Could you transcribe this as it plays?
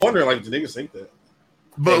wondering, like, do niggas think that?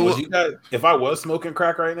 But hey, would you guys, if I was smoking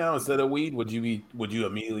crack right now instead of weed, would you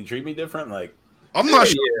immediately treat me different? Like, I'm not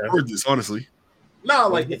sure I heard this, honestly. No,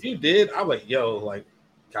 like if you did, I'm like, yo, like,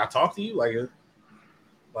 can I talk to you?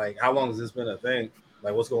 Like how long has this been a thing?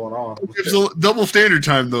 Like, what's going on? It's a double standard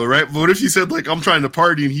time though, right? But what if you said like I'm trying to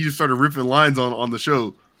party and he just started ripping lines on the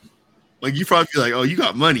show? Like you probably be like, oh, you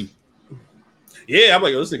got money. Yeah, I'm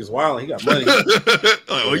like, yo, this nigga's wild. He got money. Like,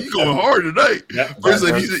 oh, you going hard tonight. First,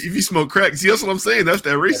 if you smoke crack, see, that's what I'm saying. That's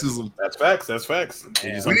that racism. That's facts. That's facts.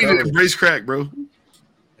 Yeah, we need to embrace crack, bro.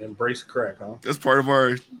 Embrace crack, huh? That's part of our.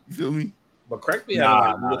 You feel me? But crack be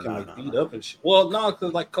looking beat up and shit. Well, no,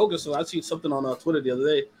 because like coca. So I see something on Twitter the other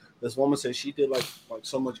day. This woman said she did like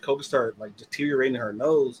so much coca started like deteriorating her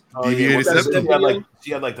nose. Oh yeah,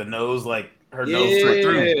 she had like the nose like her nose straight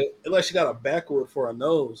through. It like she got a backwood for a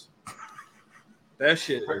nose. That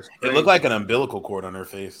shit is crazy. It looked like an umbilical cord on her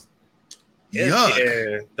face.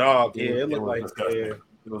 Yeah, dog. Yeah, it looked like it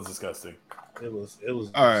was disgusting. It was.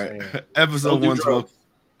 All right, episode 112.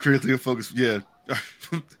 Critically unfocused. Yeah,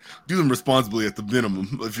 do them responsibly at the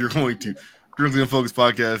minimum if you're going to. Critically Unfocused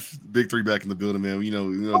podcast. Big three back in the building, man. You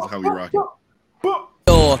know how we rock it.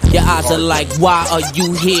 Your eyes are like, why are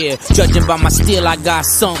you here? Judging by my steel, I got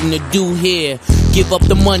something to do here. Give up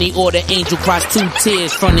the money or the angel cries 2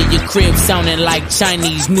 tears. Front of your crib sounding like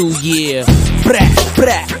Chinese New Year. Brat,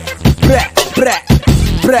 brat, brat, brat,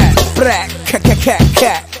 brat, brat,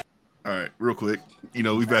 cat. All right, real quick.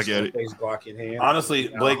 We back at it. Honestly,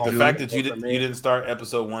 Blake, the fact that you didn't start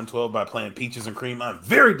episode 112 by playing Peaches and Cream, I'm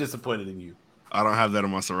very disappointed in you. I don't have that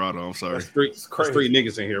on my Serato. I'm sorry. There's three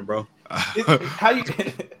niggas in here, bro. How you?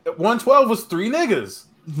 112 was 3 niggas.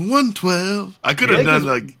 112. I could have done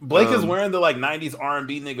like Blake is wearing the like 90s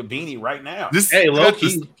R&B nigga beanie right now. This is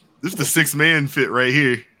the 6-man fit right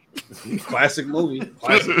here. Classic movie.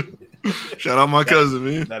 Classic. Shout out my cousin,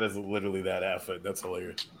 man. That is literally that outfit. That's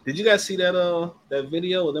hilarious. Did you guys see that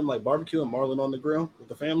video of them like barbecuing Marlon on the grill with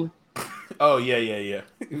the family? Oh yeah.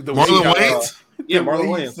 Marlon Wayans? Yeah, Marlon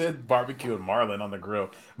Wayans said barbecuing Marlon on the grill.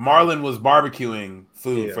 Marlon was barbecuing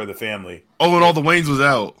food for the family. Oh, and all the Wayans was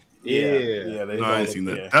out. Yeah. I ain't seen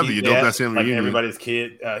that. Yeah. That'd be a dope ass family like reunion. Everybody's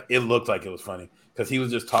kid. It looked like it was funny because he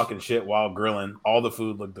was just talking shit while grilling. All the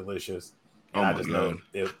food looked delicious. And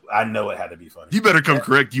I know it had to be funny. You better come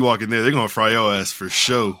correct. You walk in there, they're gonna fry your ass for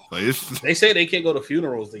show. Like they say they can't go to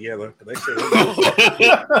funerals together. They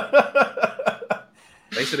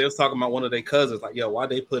said they was talking about one of their cousins. Like, yo, why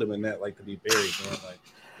they put him in that like to be buried? Man? Like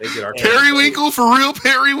they get our Periwinkle for real.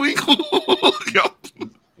 Periwinkle.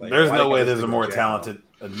 Like, there's no way there's a more talented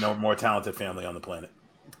family on the planet.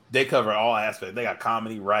 They cover all aspects. They got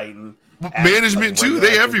comedy, writing, management too.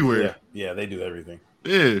 They everywhere. Yeah, they do everything.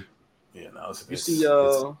 Yeah. Yeah, no, you see,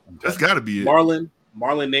 that's got to be it. Marlon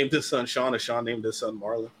named his son Sean, and Sean named his son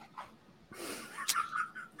Marlon.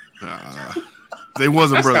 They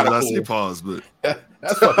wasn't brothers. Cool. I say pause, but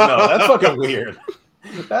that's fucking weird.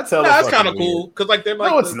 That's kind of cool because like they're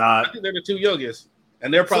like it's not. I think they're the 2 youngest,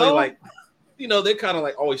 and they're probably like, they're kind of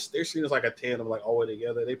like always. They're seen as like a tandem, like always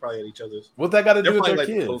together. They probably had each other's. What that got to do with their like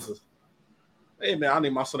kids? Hey man, I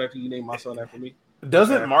name my son after you. Name my son after me.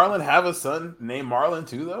 Doesn't Marlon have a son named Marlon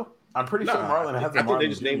too, though? I'm pretty sure Marlon has. I think they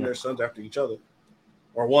just named their sons after each other,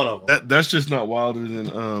 or one of them. That's just not wilder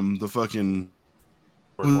than the fucking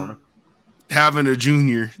having a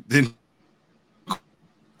junior. Then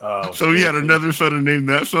so he had another son and named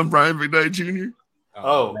that son Brian McKnight Jr.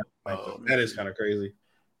 That is kind of crazy.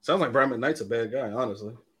 Sounds like Brian McKnight's a bad guy,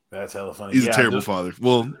 honestly. That's hella funny. He's a terrible father.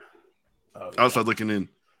 Well, outside looking in.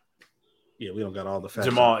 Yeah, we don't got all the facts.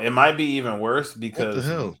 Jamal, it might be even worse because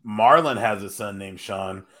Marlon has a son named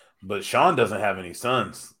Sean. But Sean doesn't have any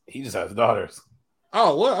sons. He just has daughters.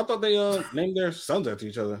 Oh, what? I thought they named their sons after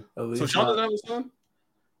each other. So Sean doesn't have a son?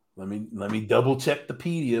 Let me double check the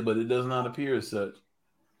Wikipedia, but it does not appear as such.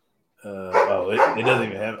 It doesn't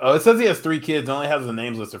even have. Oh, it says he has 3 kids. It only has the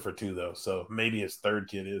names listed for 2 though. So maybe his 3rd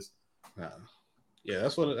kid is. Yeah,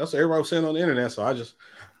 that's what everybody was saying on the internet. So I just,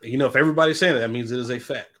 if everybody's saying it, that means it is a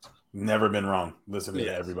fact. Never been wrong. Listen to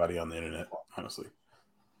everybody on the internet. Honestly,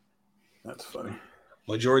 that's funny.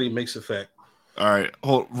 Majority makes a fact. All right,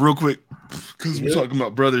 hold real quick because we're talking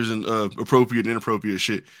about brothers and appropriate and inappropriate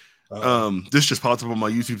shit. This just popped up on my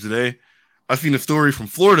YouTube today. I seen a story from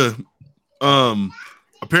Florida.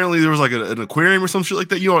 Apparently there was like an aquarium or some shit like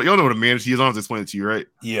that. Y'all know what a manatee is. I don't have to explain it to you, right?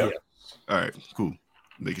 Yeah. All right, cool.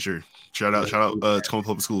 Making sure. Shout out to Tacoma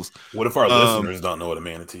Public Schools. What if our listeners don't know what a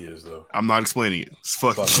manatee is, though? I'm not explaining it. It's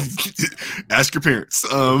fucking ask your parents.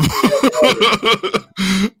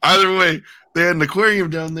 Either way, they had an aquarium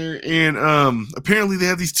down there, and apparently they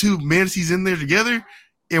have these 2 manatees in there together,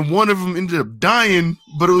 and one of them ended up dying,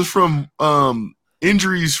 but it was from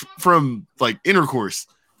injuries from like intercourse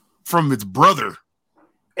from its brother.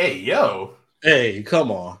 Hey, yo. Hey,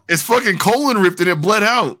 come on. Its fucking colon ripped and it bled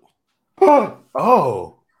out.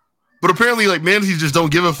 Oh. But apparently, like, manatees just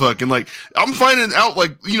don't give a fuck. And, like, I'm finding out,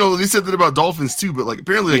 like, you know, they said that about dolphins, too. But, like,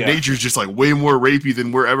 apparently, like, nature's just, like, way more rapey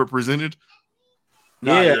than we're ever presented.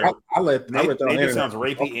 Yeah, I let nature sounds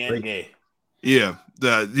rapey and gay. Yeah.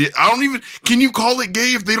 I don't even... Can you call it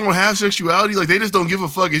gay if they don't have sexuality? Like, they just don't give a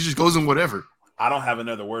fuck. It just goes in whatever. I don't have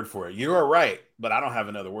another word for it. You are right, but I don't have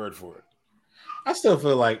another word for it. I still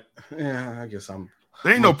feel like, I guess I'm...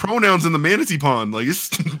 There ain't no pronouns in the manatee pond. Like, it's,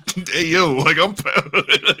 hey, yo, like, I'm,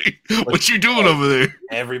 what you doing over there?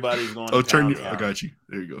 Everybody's going to turn you, I got you.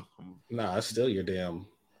 There you go. Nah, it's still your damn.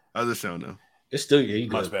 How's it sound now? It's still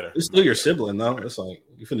your much better. It's still your sibling, though. It's like,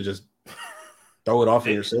 you finna just throw it off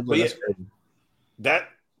on your sibling. That's crazy. That,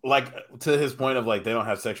 like, to his point of, like, they don't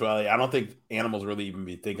have sexuality, I don't think animals really even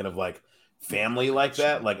be thinking of, like, family like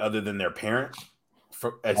that, like, other than their parent,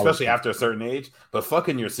 especially after a certain age. But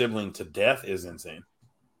fucking your sibling to death is insane.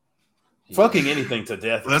 Fucking anything to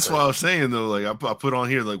death. Well, that's why I was saying though. Like I put on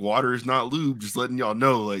here, like water is not lube. Just letting y'all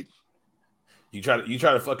know. Like you try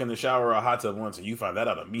to fuck in the shower or a hot tub once, and you find that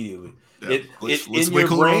out immediately. Yeah, let's in your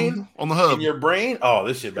brain on the hub. In your brain, oh,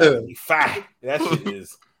 this shit about to be fire. That shit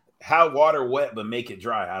is how water wet but make it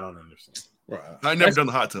dry. I don't understand. Right. I've never done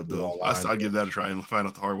the hot tub though. I'll give that a try and find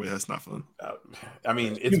out the hard way. That's not fun. I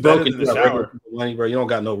mean, it's better than the shower. Money, bro. You don't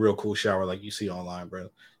got no real cool shower like you see online, bro.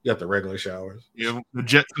 You got the regular showers. Yeah, the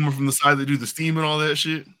jets coming from the side that do the steam and all that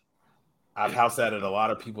shit. I've house sat at a lot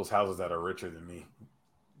of people's houses that are richer than me.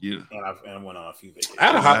 Yeah, and I went on a few vacations. I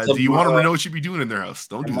had a hot tub. Do you want them to know what you be doing in their house?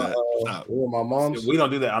 Don't do that. Stop. My mom's. We don't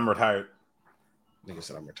do that. I'm retired. Nigga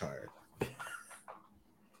said I'm retired.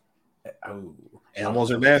 Oh,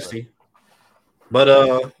 animals are nasty.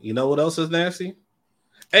 But you know what else is nasty?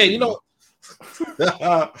 Hey, you know,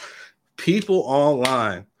 people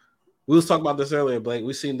online. We was talking about this earlier, Blake.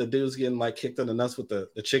 We seen the dudes getting like kicked in the nuts with the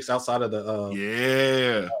chicks outside of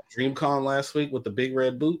the DreamCon last week with the big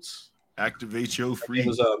red boots. Activate your free. It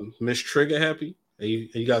was Miss Trigger Happy.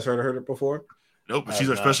 You guys heard her before? Nope, but she's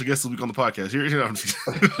our special guest this week on the podcast. Here,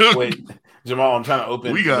 wait, Jamal, I'm trying to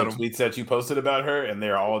open the tweets that you posted about her, and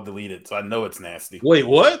they're all deleted, so I know it's nasty. Wait,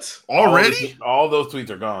 what? Already? All those tweets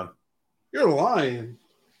are gone. You're lying.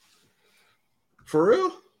 For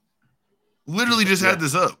real? Literally just had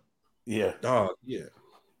this up. Yeah. Dog, yeah.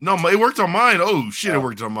 No, it worked on mine. Oh, shit, it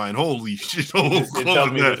worked on mine. Holy shit. Oh, it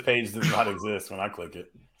tells me this page does not exist when I click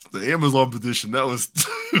it. The Amazon petition, that was...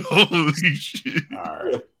 Holy shit. All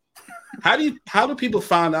right. How do people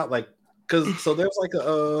find out, like, because so there's like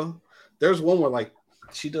there's one where like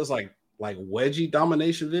she does like wedgie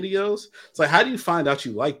domination videos. It's like, how do you find out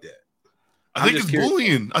you like that? I think it's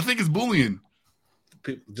bullying. I think it's bullying.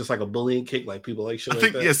 Just like a bullying kick, like people like shit. I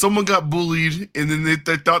think, like that. Yeah, someone got bullied, and then they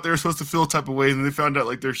thought they were supposed to feel a type of way, and then they found out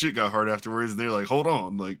like their shit got hard afterwards, and they're like, "Hold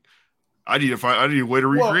on, like I need a way to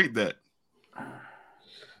recreate that."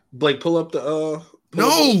 Blake, pull up the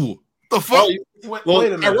no, the fuck.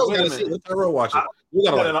 Wait a minute. Let's watch it.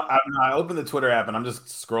 I opened the Twitter app and I'm just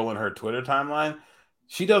scrolling her Twitter timeline.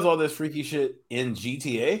 She does all this freaky shit in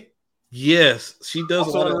GTA. Yes, she does.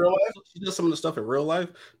 Also in real life? She does some of the stuff in real life,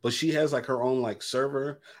 but she has like her own like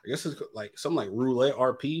server. I guess it's like something like Roulette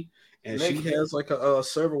RP, and she has like a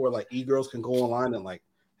server where like e-girls can go online and like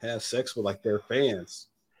have sex with like their fans.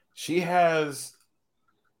 She has.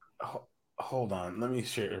 Hold on, let me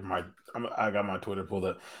share I got my Twitter pulled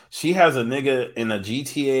up. She has a nigga in a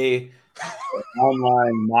GTA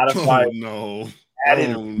online modified. Oh no!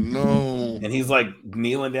 And he's like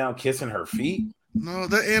kneeling down, kissing her feet. No,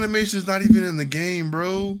 that animation is not even in the game,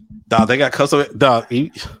 bro. Dog, they got custom.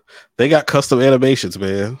 They got custom animations,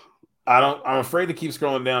 man. I'm afraid to keep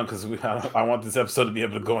scrolling down because I want this episode to be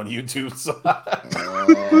able to go on YouTube. So I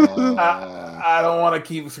don't want to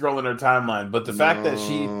keep scrolling her timeline. But the fact that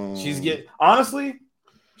she's honestly,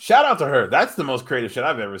 shout out to her. That's the most creative shit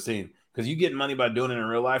I've ever seen. Because you get money by doing it in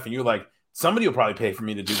real life, and you're like, somebody will probably pay for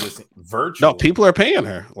me to do this virtual. No, people are paying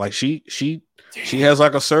her. Like she has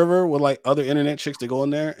like a server with like other internet chicks that go in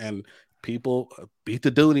there, and people beat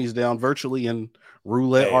the doonies down virtually in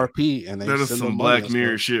Roulette RP, and they that is some Black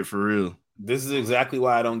Mirror shit for real. This is exactly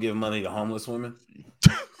why I don't give money to homeless women.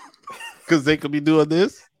 Because they could be doing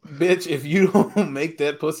this. Bitch, if you don't make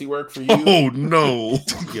that pussy work for you. Oh no.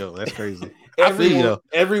 Yo, that's crazy.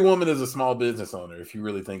 Every woman is a small business owner, if you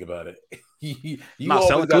really think about it.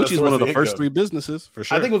 Selling Gucci is one of the first 3 businesses for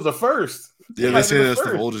sure. I think it was the first. Yeah, they say that's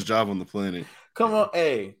the oldest job on the planet. Come on,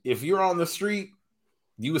 hey, if you're on the street,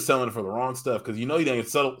 you was selling it for the wrong stuff because you know you didn't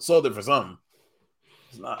sold it for something.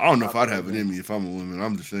 I don't know if I'd have it in me if I'm a woman.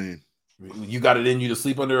 I'm just saying. You got it in you to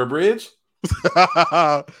sleep under a bridge?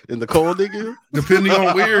 In the cold, nigga? Depending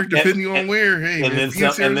on where. Hey,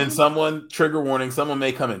 and then someone, trigger warning, someone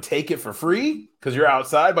may come and take it for free because you're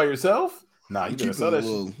outside by yourself. Nah, you better sell that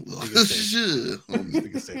shit.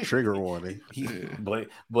 Nigga say trigger warning.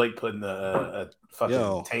 Blake putting a fucking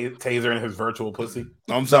taser in his virtual pussy.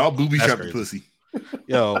 I'm sorry, I'll booby trap the pussy.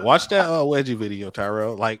 Yo, watch that wedgie video,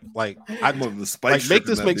 Tyrell. Like make this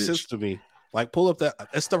make sense to me. Like, pull up that.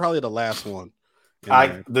 It's probably the last one.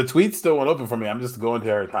 The tweet still won't open for me. I'm just going to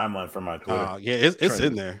her timeline from my Twitter. Yeah, it's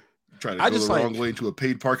in there. Trying to go the wrong way into a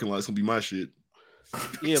paid parking lot. It's gonna be my shit.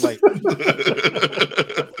 Yeah, like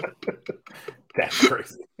that's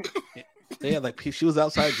crazy. Yeah, like she was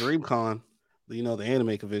outside DreamCon, the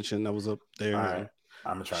anime convention that was up there. All right.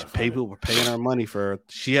 I'm gonna try. People were paying her money for her.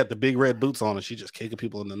 She had the big red boots on, and she just kicking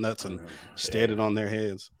people in the nuts and standing on their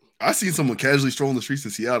heads. I seen someone casually strolling the streets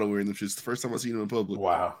in Seattle wearing them. It's the first time I seen them in public.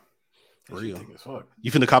 Wow, real.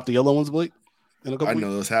 You finna cop the yellow ones, Blake? I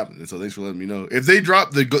know that's happening, so thanks for letting me know. If they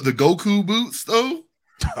drop the Goku boots, though.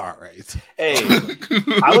 All right. Hey,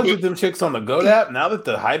 I looked at them chicks on the Goat app. Now that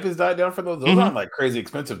the hype has died down for those aren't like crazy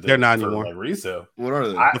expensive. They're not anymore. Like resale. What are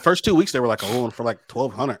they? The first 2 weeks they were like going for like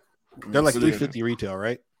 $1,200. They're like $350 retail,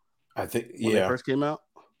 right? I think when they first came out.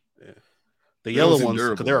 Yeah. The yellow ones,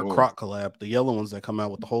 because they're a Croc collab. The yellow ones that come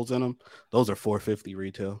out with the holes in them, those are $450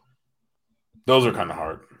 retail. Those are kind of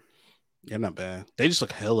hard. They're not bad. They just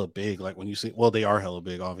look hella big. Like when you see, well, they are hella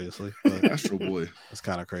big, obviously. Astro Boy. That's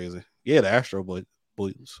kind of crazy. Yeah, the Astro Boy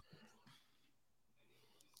boys.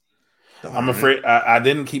 I'm afraid I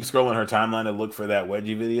didn't keep scrolling her timeline to look for that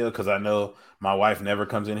wedgie video because I know my wife never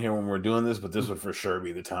comes in here when we're doing this, but this would for sure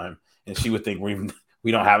be the time, and she would think we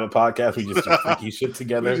don't have a podcast. We just do freaky shit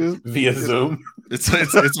together via Zoom.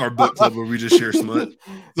 It's our book club where we just share smut.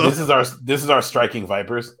 This is our striking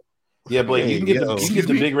vipers. Yeah, Blake, you can get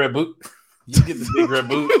the big red boot. You can get the big red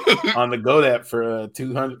boot on the Goat app for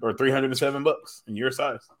 $200 or $307 in your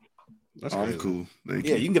size. That's cool. Thank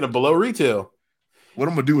you. You can get them below retail. What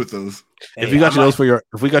I'm gonna do with those? If we got you those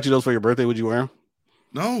for your birthday, would you wear them?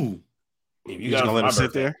 No. If you got them let them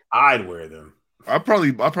sit there, I'd wear them. I'll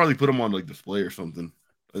probably put them on like display or something.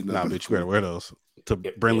 Nah, bitch, you better wear those to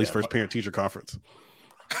Brindley's first parent teacher conference.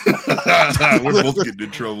 We're both getting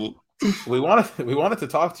in trouble. We wanted to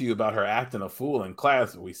talk to you about her acting a fool in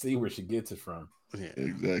class. We see where she gets it from. Yeah,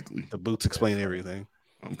 exactly. The boots explain everything.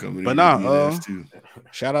 I'm coming. But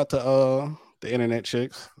shout out to the internet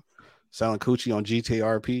chicks selling coochie on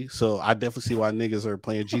GTRP. So I definitely see why niggas are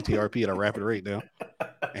playing GTRP at a rapid rate now.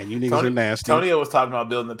 And you niggas are nasty. Tonio was talking about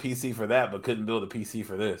building a PC for that, but couldn't build a PC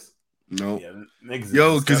for this. No, niggas.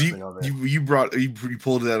 Yo, because you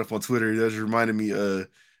pulled that up on Twitter. That just reminded me.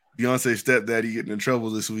 Beyonce's stepdaddy getting in trouble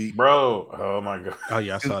this week, bro. Oh my god. Oh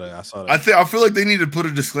yeah, I saw that. I feel like they need to put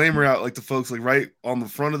a disclaimer out, like the folks, like right on the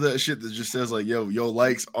front of that shit that just says like, "Yo,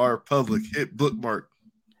 likes are public." Hit bookmark.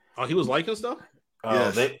 Oh, he was liking stuff.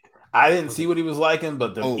 Yes. I didn't see what he was liking,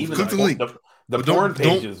 but click the link. The porn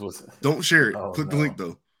pages don't share it. Click the link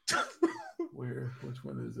though. Where? Which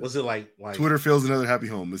one is it? Was it like Twitter fails another happy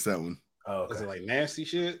home? It's that one. Oh, was it like nasty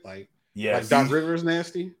shit? Like yes, like Doc Rivers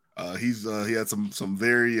nasty. He had some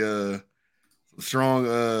very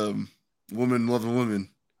strong woman loving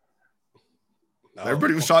women.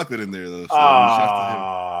 Everybody was chocolate in there though.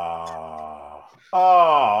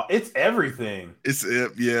 So it's everything. It's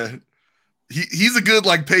yeah. He's a good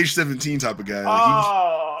like page 17 type of guy.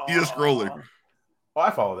 Like, he's a scroller. Oh,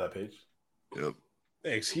 I follow that page. Yep.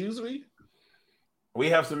 Excuse me.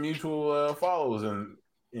 We have some mutual followers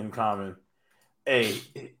in common. Hey,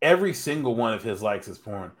 every single one of his likes is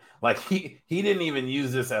porn. Like he didn't even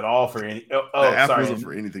use this at all for any. Sorry,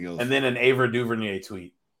 for anything else. And then an Ava DuVernay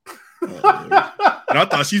tweet. And I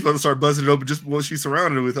thought she's about to start buzzing it open just what she's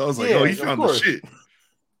surrounded with. I was like, he found the shit.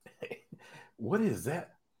 What is that?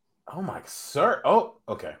 Oh my sir. Oh,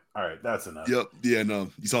 okay. All right, that's enough. Yep. Yeah. No,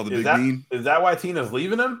 you saw the big bean. Is that why Tina's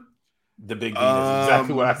leaving him? The big bean is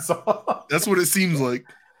exactly what I saw. That's what it seems like.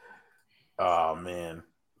 Oh man.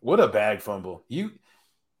 What a bag fumble!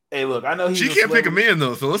 Hey, look, I know she can't pick a man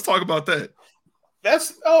though, so let's talk about that.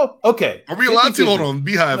 Okay. Are we allowed to? Hold on,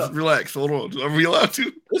 Beehive, relax. Hold on, are we allowed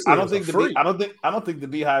to? I don't think the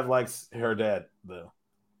Beehive likes her dad though.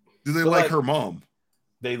 Do they like her mom?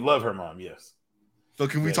 They love her mom, yes. So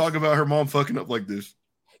can we talk about her mom fucking up like this?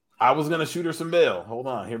 I was gonna shoot her some bail. Hold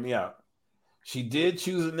on, hear me out. She did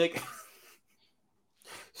choose a nigga.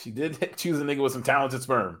 She did choose a nigga with some talented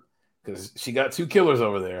sperm. Because she got 2 killers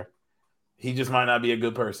over there. He just might not be a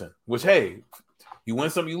good person. Which, hey, you win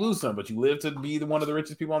some, you lose some, but you live to be one of the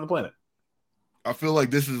richest people on the planet. I feel like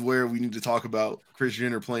this is where we need to talk about Kris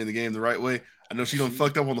Jenner playing the game the right way. I know she done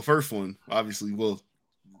fucked up on the first one, obviously. Well,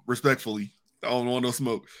 respectfully, I don't want no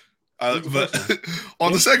smoke. But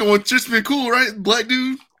on the second one, just been cool, right? Black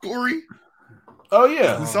dude, Corey. Oh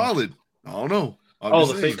yeah, he's solid. I don't know.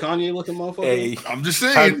 The fake Kanye looking motherfucker. Hey, I'm just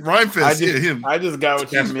saying, Rhymefest, him. I just got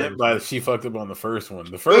what you meant by she fucked up on the first one.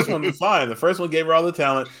 The first one was fine. The first one gave her all the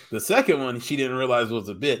talent. The second one, she didn't realize was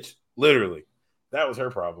a bitch. Literally, that was her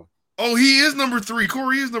problem. Oh, he is number 3.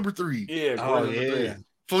 Corey is number 3. Yeah. Yeah.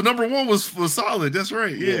 So number 1 was solid. That's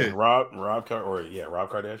right. Yeah. Rob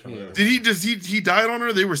Kardashian. Yeah. Did he died on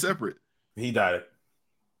her? They were separate. He died.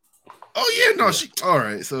 Oh yeah, no, she. All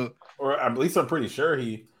right, so or at least I'm pretty sure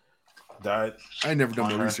he died. I never done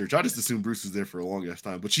no research. I just assumed Bruce was there for a long ass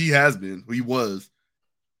time, but she has been. He was.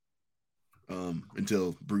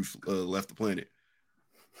 Until Bruce left the planet.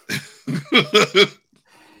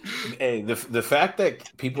 Hey, the fact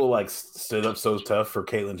that people like stood up so tough for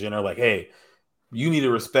Caitlyn Jenner, like, hey, you need to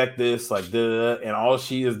respect this, like, and all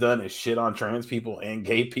she has done is shit on trans people and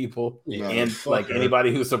gay people, and like her.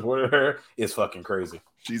 Anybody who supported her is fucking crazy.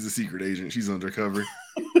 She's a secret agent. She's undercover.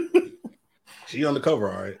 She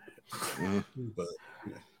undercover, all right. But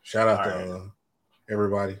shout out to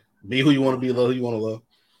everybody. Be who you want to be, love who you want to love.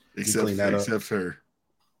 Except her.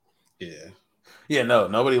 Yeah. No,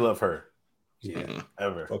 nobody loved her. Yeah,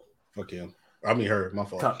 ever. Fuck him. I mean her. My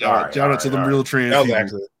fault. Shout out to them real trans. That was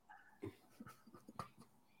accident.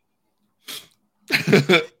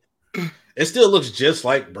 It still looks just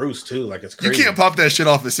like Bruce too. Like it's crazy. You can't pop that shit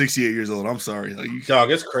off at 68 years old. I'm sorry. Like,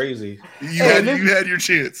 dog, it's crazy. You had your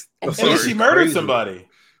chance. And then she murdered somebody.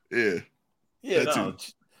 Yeah. Yeah. No,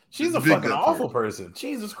 she's a fucking awful person.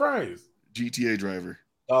 Jesus Christ. GTA driver.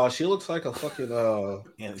 She looks like a fucking and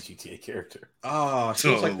the GTA character. She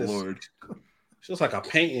looks like this. Lord. She looks like a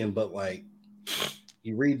painting, but like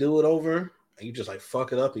you redo it over and you just like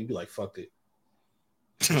fuck it up and you be like, fucked it.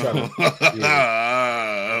 She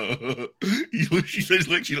says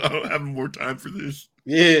like she don't have more time for this.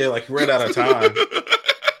 Yeah, like you ran out of time.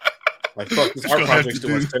 Like fuck this art project's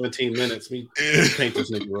doing 17 minutes. Me paint this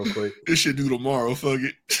nigga real quick. This shit due tomorrow. Fuck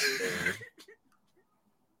it.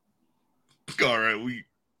 All right,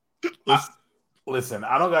 listen.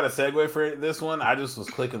 I don't got a segue for this one. I just was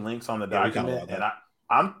clicking links on the document, and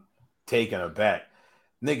I'm taken aback.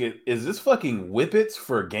 Nigga, is this fucking whippets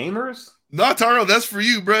for gamers? Nah, Taro, that's for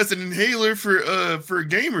you, bro. It's an inhaler for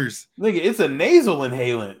gamers. Nigga, it's a nasal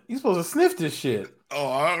inhalant. You supposed to sniff this shit. Oh,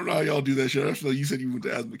 I don't know how y'all do that shit. I feel like you said you went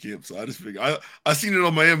to asthma camp, so I just figured I seen it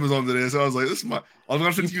on my Amazon today, so I was like, I was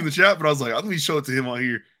gonna send it to you in the chat, but I was like, let me show it to him on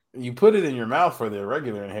here. You put it in your mouth for the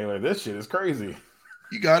regular inhaler. This shit is crazy.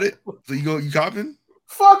 You got it? So you copping?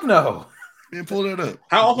 Fuck no. Man, pull that up.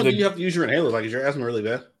 How often do you have to use your inhaler? Like, is your asthma really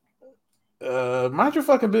bad? Mind your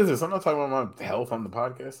fucking business. I'm not talking about my health on the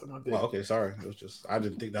podcast. Oh, okay, sorry. It was just I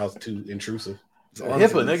didn't think that was too intrusive.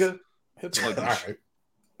 HIPAA, nigga. HIPAA. All right.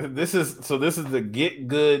 This is the Get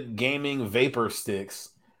Good Gaming Vapor Sticks.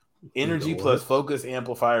 Energy plus focus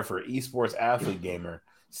amplifier for esports athlete gamer.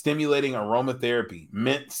 Stimulating aromatherapy.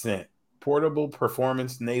 Mint scent. Portable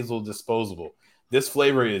performance nasal disposable. This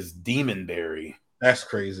flavor is Demon Berry. That's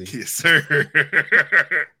crazy. Yes, sir.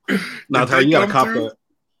 Now, you gotta cop that.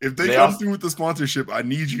 If they come through with the sponsorship, I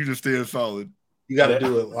need you to stand solid. You got to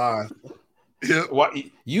do it live. Yeah.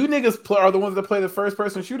 Why you niggas are the ones that play the first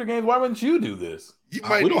person shooter games? Why wouldn't you do this? We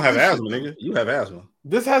don't have asthma, nigga. You have asthma.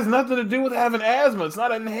 This has nothing to do with having asthma. It's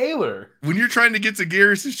not an inhaler. When you're trying to get to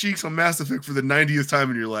Garrus's cheeks on Mass Effect for the 90th time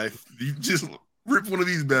in your life, you just rip one of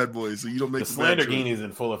these bad boys so you don't make the slander is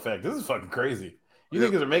in full effect. This is fucking crazy. You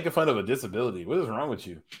niggas are making fun of a disability. What is wrong with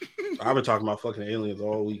you? I've been talking about fucking aliens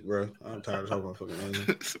all week, bro. I'm tired of talking about fucking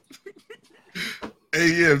aliens.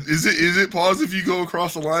 Hey, yeah. Is it pause if you go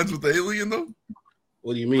across the lines with the alien, though?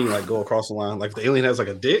 What do you mean, like, go across the line? Like, the alien has, like,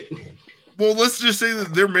 a dick? Well, let's just say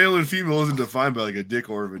that their male and female isn't defined by, like, a dick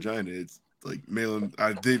or a vagina. It's, like, male and...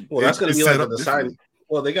 Well, that's going to be, like, a deciding...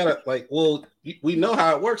 Well, they got to, like... Well, we know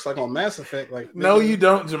how it works, like, on Mass Effect. Like, no, you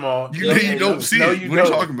don't, Jamal. You don't see it. What are you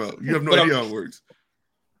talking about? You have no idea how it works.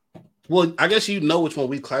 Well, I guess you know which one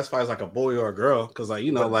we classify as like a boy or a girl, because like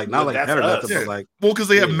not like heteronormative, but like because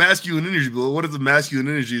they have masculine energy. But what if the masculine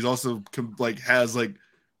energy is also like has like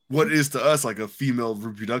what is to us like a female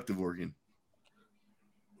reproductive organ?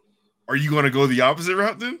 Are you going to go the opposite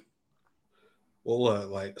route then? Well,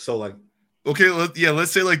 what okay,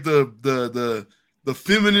 let's say like the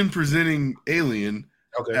feminine presenting alien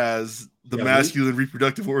has the masculine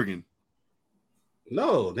reproductive organ.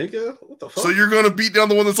 No, nigga. What the fuck? So you're going to beat down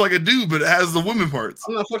the one that's like a dude, but it has the women parts.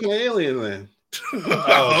 I'm not fucking an alien, then.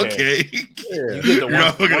 Oh, okay. Yeah. You get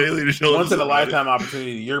the once in a about lifetime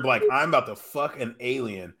opportunity. You're like, I'm about to fuck an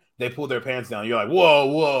alien. They pull their pants down. You're like,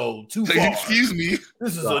 whoa, too Like, far. excuse me.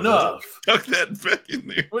 This is enough. Tuck that back in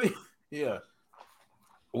there. Yeah.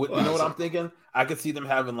 You know what I'm thinking? I could see them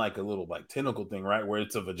having like a little like tentacle thing, right? Where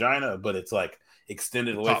it's a vagina, but it's like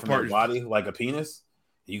extended away from their body like a penis.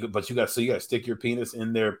 You got to stick your penis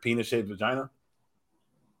in their penis-shaped vagina.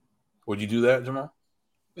 Would you do that, Jamal?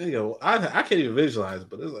 You know, I can't even visualize it,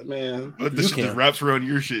 but it's like, man, but this shit just wraps around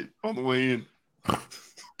your shit on the way in.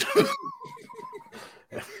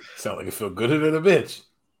 Sound like it feel gooder than a bitch.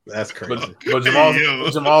 That's crazy. But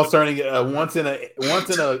Jamal's turning once in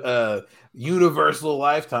a universal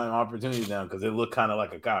lifetime opportunity down because it looked kind of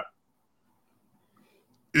like a cock.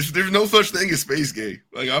 There's no such thing as space gay.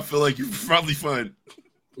 Like, I feel like you're probably fine.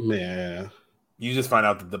 Man, you just find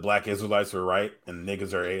out that the black Israelites were right and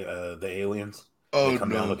niggas are the aliens. Oh, they come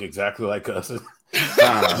down, look exactly like us.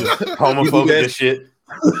 Homophobic as shit.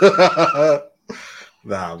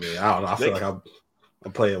 Nah, man, I don't know. I feel like I'm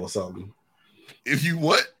playing with something. If you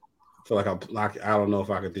what? I feel like I don't know if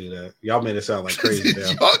I could do that. Y'all made it sound like crazy.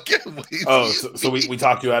 Y'all can't wait. Oh, so we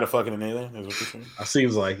talked you out of fucking an alien? Is what you're saying? It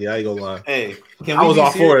seems like, yeah, I ain't gonna lie. Hey, I was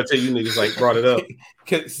all for it until you niggas like brought it up.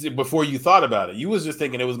 Before you thought about it, you was just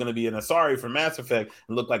thinking it was going to be an Asari from Mass Effect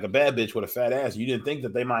and look like a bad bitch with a fat ass. You didn't think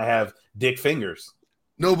that they might have dick fingers.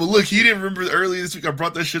 No, but look, he didn't remember earlier this week. I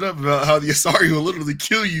brought that shit up about how the Asari will literally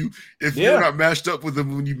kill you if you're not matched up with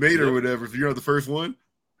them when you mate or whatever. If you're not the first one,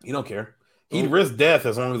 he don't care. He'd risk death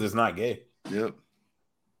as long as it's not gay. Yep.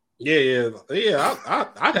 Yeah.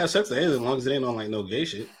 I'd have sex with aliens as long as it ain't on like no gay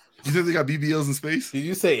shit. You think they got BBLs in space? Did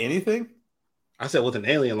you say anything? I said with an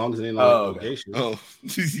alien, as long as it ain't on no gay shit. Oh,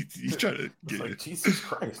 he's trying to get like, Jesus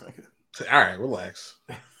Christ. All right, relax.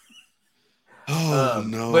 Oh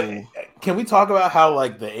no! But can we talk about how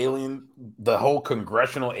like the whole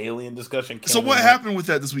congressional alien discussion? So what happened with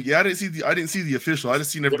that this week? Yeah, I didn't see the official. I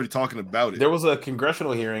just seen everybody talking about it. There was a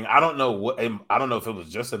congressional hearing. I don't know if it was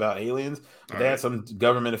just about aliens. But they had some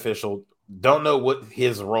government official. Don't know what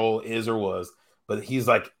his role is or was, but he's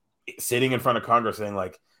like sitting in front of Congress saying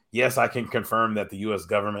like, "Yes, I can confirm that the U.S.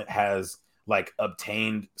 government has like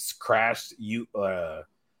obtained crashed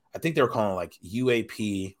I think they were calling it like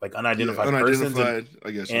UAP, like unidentified persons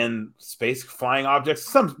and space flying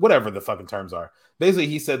objects, whatever the fucking terms are. Basically,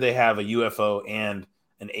 he said they have a UFO and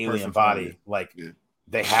an alien body. Like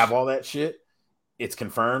they have all that shit. It's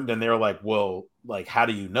confirmed. And they're like, well, like, how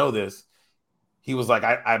do you know this? He was like,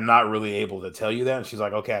 I'm not really able to tell you that. And she's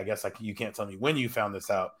like, okay, I guess like you can't tell me when you found this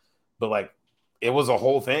out. But like, it was a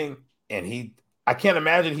whole thing. And I can't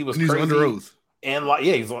imagine he was crazy. He's under oath. And like,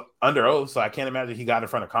 yeah, he's under oath. So I can't imagine he got in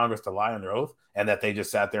front of Congress to lie under oath and that they just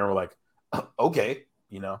sat there and were like, okay,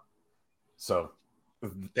 you know. So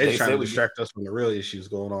they're trying to distract us from the real issues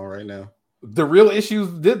going on right now. The real issues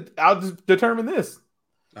I'll just determine this.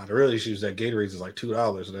 Nah, the real issues that Gatorade is like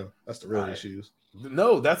 $2 now. That's the real issues.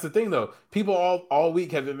 No, that's the thing though. People all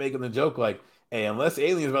week have been making the joke like, hey, unless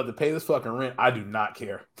aliens about to pay this fucking rent, I do not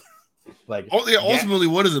care. Like ultimately,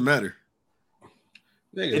 what does it matter?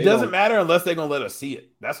 It doesn't matter unless they're gonna let us see it.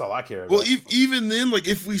 That's all I care about. Well, even then, like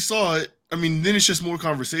if we saw it, I mean, then it's just more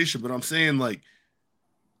conversation. But I'm saying like,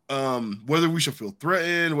 whether we should feel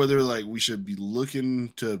threatened, whether like we should be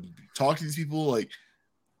looking to talk to these people, like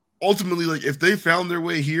ultimately, like if they found their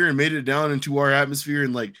way here and made it down into our atmosphere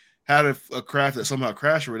and like had a craft that somehow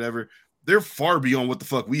crashed or whatever, they're far beyond what the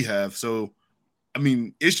fuck we have. So. I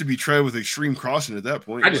mean, it should be tread with extreme caution at that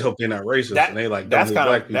point. I just hope they're not racist and they like that's kind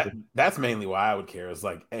of black people. That's mainly why I would care. It's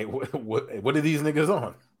like, hey, what are these niggas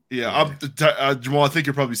on? Yeah, Jamal, I think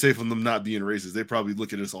you're probably safe on them not being racist. They probably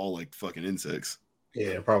look at us all like fucking insects.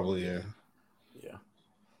 Yeah, probably. Yeah.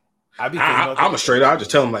 I'm a straight up. I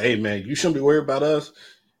just tell them like, hey man, you shouldn't be worried about us.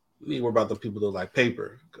 We need to worry about the people that like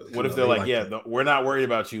paper. What if they're like we're not worried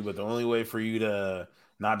about you, but the only way for you to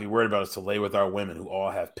not be worried about us to lay with our women who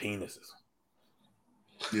all have penises.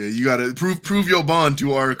 Yeah, you gotta prove your bond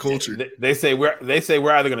to our culture. They say we're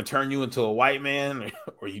either gonna turn you into a white man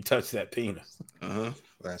or you touch that penis.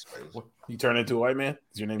 That's crazy. You turn into a white man?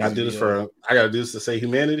 Is your name? I do this I gotta do this to save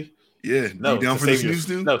humanity. Yeah, no, you down for this news?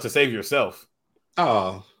 No, to save yourself.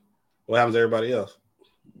 Oh, what happens to everybody else?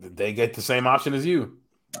 They get the same option as you.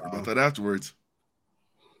 About that afterwards.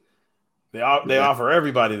 They offer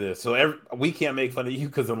everybody this, so we can't make fun of you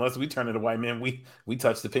because unless we turn into white men, we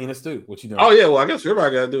touch the penis too. What you doing? Oh yeah, well I guess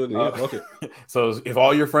everybody got to do it. Yeah, okay. So if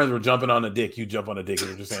all your friends were jumping on a dick, you jump on a dick.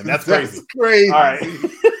 You're just saying that's crazy. That's crazy. All right.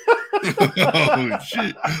 Oh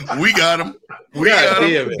shit, we got him. We got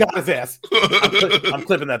him. We got his ass. I'm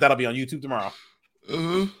clipping that. That'll be on YouTube tomorrow.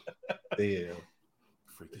 Damn.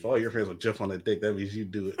 If all your friends would jump on that dick, that means you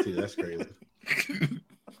do it too. That's crazy.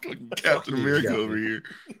 Captain America over here.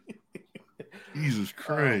 Jesus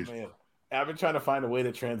Christ. Oh, man. I've been trying to find a way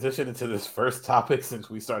to transition into this first topic since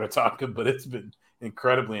we started talking, but it's been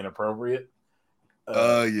incredibly inappropriate.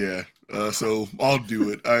 Yeah. So I'll do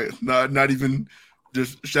it. Not even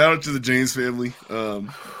just shout out to the James family.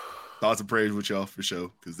 Thoughts and prayers with y'all for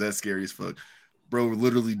sure, because that's scary as fuck. Bro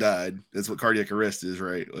literally died. That's what cardiac arrest is,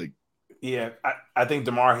 right? Like, yeah, I think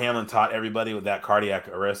Damar Hamlin taught everybody with that cardiac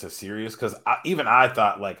arrest is serious, because I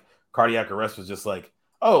thought like cardiac arrest was just like,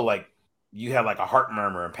 oh, like you had like a heart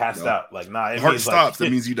murmur and passed out. Like, nah, it heart means stops. Like,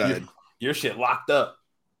 that means you died. Your shit locked up.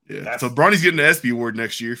 Yeah. So Bronny's getting the ESPY award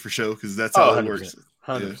next year for sure, because that's how it works.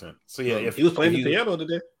 100%. Yeah. So yeah, if he was playing the piano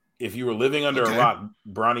today. If you were living under a rock,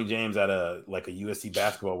 Bronny James at a USC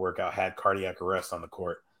basketball workout had cardiac arrest on the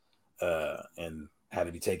court, and had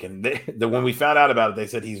to be taken. When we found out about it, they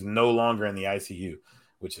said he's no longer in the ICU,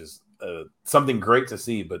 which is something great to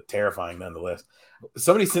see, but terrifying nonetheless.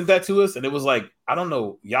 Somebody sent that to us, and it was like, I don't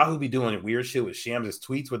know, Yahoo be doing weird shit with Shams'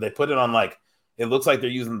 tweets where they put it on like, it looks like they're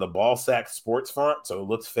using the ball sack sports font, so it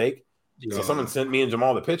looks fake. Yeah. So someone sent me and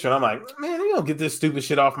Jamal the picture, and I'm like, man, you don't get this stupid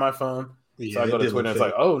shit off my phone. Yeah, so I go to Twitter and it's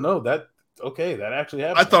like, oh no, that actually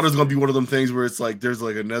happened. I thought it was gonna be one of them things where it's like there's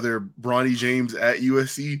like another Bronny James at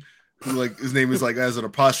USC who like his name is like has an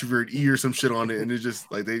apostrophe or an E or some shit on it, and it's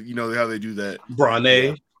just like they how they do that.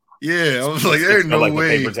 Bronny. Yeah, I was like, there's no like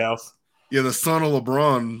way. The paper towels. Yeah, the son of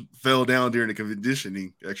LeBron fell down during the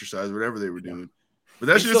conditioning exercise, whatever they were doing. But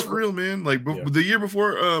that's just for real, man. Like the year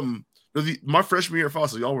before, my freshman year at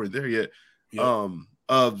Fossil, y'all weren't there yet. Yeah.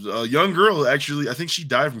 A young girl actually, I think she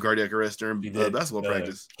died from cardiac arrest during basketball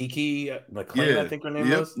practice. Kiki McLean, I think her name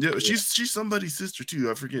was. Yeah, she's somebody's sister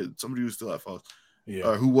too. I forget, somebody who's still at Fossil.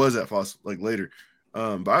 Yeah, who was at Fossil like later.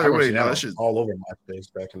 But either way, that shit's all over my face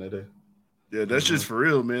back in the day. Yeah, that's just for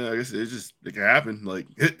real, man. I guess it can happen. Like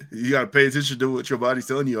you gotta pay attention to what your body's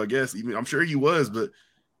telling you. I guess. Even I'm sure he was, but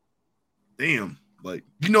damn, like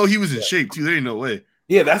he was in shape too. There ain't no way.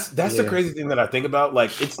 Yeah, that's the crazy thing that I think about.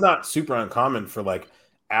 Like, it's not super uncommon for like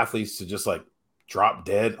athletes to just like drop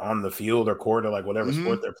dead on the field or court or like whatever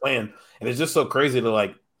sport they're playing, and it's just so crazy to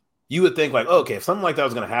like. You would think like, oh, okay, if something like that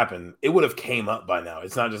was going to happen, it would have came up by now.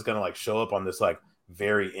 It's not just going to like show up on this like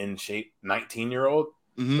very in shape 19-year-old,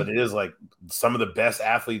 but it is like some of the best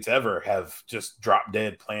athletes ever have just dropped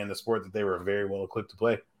dead playing the sport that they were very well equipped to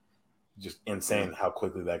play. Just insane how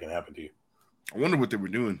quickly that can happen to you. I wonder what they were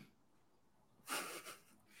doing.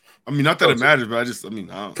 I mean, not that it matters, but I don't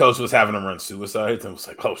know. Coach was having them run suicides and was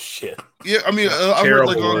like, oh shit. Yeah, I mean, I've heard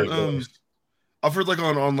like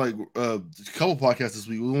on like a couple podcasts this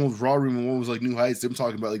week. One was Raw Room and one was like New Heights. Them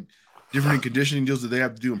talking about like different conditioning deals that they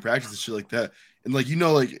have to do in practice and shit like that. And like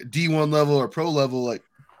like D1 level or pro level, like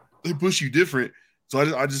they push you different. So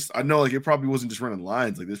I know like it probably wasn't just running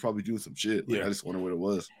lines. Like they're probably doing some shit. Like, I just wonder what it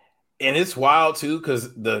was. And it's wild too,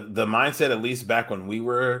 because the mindset, at least back when we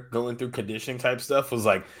were going through conditioning type stuff, was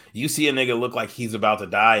like you see a nigga look like he's about to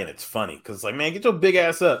die, and it's funny because like, man, get your big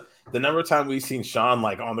ass up. The number of times we've seen Sean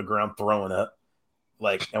like on the ground throwing up,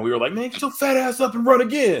 like, and we were like, man, get your fat ass up and run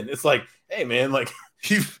again. It's like, hey man, like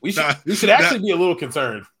we should actually be a little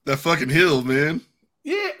concerned. That fucking hill, man.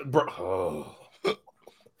 Yeah, bro. Oh.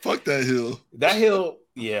 Fuck that hill. That hill,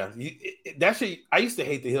 yeah. That shit. I used to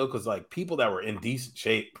hate the hill because like people that were in decent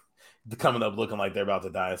shape coming up looking like they're about to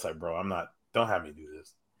die. It's like, bro, don't have me do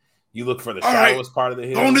this. You look for the shallowest part of the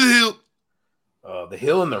hill. On the hill. The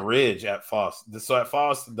hill and the ridge at Foss. So at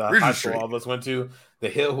Foss, the high school all of us went to, the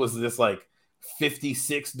hill was this like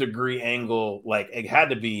 56-degree angle. Like it had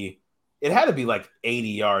to be like 80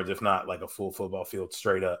 yards, if not like a full football field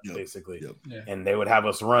straight up, basically. Yep. Yeah. And they would have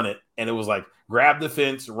us run it. And it was like, grab the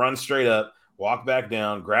fence, run straight up, walk back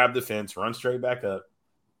down, grab the fence, run straight back up.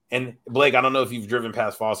 And Blake, I don't know if you've driven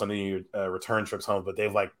past Foss on any of your return trips home, but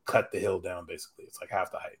they've like cut the hill down basically. It's like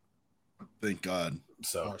half the height. Thank God.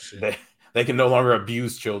 So they can no longer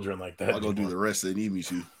abuse children like that. I'll go do the rest. They need me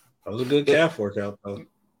to. That was a good calf workout though.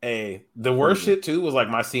 Hey, the worst shit too was like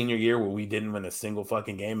my senior year where we didn't win a single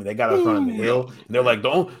fucking game and they got us running the hill. And they're like,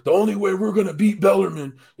 the only way we're gonna beat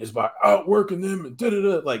Bellarmine is by outworking them and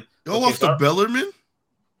da-da-da. Like y'all lost to Bellarmine?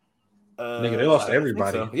 Nigga, they lost to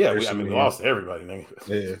everybody. So. Yeah, we lost to everybody, nigga.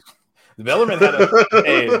 Yeah. Bellarmine,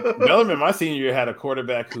 my senior year, had a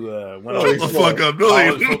quarterback who went on the fuck up.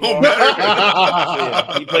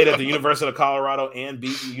 So, he played at the University of Colorado and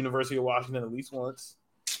beat the University of Washington at least once.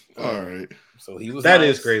 All right. So he was That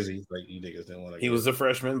nice. Is crazy. Like you niggas didn't want to. He was a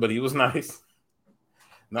freshman, but he was nice.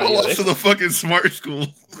 I lost to the fucking smart school.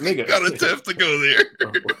 Nigga. Got a test to go there.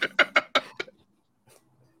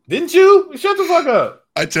 Didn't you? Shut the fuck up.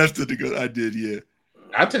 I tested to go. I did, yeah.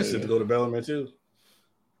 I tested to go to Bellarmine too.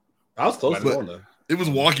 I was close to going though. It was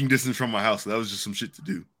walking distance from my house, so that was just some shit to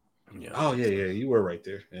do. Yeah. Oh yeah, you were right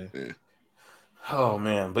there. Yeah. Oh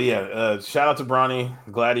man, but shout out to Bronny.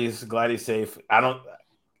 Glad he's safe.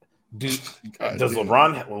 Does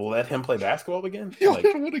LeBron let him play basketball again?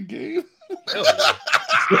 What a game!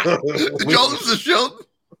 Did y'all lose to Shelton?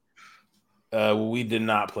 We did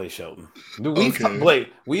not play Shelton.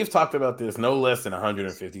 Blake, we've talked about this no less than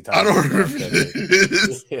 150 times. I don't remember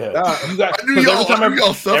this. Yeah, you guys. I knew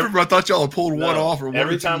y'all suffered, but I thought y'all pulled one off. Or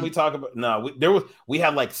every time we talk about we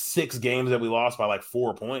had like 6 games that we lost by like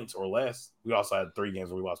 4 points or less. We also had 3 games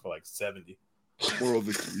where we lost by like 70. Moral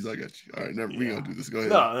victories. I got you. All right, we gonna do this. Go ahead.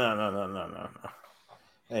 No.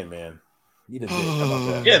 Hey man, you did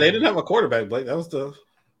that. Yeah, they didn't have a quarterback, Blake. That was the.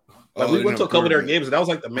 We went to a couple of their games, and that was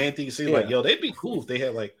like the main thing. Like, yo, they'd be cool if they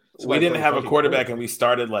had like. We didn't have a quarterback, and we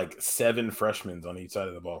started like 7 freshmen on each side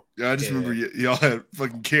of the ball. Yeah, I just remember y'all had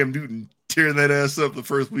fucking Cam Newton tearing that ass up the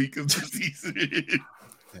first week of the season.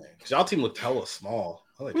 Y'all team looked hella small.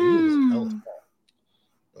 I was like, dude, hella small.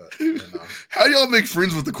 But, how y'all make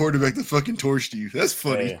friends with the quarterback that fucking torched you? That's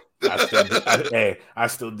funny. I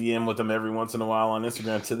still DM with him every once in a while on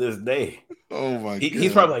Instagram to this day. Oh my god.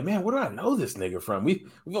 He's probably like, man, where do I know this nigga from?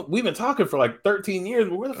 We've been talking for like 13 years,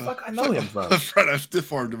 but where the fuck I know him from? I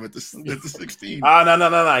stiff armed him at the 16.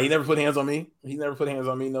 No. He never put hands on me.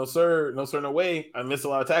 No sir, no way. I missed a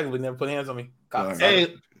lot of tackles, but he never put hands on me.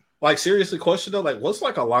 Hey, like seriously, question though, like what's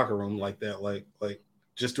like a locker room like that? Like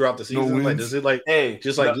just throughout the season, like does it like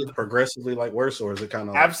get progressively like worse, or is it kind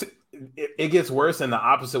of it gets worse in the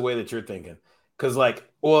opposite way that you're thinking? Because at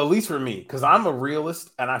least for me, because I'm a realist,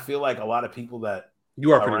 and I feel like a lot of people that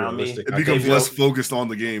you are pretty realistic. It becomes less focused on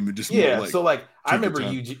the game. It just so I remember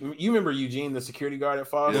Eugene. You remember Eugene, the security guard at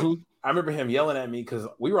Fogg? Yeah. I remember him yelling at me because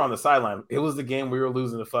we were on the sideline. It was the game we were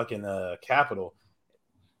losing the fucking Capitol.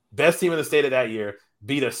 Best team in the state of that year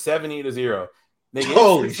beat us 70-0.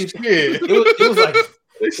 Holy shit! It was like.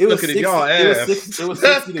 It was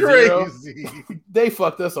 60 crazy. They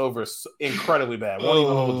fucked us over incredibly bad.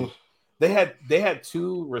 They had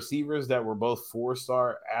 2 receivers that were both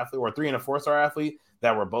 4-star athlete, or 3 and a 4-star athlete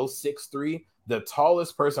that were both 6'3". The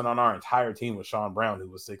tallest person on our entire team was Sean Brown, who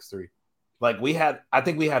was 6'3". Like I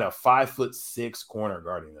think we had a 5'6" corner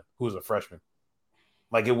guarding them, who was a freshman.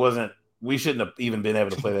 Like it wasn't. We shouldn't have even been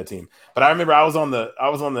able to play that team. But I remember I was on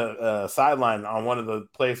the sideline on one of the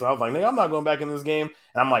plays. So I was like, nigga, I'm not going back in this game.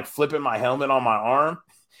 And I'm like flipping my helmet on my arm.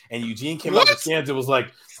 And Eugene came out the stands and was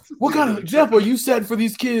like, what kind of example are you setting for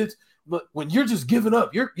these kids? But when you're just giving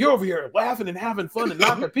up, you're over here laughing and having fun and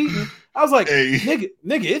not competing. I was like, nigga,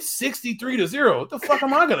 it's 63-0. What the fuck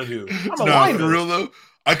am I gonna do? I'm a lineman. For real though,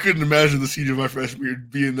 I couldn't imagine the senior of my freshman year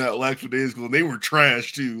being that lackadaisical. And they were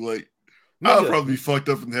trash too. Like I would probably be fucked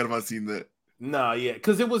up in the head if I seen that. No, yeah,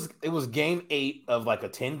 because it was game 8 of like a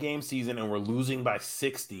 10-game season, and we're losing by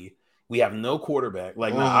 60. We have no quarterback.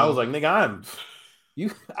 Like, I was like, nigga,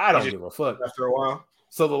 I don't give a fuck. After a while,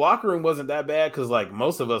 so the locker room wasn't that bad because like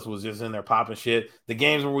most of us was just in there popping shit. The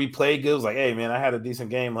games where we played good was like, hey man, I had a decent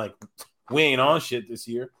game. Like, we ain't on shit this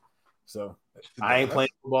year, so I ain't playing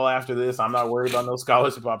football after this. I'm not worried about no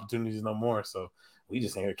scholarship opportunities no more. So we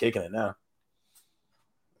just in here kicking it now.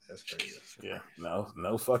 That's crazy. Yeah,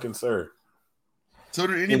 no fucking sir. So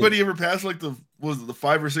did anybody ever pass like the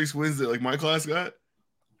 5 or 6 wins that like my class got?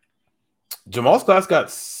 Jamal's class got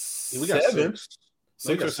we got 7,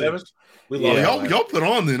 6 or 7. Y'all put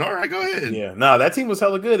on then. All right, go ahead. Yeah, no, that team was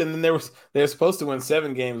hella good, and then they were supposed to win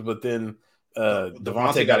 7 games, but then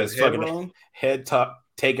Devontae got his fucking head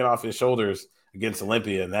taken off his shoulders against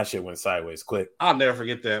Olympia, and that shit went sideways quick. I'll never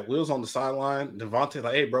forget that. We was on the sideline. Devontae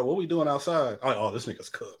like, hey, bro, what we doing outside? I'm like, oh, this nigga's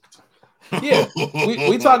cooked. Yeah,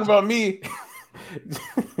 we talk about me.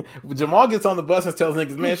 Jamal gets on the bus and tells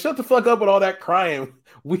niggas, man, shut the fuck up with all that crying.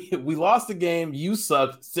 We lost the game. You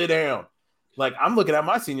sucked. Sit down. Like, I'm looking at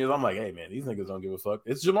my seniors. I'm like, hey, man, these niggas don't give a fuck.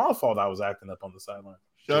 It's Jamal's fault I was acting up on the sideline.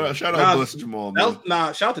 Shout out bless Jamal, man.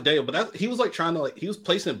 Shout out to Dale, but he was like trying to he was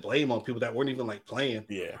placing blame on people that weren't even like playing.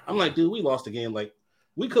 Yeah. I'm like, dude, we lost the game. Like,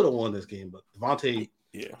 we could have won this game, but Devontae,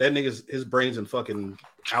 that nigga's his brain's in fucking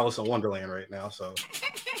Alice in Wonderland right now. So,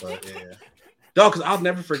 but yeah. No, because I'll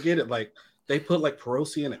never forget it. Like, they put like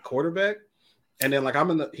Perosi in at quarterback, and then like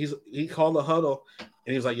he called the huddle, and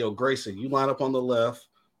he was like, yo, Grayson, you line up on the left.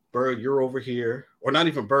 Bird, you're over here. Or not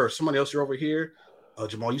even Bird, somebody else, you're over here.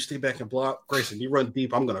 Jamal, you stay back and block. Grayson, you run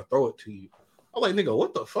deep. I'm gonna throw it to you. I'm like, nigga,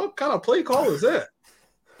 what the fuck kind of play call is that?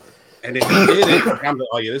 And then he did it. I'm like,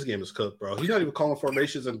 oh yeah, this game is cooked, bro. He's not even calling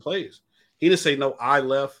formations and plays. He didn't say no I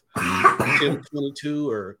left 10-22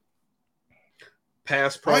 or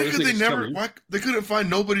pass pro. Why could they never? Why they couldn't find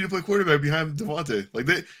nobody to play quarterback behind Devontae? Like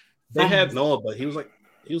they had Noah, but he was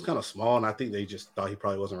kind of small, and I think they just thought he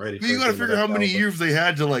probably wasn't ready. You got to figure how many years they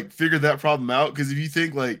had to like figure that problem out. Because if you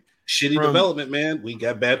think like shitty development, man, we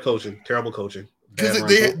got bad coaching, terrible coaching. Because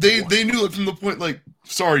they knew it from the point like,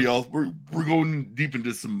 sorry y'all, we're going deep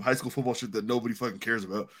into some high school football shit that nobody fucking cares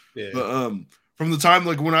about. Yeah. But from the time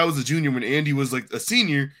like when I was a junior, when Andy was like a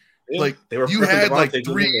senior, yeah. like you had like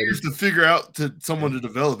 3 years to figure out someone to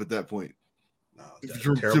develop at that point.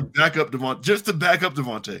 To back up Devontae, just to back up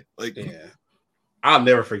Devontae. Like, yeah, I'll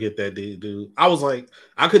never forget that dude. I was like,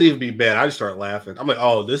 I couldn't even be bad. I just started laughing. I'm like,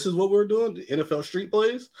 oh, this is what we're doing? The NFL street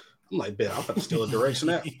plays? I'm like, man, I'm gonna steal a direction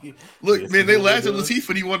now. Look, man, they laughed at Latif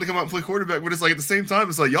when he wanted to come out and play quarterback, but it's like at the same time,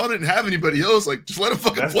 it's like y'all didn't have anybody else. Like, just let him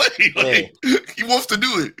fucking play. Like, he wants to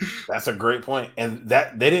do it. That's a great point. And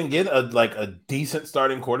that they didn't get a decent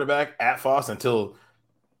starting quarterback at Foss until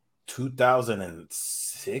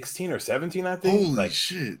 2016 or 17, I think. Holy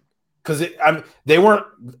shit. Because they weren't.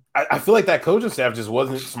 I feel like that coaching staff just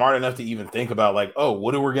wasn't smart enough to even think about like, oh,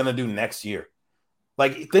 what are we gonna do next year?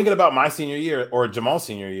 Like thinking about my senior year or Jamal's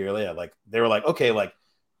senior year, yeah, like they were like, okay, like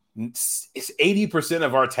it's 80%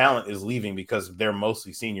 of our talent is leaving because they're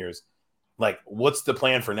mostly seniors. Like, what's the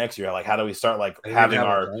plan for next year? Like, how do we start like having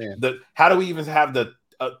how do we even have the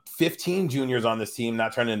 15 juniors on this team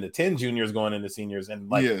not turn into 10 juniors going into seniors and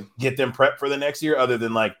like get them prepped for the next year other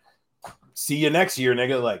than like see you next year,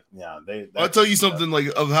 nigga. Like, yeah, I'll tell you something like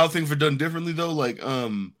of how things are done differently though. Like,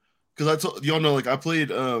 because I told y'all know, like I played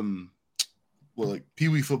like Pee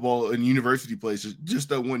Wee football in university plays just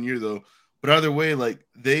that 1 year though. But either way, like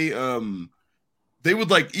they would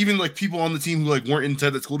like even like people on the team who like weren't inside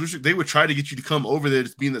that school district, they would try to get you to come over there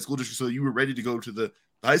to be in that school district so you were ready to go to the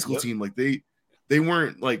high school team. Like they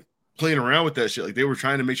weren't like playing around with that shit. Like they were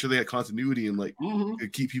trying to make sure they had continuity and like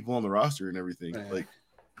could keep people on the roster and everything. Man. Like,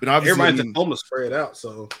 but obviously everybody's almost spread out.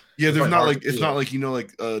 So yeah, there's not like it's not like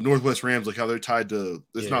like Northwest Rams, like how they're tied to.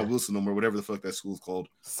 It's not Wilson no more, whatever the fuck that school's called.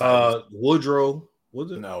 Woodrow.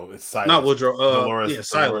 Was it? No, it's Silas. Not Woodrow.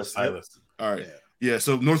 Silas. All right. Yeah,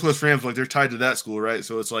 so Northwest Rams, like they're tied to that school, right?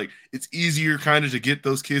 So it's like it's easier kind of to get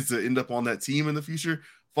those kids to end up on that team in the future.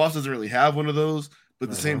 Foss doesn't really have one of those, but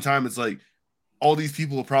at the same time, it's like all these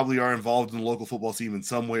people probably are involved in the local football team in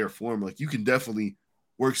some way or form. Like you can definitely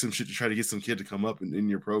work some shit to try to get some kid to come up in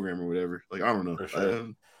your program or whatever. Like, I don't know. For sure.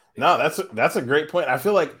 No, that's a great point. I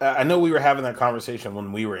feel like I know we were having that conversation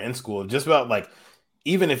when we were in school, just about like,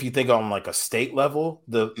 even if you think on like a state level,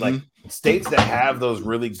 the like states that have those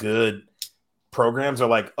really good programs are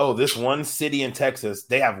like, oh, this one city in Texas,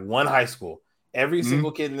 they have one high school. Every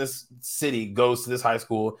single kid in this city goes to this high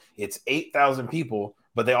school. It's 8,000 people,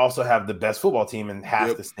 but they also have the best football team in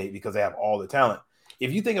half the state because they have all the talent.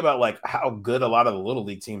 If you think about like how good a lot of the little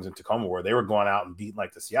league teams in Tacoma were, they were going out and beating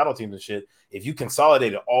like the Seattle teams and shit. If you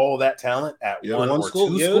consolidated all that talent at one or school,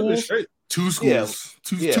 two schools,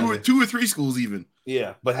 two or three schools even.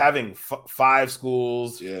 Yeah, but having 5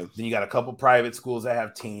 schools, then you got a couple private schools that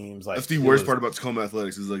have teams. Like that's the worst part about Tacoma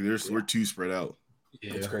athletics is like we're too spread out.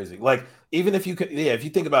 Yeah, it's crazy. Like even if you could, if you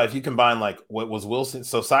think about if you combine like what was Wilson,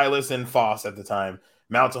 so Silas and Foss at the time.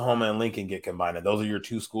 Mount Tahoma and Lincoln get combined, and those are your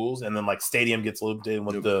 2 schools. And then like Stadium gets looped in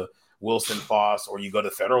with the Wilson Foss, or you go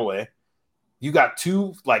to Federal Way. You got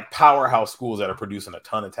 2 like powerhouse schools that are producing a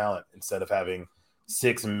ton of talent instead of having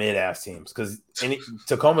 6 mid-ass teams. Because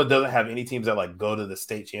Tacoma doesn't have any teams that like go to the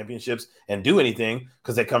state championships and do anything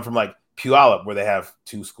because they come from like Puyallup, where they have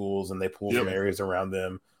 2 schools and they pull from areas around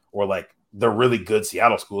them, or like the really good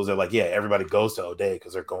Seattle schools. They're like, everybody goes to O'Dea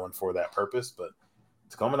because they're going for that purpose, but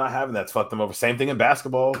Tacoma not having that's fucked them over. Same thing in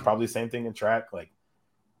basketball, probably same thing in track. Like,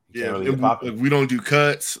 really we don't do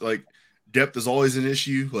cuts. Like depth is always an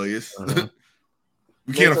issue. Like it's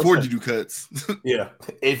we can't afford to do cuts.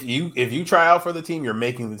 If you try out for the team, you're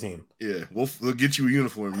making the team. Yeah, we'll get you a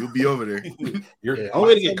uniform. You'll be over there. Only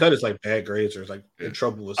way to get cut is like bad grades or like in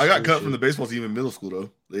trouble with. I got cut from the baseball team in middle school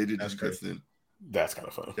though. They did do cuts then. That's kind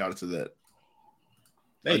of fun. Shout out to that.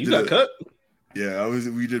 Hey, you got cut? Yeah,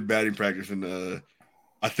 we did batting practice and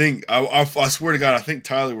I think I swear to God, I think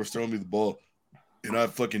Tyler was throwing me the ball, and I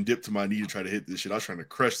fucking dipped to my knee to try to hit this shit. I was trying to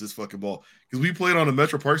crush this fucking ball because we played on the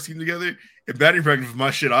Metro Parks team together. And batting practice was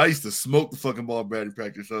my shit. I used to smoke the fucking ball in batting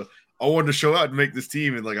practice. So I wanted to show out and make this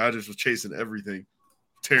team, and like I just was chasing everything.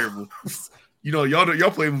 Terrible. You know,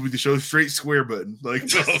 y'all play with the show straight square button. Like, you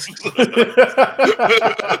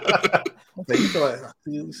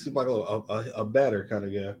seem like a batter kind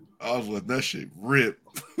of guy. I was letting that shit rip.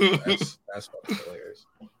 That's fucking hilarious.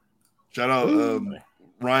 Shout out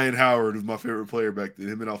Ryan Howard, who's my favorite player back then.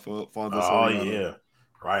 Him and Alfonso. Oh yeah,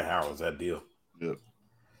 Ryan Howard was that deal. Yep.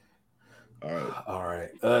 All right.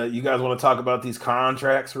 You guys want to talk about these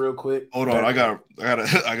contracts real quick? Hold on, I got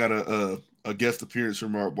a guest appearance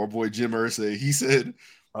from our boy Jim Irsay. He said,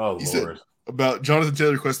 said about Jonathan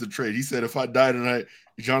Taylor requested a trade. He said, if I die tonight,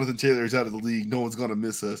 Jonathan Taylor is out of the league. No one's gonna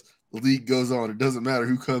miss us. The league goes on. It doesn't matter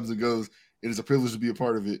who comes and goes. It is a privilege to be a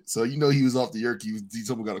part of it. So he was off the yerk.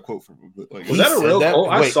 Someone got a quote from him. But was that a real quote?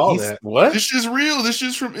 I saw that. What? This is real. This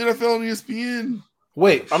is from NFL and ESPN.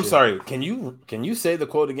 Wait, I'm sorry. Can you say the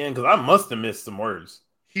quote again? Because I must have missed some words.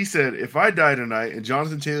 He said, if I die tonight and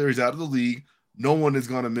Jonathan Taylor is out of the league, no one is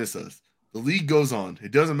going to miss us. The league goes on.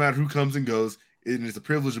 It doesn't matter who comes and goes. It is a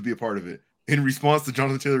privilege to be a part of it. In response to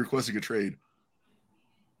Jonathan Taylor requesting a trade.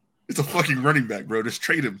 It's a fucking running back, bro. Just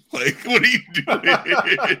trade him. Like, what are you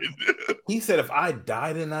doing? He said, if I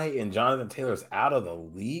die tonight and Jonathan Taylor's out of the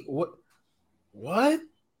league, what?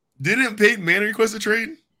 Didn't Peyton Manning request a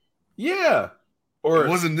trade? Yeah. Or it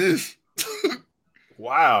wasn't this.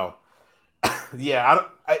 Wow. Yeah,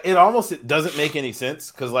 it doesn't make any sense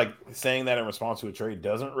because like saying that in response to a trade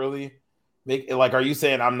doesn't really make it. Like, are you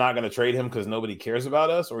saying I'm not going to trade him because nobody cares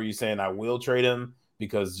about us, or are you saying I will trade him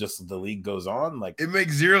because just the league goes on? Like, it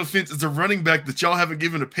makes zero sense. It's a running back that y'all haven't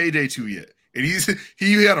given a payday to yet, and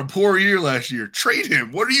he had a poor year last year. Trade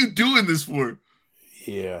him. What are you doing this for?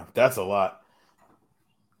 Yeah, that's a lot.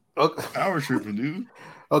 Okay. Power tripping, dude.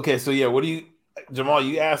 Okay, so yeah, what do you, Jamal?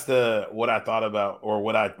 You asked what I thought about or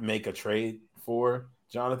would I make a trade for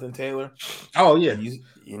Jonathan Taylor? Oh yeah, and you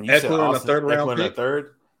said Eckler in the third round pick.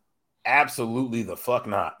 Third? Absolutely the fuck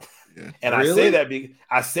not. Yeah. And really?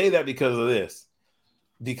 I say that because of this.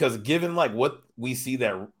 Because given like what we see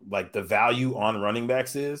that like the value on running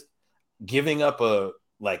backs is, giving up a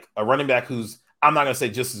running back who's, I'm not gonna say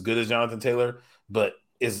just as good as Jonathan Taylor, but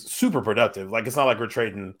is super productive. Like, it's not like we're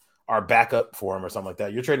trading our backup for him or something like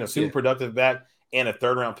that. You're trading a super productive back and a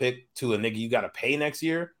third round pick to a nigga you got to pay next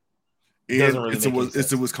year.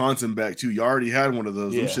 It's a Wisconsin back too. You already had one of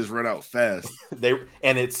those. Yeah. Those just run out fast.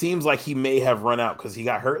 And it seems like he may have run out because he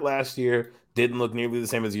got hurt last year. Didn't look nearly the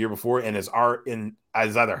same as the year before, and is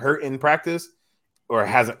either hurt in practice or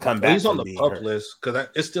hasn't come back. He's on the PUP list because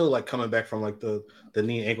it's still like coming back from like the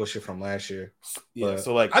knee and ankle shit from last year. Yeah,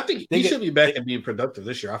 so like I think he should be back and be productive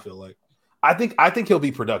this year. I feel like. I think he'll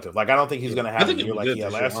be productive. Like, I don't think he's going to have a year like he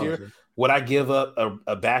had last year. Would I give up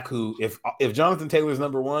a back who, if Jonathan Taylor's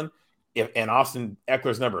number one, and Austin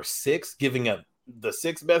Eckler's number 6, giving up the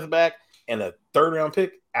 6th best back and a third round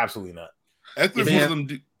pick? Absolutely not. Eckler's one of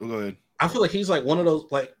them. Go ahead. I feel like he's like one of those.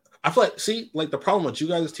 Like, I feel like the problem with you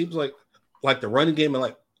guys' teams like the running game, and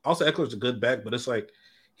like also Eckler's a good back, but it's like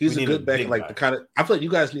he's a good back. Like the kind of, I feel like you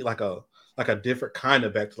guys need like a different kind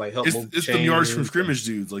of back to like help move. It's the yards from scrimmage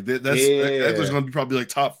dudes. Like that's Eckler's going to be probably like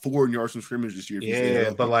top 4 in yards from scrimmage this year.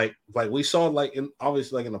 Yeah, but like we saw like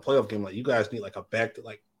obviously like in the playoff game, like you guys need like a back to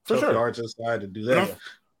like yards inside to do that.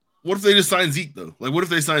 What if they just sign Zeke though? Like, what if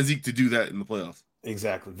they sign Zeke to do that in the playoffs?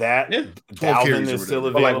 Exactly. That Dalvin is still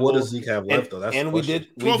available. But like, what does Zeke have left though? That's and we did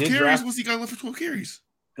 12 carries. What's he got left for 12 carries?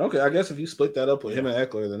 Okay, I guess if you split that up with him and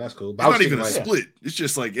Eckler, then that's cool. But it's not even a split. It's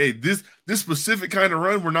just like, hey, this specific kind of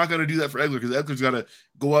run, we're not going to do that for Eckler because Eckler's got to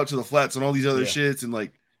go out to the flats and all these other shits, and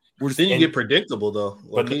like then you get predictable though.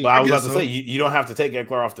 But I was about to say you don't have to take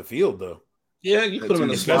Eckler off the field though. Yeah, you put him in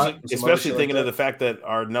the slot, especially thinking of the fact that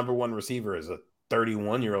our number one receiver is a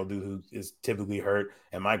 31-year-old dude who is typically hurt,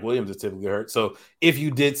 and Mike Williams is typically hurt. So if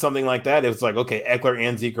you did something like that, it's like, okay, Eckler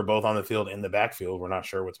and Zeke are both on the field in the backfield. We're not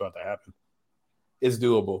sure what's about to happen. It's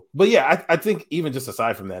doable. But yeah, I think even just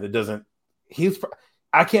aside from that,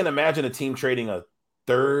 I can't imagine a team trading a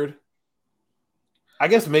third, I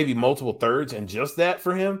guess maybe multiple thirds and just that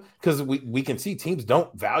for him, because we can see teams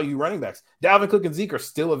don't value running backs. Dalvin Cook and Zeke are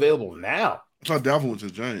still available now. I thought Dalvin went to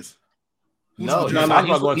the Giants. He's talking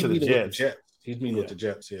about going to the Jets. He's meeting with the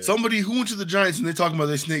Jets. Yeah. Somebody who went to the Giants and they're talking about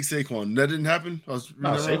they snake Saquon. That didn't happen.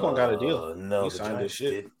 Saquon got a deal. No, he signed this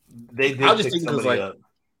shit. They I just think because like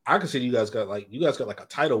I consider you guys got like a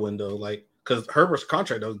title window, like because Herbert's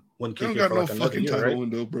contract wouldn't kick in for like another year, title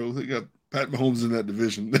window, bro. They got Pat Mahomes in that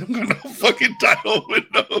division. They don't got no fucking title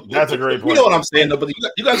window. That's a great point. You know what I'm saying, though. But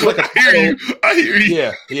you guys are like I hear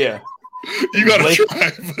you. Yeah. You gotta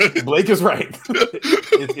try. Blake is right.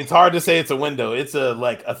 It's hard to say it's a window. It's a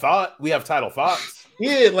thought. We have title thoughts.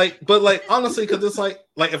 Yeah, but honestly, because it's like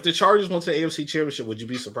if the Chargers went to the AFC Championship, would you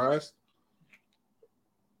be surprised?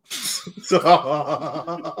 Yeah,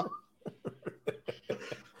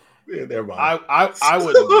 never mind. I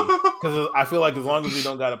wouldn't because I feel like as long as we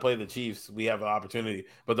don't got to play the Chiefs, we have an opportunity.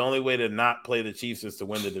 But the only way to not play the Chiefs is to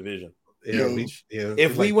win the division.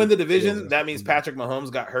 If we win the division, that means Patrick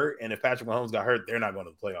Mahomes got hurt, and if Patrick Mahomes got hurt, they're not going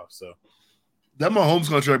to the playoffs. So that Mahomes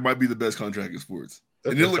contract might be the best contract in sports.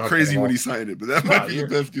 And it looked crazy when he signed it, but that might be the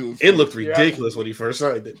best deal. It looked ridiculous when he first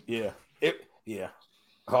signed it. Yeah.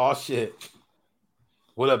 Oh shit.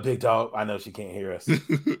 What up, big dog? I know she can't hear us.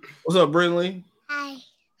 What's up, Brinley? Hi.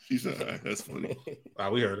 She said hi. That's funny.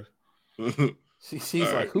 We heard her. She's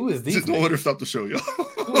like, who is these? Just don't let her stop the show, y'all.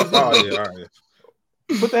 Oh yeah, all right.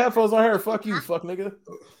 Put the headphones on her. Fuck you, fuck nigga.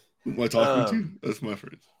 Who am I talking to? That's my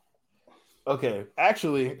friend. Okay,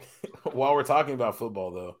 actually, while we're talking about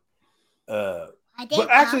football, though, but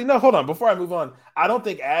actually, no, hold on. Before I move on, I don't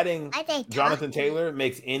think adding Jonathan Taylor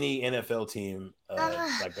makes any NFL team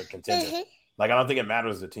like a contender. Like, I don't think it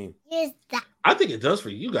matters the team. I think it does for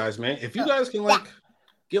you guys, man. If you guys can like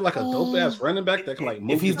get like a dope ass running back that can like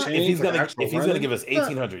move if he's gonna give us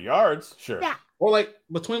 1,800 yards, sure. Yeah. Or like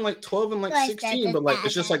between like 12 and like 16, but like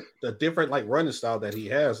it's just like the different like running style that he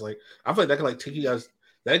has. Like I feel like that can like take you guys.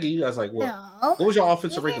 That give you guys like what? No. What was your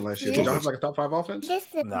offensive ranking last year? Did y'all have like a top 5 offense?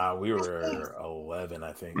 Nah, we were 11,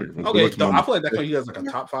 I think. Okay, I feel like that can you guys like a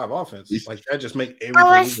top 5 offense. Like that just make everything.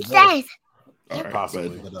 All right,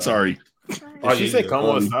 possibly. But, sorry. Did she say "Come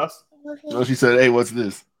on, us"? No, she said, "Hey, what's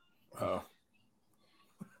this?" Oh.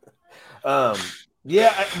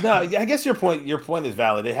 Yeah, I guess your point is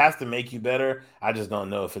valid. It has to make you better. I just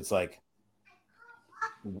don't know if it's like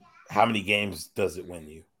how many games does it win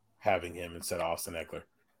you having him instead of Austin Eckler.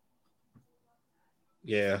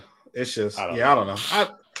 Yeah, it's just I don't know.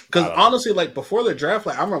 Because honestly, like before the draft,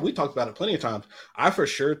 like I remember we talked about it plenty of times. I for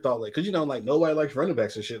sure thought like, because like nobody likes running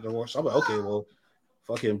backs and shit no more. So I'm like, okay, well,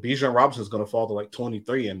 fucking Bijan Robinson's going to fall to like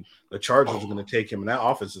 23, and the Chargers are going to take him, and that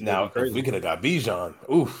offense is now crazy. If we could have got Bijan.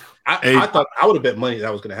 Oof. I thought I would have bet money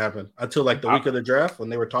that was going to happen until like the week of the draft when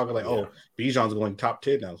they were talking like, oh, Bijan's going top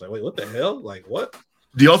 10 now. I was like, wait, what the hell? Like what?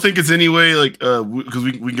 Do y'all think it's anyway like because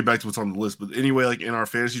we can get back to what's on the list, but anyway, like in our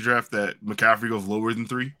fantasy draft that McCaffrey goes lower than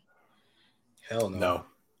 3? Hell no.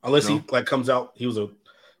 Unless he like comes out, he's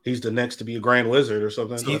the next to be a Grand Wizard or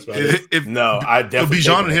something. I definitely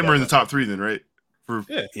Bijan and him are in the top 3 then, right?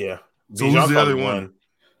 Yeah. So who's the other one?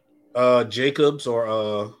 Jacobs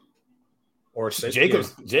or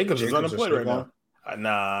Jacobs. Jacobs is unemployed right now.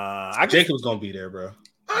 Nah, Jacobs gonna be there, bro.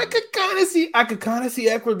 I could kind of see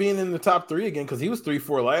Eckler being in the top 3 again because he was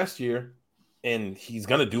 3-4 last year, and he's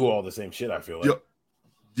gonna do all the same shit. I feel like. Do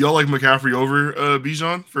y'all like McCaffrey over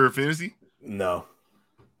Bijan for fantasy? No,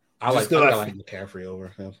 I like McCaffrey over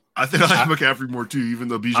him. I think I like McCaffrey more too, even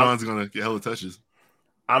though Bijan's gonna get hella touches.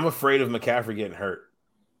 I'm afraid of McCaffrey getting hurt.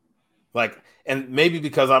 Like, and maybe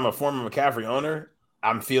because I'm a former McCaffrey owner,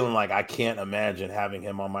 I'm feeling like I can't imagine having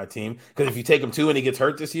him on my team. Because if you take him 2 and he gets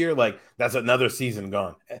hurt this year, like that's another season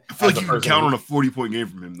gone. I feel like you can count on a 40-point game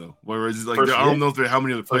from him though. Whereas it's like I don't know how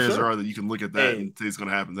many other players there are that you can look at that and say it's going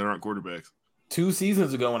to happen. They aren't quarterbacks. 2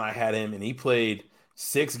 seasons ago when I had him and he played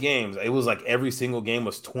 6 games, it was like every single game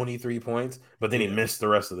was 23 points, but then he missed the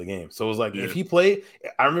rest of the game. So it was like if he played,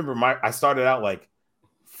 I remember I started out like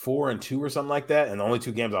 4-2 or something like that, and the only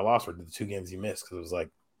 2 games I lost were the 2 games he missed because it was like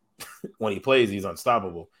when he plays, he's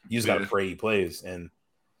unstoppable. You just got to pray he plays, and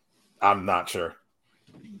I'm not sure.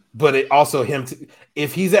 But it also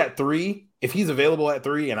if he's at 3, if he's available at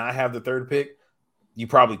 3, and I have the 3rd pick, you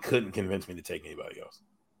probably couldn't convince me to take anybody else.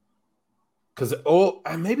 Because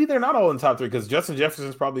maybe they're not all in the top 3. Because Justin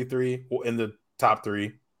Jefferson's probably 3 in the top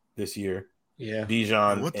 3 this year. Yeah,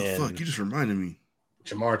 Bijan. What the fuck? You just reminded me.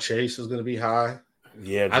 Jamar Chase is going to be high.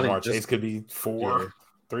 Yeah, Jamar Chase could be 4,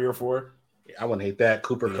 3 or 4. I wouldn't hate that.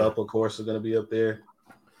 Cooper Kupp, of course, is going to be up there.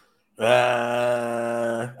 He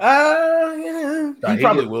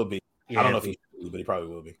probably will be. I don't know if he should be, but he probably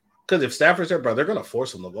will be. Because if Stafford's there, bro, they're going to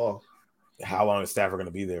force him the ball. How long is Stafford going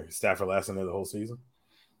to be there? Is Stafford lasting there the whole season?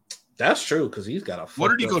 That's true, because he's got a. What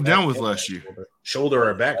did he go down with last year? Shoulder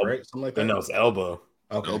or back, right? Something like that. No, it's elbow.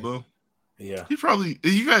 Okay. Elbow? Yeah. He probably.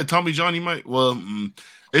 If you had Tommy John, he might. Well,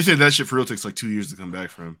 they said that shit for real takes like 2 years to come back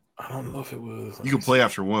from. I don't know if it was. You can play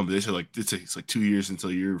after 1, but they said like it takes like 2 years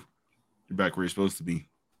until you're back where you're supposed to be.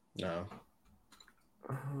 No.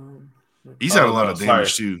 He's had a lot of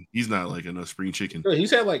damage too. He's not like a spring chicken.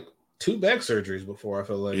 He's had like 2 back surgeries before. I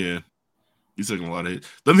feel like. Yeah. He's taking a lot of hits.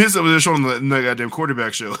 Them hits over there showing that goddamn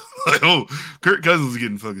quarterback show. Like, Kirk Cousins was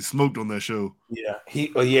getting fucking smoked on that show. Yeah. He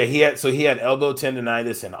had elbow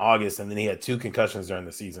tendonitis in August, and then he had 2 concussions during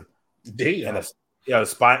the season. Damn. And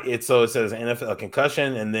spine. So it says NFL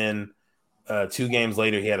concussion, and then 2 games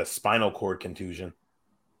later he had a spinal cord contusion.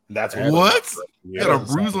 That's what? You had a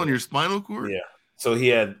bruise on your spinal cord? Yeah. So he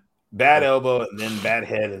had bad elbow, and then bad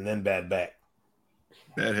head, and then bad back.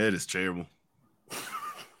 Bad head is terrible.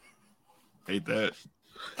 Hate that.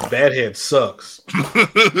 Bad head sucks.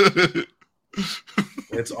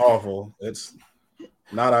 It's awful. It's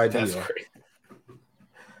not ideal.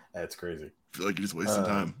 That's crazy. feel like you're just wasting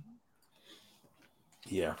time.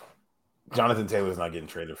 Yeah. Jonathan Taylor's not getting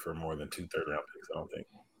traded for more than 2 third-round picks, I don't think.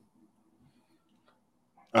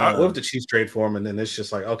 What if the Chiefs trade for him and then it's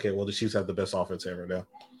just like, okay, well, the Chiefs have the best offense ever now?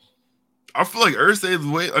 I feel like Irsay, the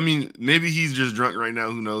way, I mean, maybe he's just drunk right now,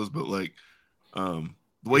 who knows, but like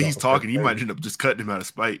the way he's talking, he might end up just cutting him out of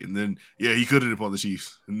spite, and then he could end up on the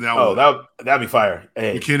Chiefs. And now that'd be fire.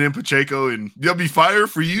 Hey. McKinnon, Pacheco, and that'd be fire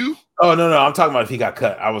for you. Oh no, I'm talking about if he got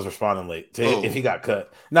cut. I was responding late. If he got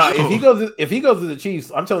cut. Now, if he goes to the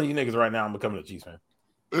Chiefs, I'm telling you niggas right now, I'm becoming a Chiefs fan.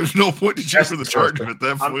 There's no point to cheer for the Chargers at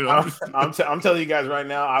that point. I'm telling you guys right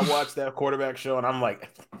now, I watched that quarterback show and I'm like,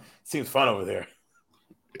 seems fun over there.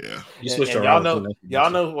 Yeah, y'all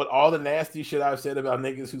know what all the nasty shit I've said about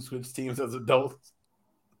niggas who switch teams as adults.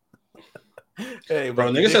 Hey,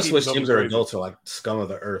 bro, niggas that switch teams are adults are like scum of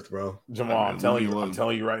the earth, bro. Jamal, I'm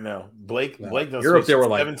telling you right now. Blake does Europe, there were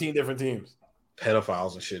like 17 different teams.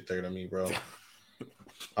 Pedophiles and shit there to me, bro.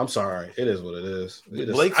 I'm sorry. It is what it is.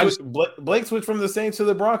 Blake switched from the Saints to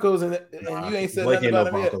the Broncos, and you ain't said nothing about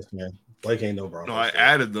him yet. Man. Blake ain't no Broncos. No, I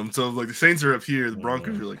added them. So like the Saints are up here, the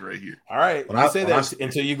Broncos are like right here. All right, you say that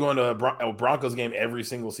until you go into a Broncos game every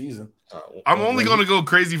single season. I'm only going to go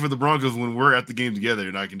crazy for the Broncos when we're at the game together,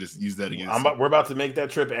 and I can just use that against. We're about to make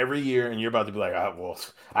that trip every year, and you're about to be like,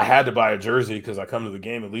 I had to buy a jersey because I come to the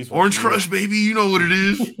game at least. Orange Crush, baby, you know what it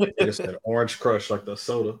is. It's that Orange Crush, like the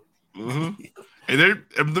soda. Mm-hmm. And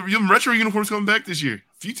the retro uniforms coming back this year.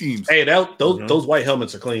 A few teams. Hey, those white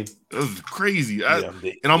helmets are clean. That was crazy.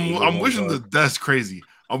 I'm wishing that's crazy.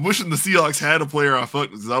 I'm wishing the Seahawks had a player I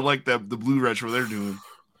fucked because I like the blue retro they're doing.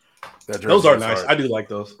 Those are nice. I do like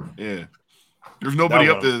those. Yeah. There's nobody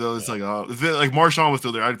up there though. It's like like Marshawn was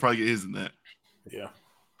still there, I'd probably get his in that. Yeah.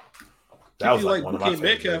 That was like one of my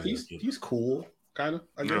Metcalf. He's cool, kind of.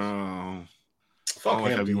 I guess. No. Fuck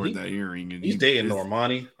him. He wearing that earring. And he's dating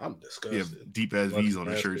Normani. I'm disgusted. Yeah, deep ass V's on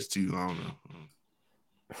his shirts too. I don't know.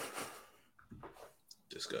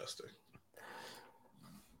 Disgusting.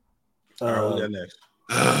 All right, what we got next?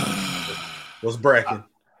 What's bracket?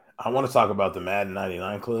 I want to talk about the Madden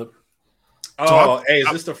 99 clip. Oh, hey,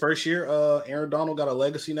 is this the first year Aaron Donald got a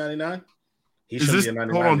legacy 99? He should be a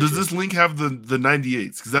 99. Hold on, does this link have the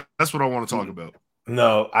 98s? Because that's what I want to talk about.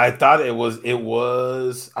 No, I thought it was.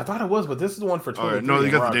 I thought it was, but this is the one for 23. No,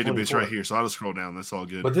 you got the database 24. Right here, so I'll just scroll down. That's all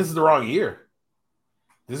good. But this is the wrong year.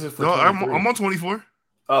 This is for. No, I'm on 24.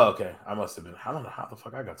 Oh, okay. I must have been. I don't know how the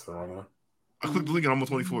fuck I got to the wrong one. I clicked the link and I'm on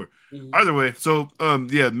 24. Either way, so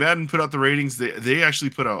Madden put out the ratings. They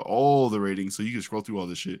actually put out all the ratings, so you can scroll through all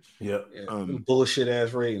this shit. Yeah. Bullshit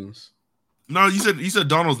ass ratings. No, you said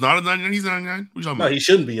Donald's not a 99. He's a 99. What are you talking about? No, he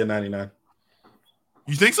shouldn't be a 99.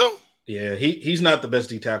 You think so? Yeah, he's not the best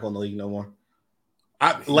D tackle in the league no more.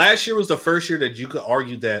 Last year was the first year that you could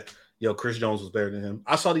argue that Chris Jones was better than him.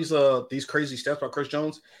 I saw these crazy stats about Chris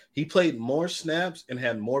Jones. He played more snaps and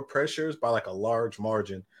had more pressures by like a large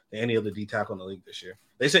margin than any other D tackle in the league this year.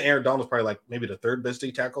 They said Aaron Donald was probably like maybe the third best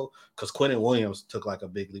D tackle because Quentin Williams took like a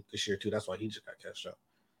big leap this year too. That's why he just got cashed out.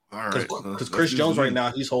 All right, because Chris Jones right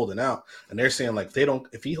now he's holding out, and they're saying like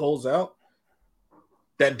if he holds out,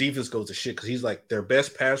 that defense goes to shit because he's like their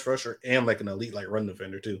best pass rusher and like an elite like run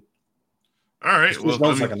defender too. All right, Chris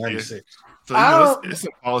Jones like a 96. So it's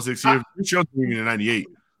in politics here. Chris Jones being a 98.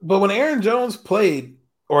 But when Aaron Jones played,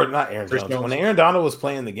 or not Aaron Jones, when Aaron Donald was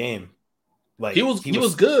playing the game, like he was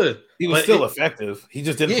good. He was still effective. He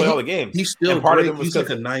just didn't play all the games. He's still part of him was like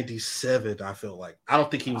a 97. I feel like I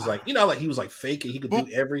don't think he was like like he was like faking. He could do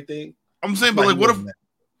everything. I'm saying, but like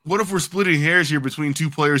what if we're splitting hairs here between two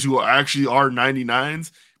players who actually are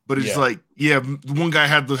 99s? But it's like one guy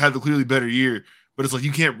had the clearly better year, but it's like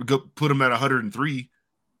you can't put him at 103.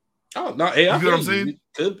 Oh no! Hey, you know what I'm saying?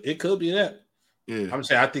 It could be that. Yeah, I'm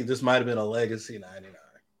saying I think this might have been a legacy 99.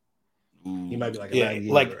 Ooh. He might be like a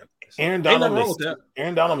 98. Like Aaron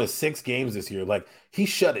Donald missed 6 games this year. Like he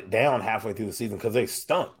shut it down halfway through the season because they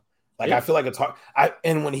stunk. Like I feel like it's hard.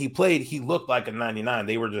 And when he played, he looked like a 99.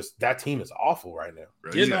 They were just that team is awful right now.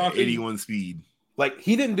 Right. He's got 81 speed. Like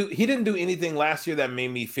he didn't do anything last year that made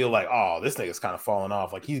me feel like, oh, this nigga's kind of falling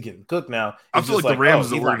off. Like he's getting cooked now. I feel like the Rams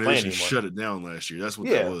the organization shut it down last year. That's what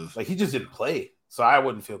that was. Like he just didn't play. So I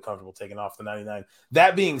wouldn't feel comfortable taking off the 99.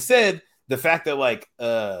 That being said, the fact that like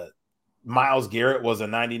Myles Garrett was a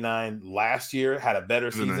 99 last year, had a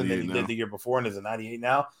better season than he did the year before, and is a 98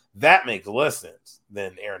 now, that makes less sense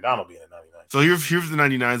than Aaron Donald being a 99. So here's the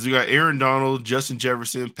 99s. We got Aaron Donald, Justin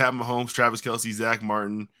Jefferson, Pat Mahomes, Travis Kelce, Zach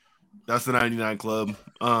Martin. That's the 99 club.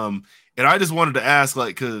 And I just wanted to ask,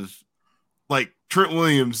 like, because, like, Trent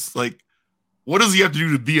Williams, like, what does he have to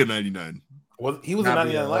do to be a 99? Well, he was a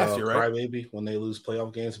 99 last year, right? Crybaby when they lose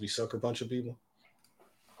playoff games, we sucker bunch of people.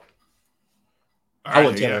 I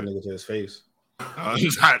wouldn't tell that nigga to his face. I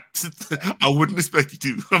wouldn't expect you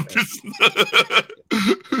to. I'm just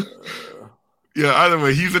yeah. Either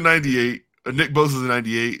way, he's a 98. Nick Bosa's a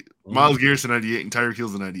 98. Myles Garrett's a 98, and Tyreek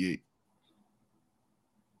Hill's a 98.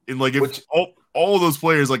 And like, if all of those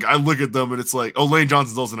players, like, I look at them and it's like, oh, Lane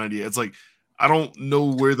Johnson's also 98. It's like, I don't know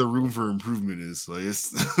where the room for improvement is. Like,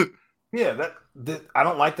 it's yeah, that I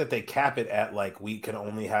don't like that they cap it at like we can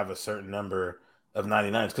only have a certain number of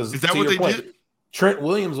 99s. Because is that what they did? Trent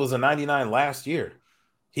Williams was a 99 last year.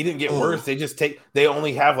 He didn't get worse. They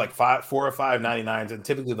only have like 4 or 5 99s, and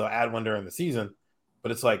typically they'll add one during the season.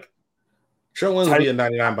 But it's like Trent Williams will be a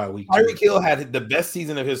 99 by week. Tyreek Hill had the best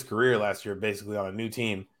season of his career last year, basically on a new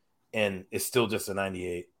team, and it's still just a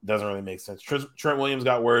 98. Doesn't really make sense. Trent Williams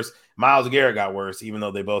got worse. Myles Garrett got worse, even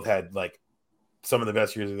though they both had like some of the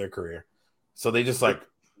best years of their career. So they just like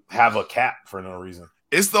have a cap for no reason.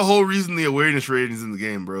 It's the whole reason the awareness rating is in the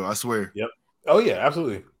game, bro. I swear. Yep. Oh yeah,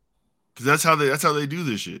 absolutely. Because that's how they do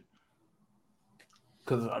this shit.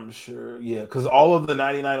 Because I'm sure, yeah. Because all of the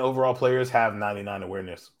 99 overall players have 99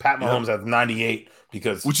 awareness. Pat Mahomes has 98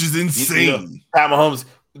 which is insane. Pat Mahomes,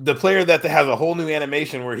 the player that has a whole new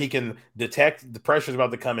animation where he can detect the pressure's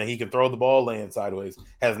about to come and he can throw the ball laying sideways,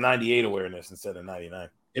 has 98 awareness instead of 99.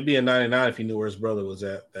 It'd be a 99 if he knew where his brother was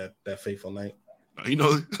at that fateful night. You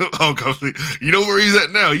know, you know where he's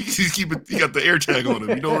at now. He got the air tag on him.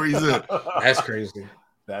 You know where he's at. That's crazy.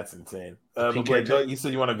 That's insane. But wait, you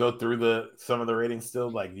said you want to go through some of the ratings still?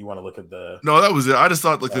 Like, you want to look at the... No, that was it. I just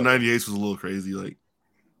thought, like, the 98s was a little crazy. Like,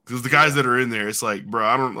 because the guys that are in there, it's like, bro,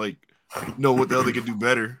 I don't, like, know what the hell they could do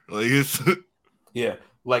better. Like, it's... Yeah.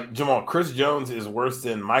 Like, Jamal, Chris Jones is worse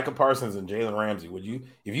than Micah Parsons and Jalen Ramsey.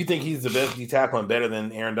 If you think he's the best D tackle and better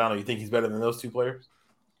than Aaron Donald, you think he's better than those two players?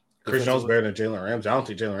 Chris Jones better than Jalen Ramsey. I don't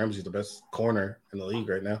think Jalen Ramsey's the best corner in the league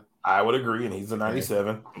right now. I would agree, and he's a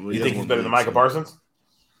 97. Well, you think he's better than Micah Parsons?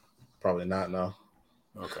 Probably not, no.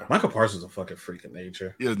 Okay. Michael Parsons is a fucking freak of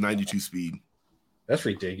nature. He has 92 speed. That's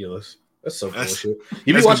ridiculous. That's so bullshit.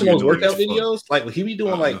 You be watching those workout videos? Like, he be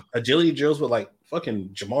doing, like, agility drills with, like, fucking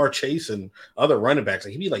Jamar Chase and other running backs.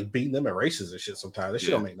 Like, he be, like, beating them at races and shit sometimes. That shit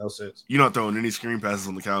don't make no sense. You're not throwing any screen passes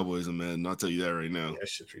on the Cowboys, man. I'll tell you that right now. Yeah, that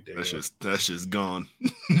shit's ridiculous. That's just gone.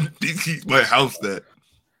 He might house that.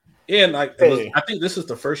 Yeah, and like I think this is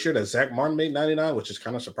the first year that Zach Martin made 99, which is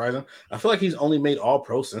kind of surprising. I feel like he's only made all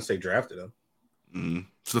pro since they drafted him.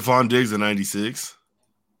 Stephon Diggs at 96.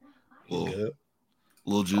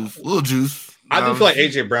 Little juice. I do feel like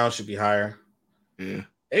AJ Brown should be higher. Yeah.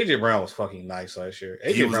 AJ Brown was fucking nice last year.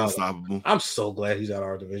 He was unstoppable. I'm so glad he's out of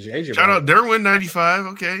our division. Shout out Derwin 95.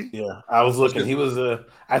 Okay. Yeah, I was looking. He was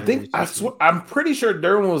I'm pretty sure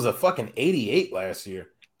Derwin was a fucking 88 last year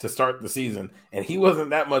to start the season, and he wasn't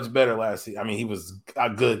that much better last season. I mean, he was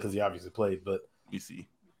good because he obviously played, but you see,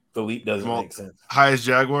 the leap doesn't make sense. Highest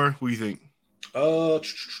Jaguar? What do you think?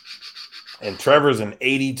 And Trevor's an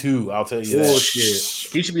 82. I'll tell you that.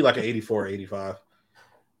 Shit. He should be like an 84 or 85.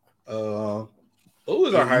 Who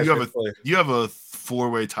is our highest player? You have a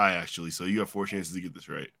 4-way tie, actually, so you have 4 chances to get this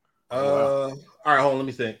right. All right, hold on. Let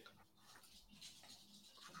me think.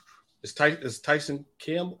 Is Tyson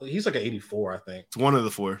Campbell? He's like an 84, I think. It's one of the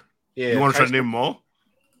 4. Yeah. You want to try to name them all?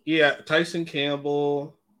 Yeah, Tyson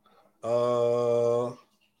Campbell,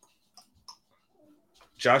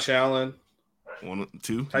 Josh Allen. 1,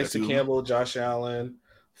 2. Tyson Campbell, Josh Allen,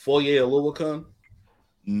 Foye Oluokun.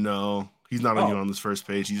 No, he's not on this first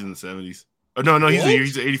page. He's in the 70s. Oh, no, he's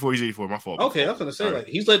 84. He's 84. My fault. Okay, I was gonna say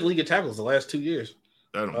he's led the league in tackles the last 2 years.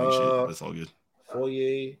 I don't mean shit. That's all good.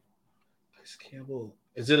 Foye, Tyson Campbell.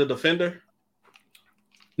 Is it a defender?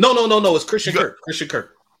 No. It's Christian Kirk. Christian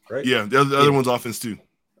Kirk, right? Yeah, the other one's offense too.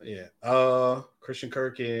 Yeah. Christian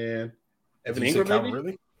Kirk and Evan Ingram, maybe?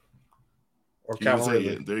 Really? Or Calvin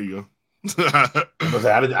Ridley. There you go.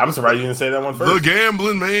 I'm surprised you didn't say that one first. The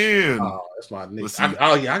gambling man. Oh, that's my nick.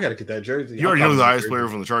 I gotta get that jersey. You already know the highest player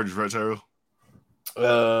from the Chargers, right, Tyrell?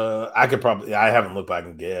 I could probably. I haven't looked back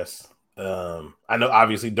and guess. I know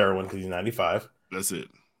obviously Derwin because he's 95. That's it.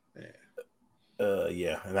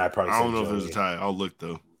 Yeah, and I don't know if there's a tie. I'll look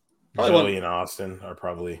though. Joey and Austin are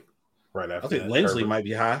probably right after. I think Lindsley might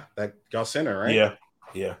be high. That y'all center, right?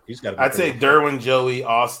 Yeah. He's got. I'd say Derwin, Joey,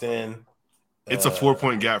 Austin. It's a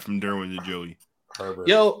 4-point gap from Derwin to Joey. Herbert.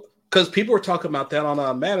 Yo, because people were talking about that on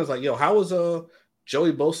Madden. It's like, yo, how was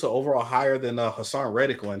Joey Bosa overall higher than Hassan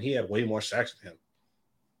Reddick when he had way more sacks than him?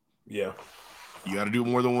 Yeah, you got to do it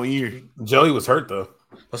more than 1 year. Joey was hurt though.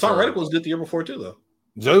 Hassan Reddick was good the year before too, though.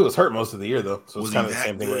 Joey was hurt most of the year though, so it's kind of the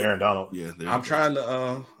same thing with Aaron Donald. Yeah, I'm trying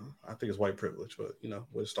to. I think it's white privilege, but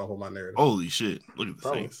we'll stop on my narrative. Holy shit! Look at the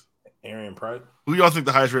Saints. Arian Pride. Who y'all think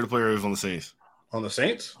the highest rated player is on the Saints? On the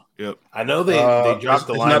Saints? Yep. I know they dropped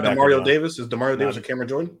the it's linebacker. Not Demario now. Davis. Is Demario Davis or Cameron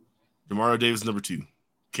Jordan? Demario Davis number 2.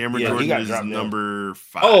 Cameron Yeah, he Jordan got is dropped down. number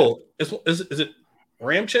 5. Oh, is it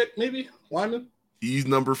Ramchick maybe lineman? He's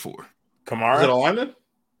number 4. Kamara. Is it a lineman?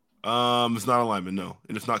 It's not a lineman, no,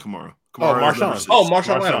 and it's not Kamara. Oh, Kamara is number Marshawn. 6. Oh,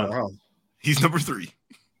 Marshawn Lattimore. Huh? He's number 3.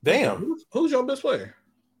 Damn. Who's your best player?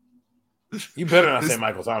 You better not say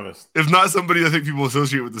Michael Thomas. If not somebody I think people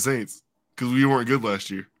associate with the Saints because we weren't good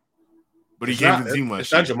last year. But he came to the team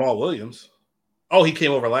last year. It's not Jamal Williams. Oh, he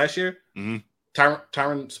came over last year? Mm-hmm.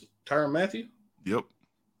 Tyrann Mathieu? Yep.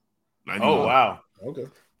 91. Oh, wow. Okay.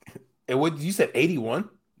 And what you said, 81?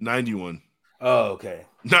 91. Oh, okay.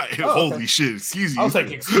 Holy shit! Excuse you. I was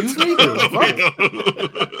like, excuse me.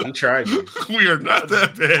 He tried you. We are not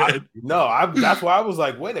that bad. That's why I was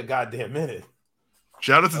like, wait a goddamn minute.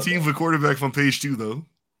 Shout out to teams with quarterbacks on page 2, though.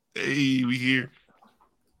 Hey, we here.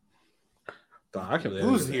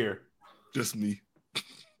 Who's here? Just me.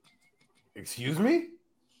 Excuse me?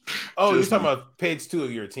 Oh, you're talking about page 2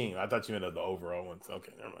 of your team. I thought you meant the overall ones.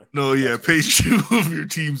 Okay, never mind. No, yeah, page 2 of your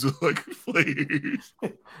teams are like players.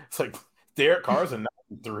 It's like Derek Carr's a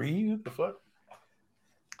 93. What the fuck?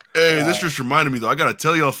 Hey, this just reminded me though. I gotta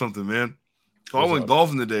tell y'all something, man. So I went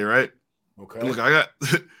golfing today, right? Okay. Look, I got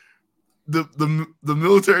the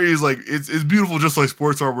military is like it's beautiful, just like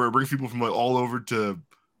sports are, where it brings people from like all over to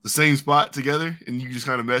the same spot together, and you just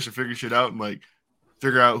kind of mesh and figure shit out and like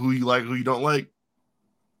figure out who you like, who you don't like.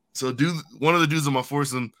 So, one of the dudes on my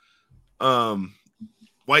foursome,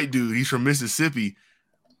 white dude, he's from Mississippi,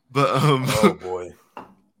 but oh boy,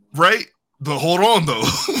 right? But hold on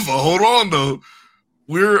though,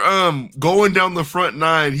 we're going down the front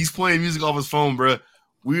 9. He's playing music off his phone, bro.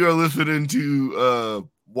 We are listening to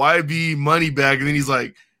YB Moneybag, and then he's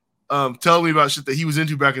like telling me about shit that he was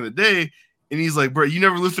into back in the day, and he's like, bro, you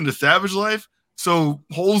never listened to Savage Life? So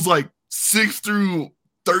holes like 6 through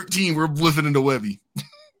 13, we're listening to Webby.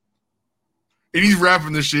 And he's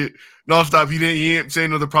rapping this shit nonstop. He ain't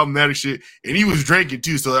saying other problematic shit, and he was drinking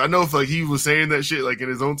too. So I know if like he was saying that shit like in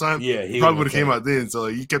his own time, he probably would have came out then. So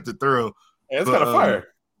like, he kept it thorough. Yeah, it's kind of fire.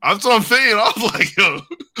 That's what I'm saying. I was like, yo,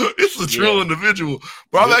 it's a trill individual.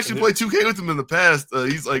 But I've actually played 2K with him in the past.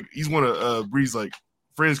 He's one of Bree's like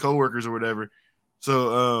friends, coworkers, or whatever.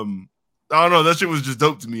 So I don't know. That shit was just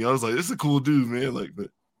dope to me. I was like, this is a cool dude, man. Like,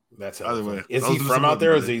 but that's either way. Is he from out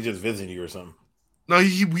there, or is he just visiting you or something? No,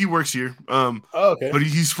 he works here. Okay. But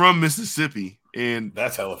he's from Mississippi, and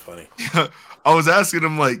that's hella funny. I was asking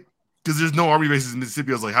him like, because there's no army bases in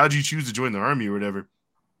Mississippi. I was like, how did you choose to join the army or whatever?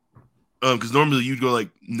 Because normally you'd go like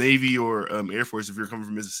Navy or Air Force if you're coming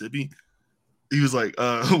from Mississippi. He was like,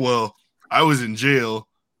 well, I was in jail,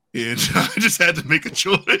 and I just had to make a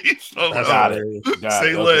choice. Got it.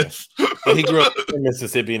 Say less. Well, he grew up in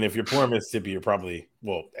Mississippi, and if you're poor in Mississippi, you're probably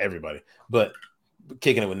everybody, but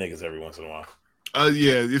kicking it with niggas every once in a while.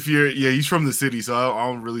 He's from the city, so I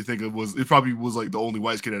don't really think it probably was like the only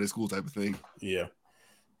white kid at his school type of thing. Yeah,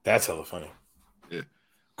 that's hella funny. Yeah,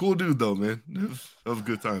 cool dude though, man. That was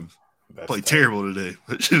good times. Played terrible today,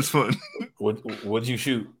 but it was fun. What'd you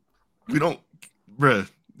shoot? We don't, bruh.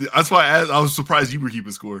 That's why I was surprised you were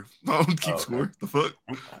keeping score. I don't keep score. The fuck?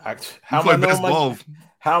 How am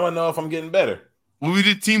I know if I'm getting better? Well, we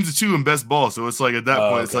did teams of 2 in best ball, so it's like at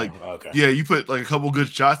that point, it's like, yeah, you put like a couple good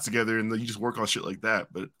shots together, and then you just work on shit like that.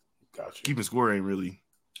 But keeping score ain't really.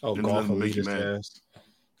 Oh, golf elitist ass.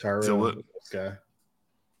 Tyrell, this guy.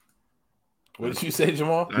 What did you say,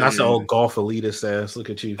 Jamal? That's the old golf elitist ass.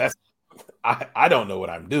 Look at you. I don't know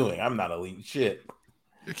what I'm doing. I'm not elite shit.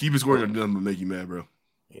 Yeah, keeping score ain't nothing but make you mad, bro.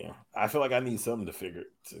 Yeah, I feel like I need something to figure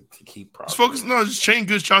to keep. Just focus. No, just chain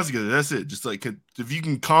good shots together. That's it. Just like if you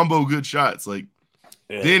can combo good shots, like.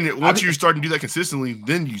 Yeah. Then once you start to do that consistently,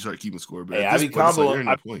 then you start keeping score. But I be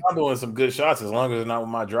comboing some good shots as long as it's not with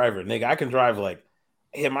my driver. Nigga, I can drive like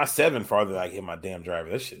hit my 7 farther than I hit my damn driver.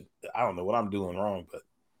 That shit, I don't know what I'm doing wrong, but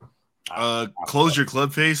close your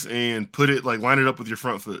club face and put it like line it up with your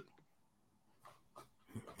front foot.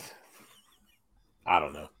 I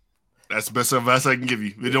don't know. That's the best advice I can give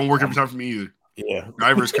you. It don't work every time for me either. Yeah,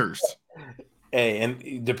 driver's cursed. Hey,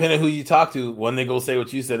 and depending who you talk to, when they go say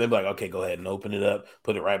what you said, they'll be like, okay, go ahead and open it up,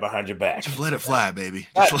 put it right behind your back. Just let it fly, baby.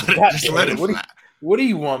 Just let it fly. What do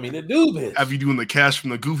you want me to do, bitch? Have you doing the Cash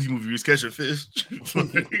from the Goofy movie? You just catch a fish.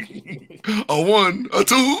 A 1, a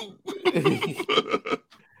 2.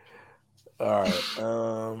 All right.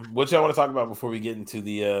 What y'all want to talk about before we get into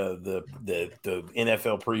the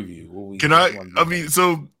NFL preview?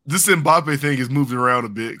 So this Mbappe thing is moving around a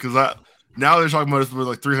bit because now they're talking about it for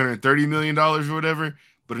like $330 million or whatever,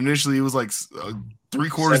 but initially it was like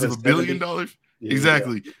 $750 million. Yeah,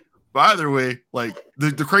 exactly. Yeah. But either way, like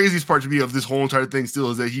the craziest part to me of this whole entire thing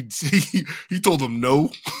still is that he told them no.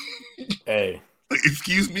 Hey, like,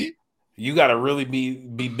 excuse me. You got to really be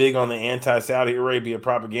big on the anti-Saudi Arabia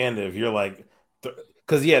propaganda if you're like,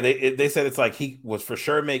 because they said it's like he was for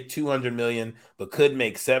sure make 200 million, but could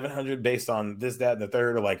make 700 based on this, that, and the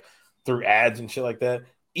third, or like through ads and shit like that.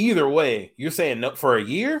 Either way, you're saying no for a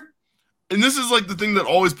year. And this is like the thing that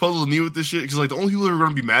always puzzles me with this shit, because like the only people who are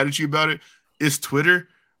going to be mad at you about it is Twitter.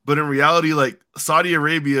 But in reality, like Saudi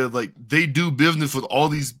Arabia, like they do business with all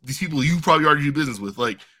these people you probably already do business with.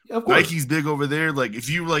 Like Nike's big over there. Like if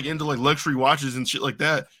you like into like luxury watches and shit like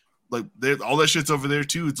that, like all that shit's over there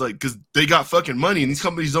too. It's like because they got fucking money and these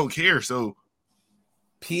companies don't care. So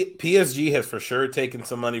PSG has for sure taken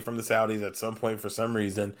some money from the Saudis at some point for some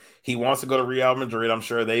reason. He wants to go to Real Madrid. I'm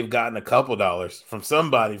sure they've gotten a couple dollars from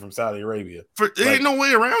somebody from Saudi Arabia. There ain't no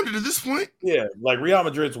way around it at this point. Yeah, like Real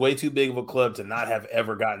Madrid's way too big of a club to not have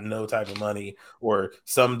ever gotten no type of money, or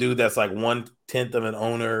some dude that's like 1/10 of an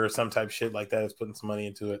owner or some type of shit like that is putting some money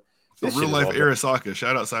into it. Real life Arasaka.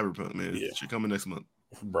 Shout out Cyberpunk, man. Yeah. Should coming next month,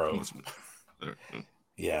 bro.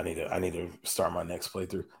 Yeah, I need to start my next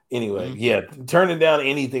playthrough. Anyway, yeah, turning down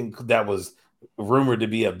anything that was rumored to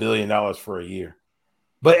be $1 billion for a year.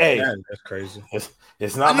 But hey, that's crazy.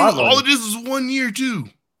 It's not my money. All it is 1 year too.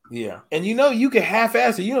 Yeah, and you can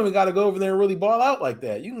half-ass it. You don't even got to go over there and really ball out like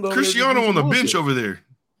that. You can go. Cristiano on the bench over there.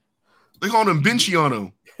 They call him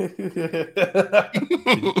Benciano.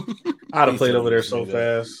 I'd have played over there so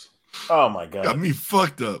fast. Oh my god, got me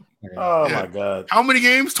fucked up. Oh my god, how many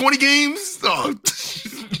games? 20 games? Oh.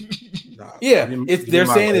 Yeah, they're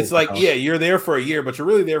saying it's like you're there for a year, but you're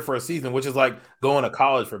really there for a season, which is like going to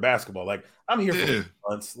college for basketball. Like I'm here for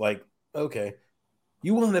months. Like okay,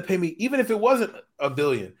 you willing to pay me even if it wasn't $1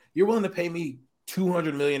 billion? You're willing to pay me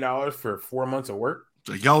 $200 million for 4 months of work?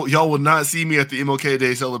 So y'all will not see me at the MLK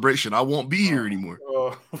Day celebration. I won't be here anymore.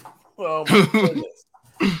 Oh my goodness.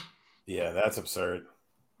 Yeah, that's absurd.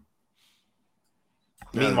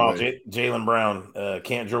 Meanwhile, Jaylen Brown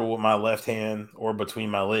can't dribble with my left hand or between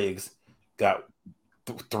my legs. Got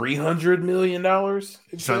 $300 million.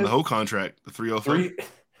 Signed the whole contract, the 303.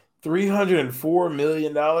 $304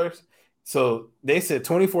 million. So they said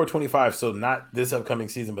 24-25. So not this upcoming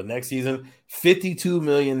season, but next season, $52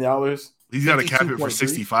 million. He's got to cap it for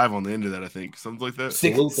 65 on the end of that, I think. Something like that.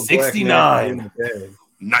 69.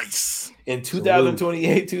 Nice. In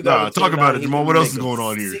 2028, 2029. Talk about it, Jamal. What else is going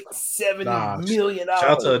on here? $70 million. Shout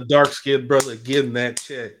out to a dark-skinned brother getting that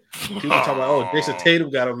check. People talking about, Jason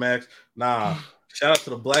Tatum got a max. Nah. Shout out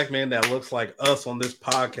to the black man that looks like us on this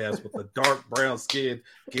podcast with the dark brown skin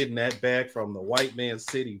getting that bag from the white man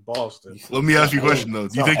city, Boston. Let me ask you a question, though.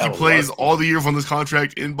 Do you think he plays all the years on this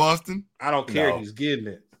contract in Boston? I don't care. No. He's getting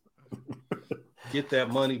it. Get that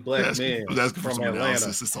money, black man from Atlanta.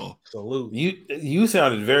 That's all. Salute. You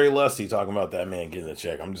sounded very lusty talking about that man getting a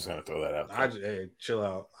check. I'm just gonna throw that out. Hey, chill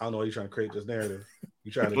out. I don't know why you're trying to create this narrative.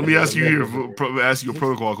 You trying to Let me ask you here. Ask you a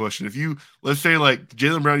protocol question. If you let's say like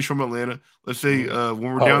Jaylen Brown, he's from Atlanta. Let's say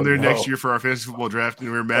when we're down there next year for our fantasy football draft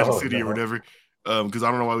and we're in Magic City or whatever, because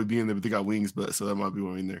I don't know why we'd be in there, but they got wings, but so that might be why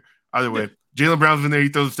we're in there. Either way, Jaylen Brown's in there. He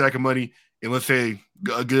throws a stack of money, and let's say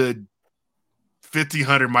a good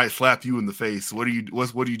 1,500 might slap you in the face. What do you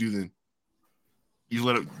do then? You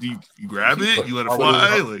let it? You grab it? You let it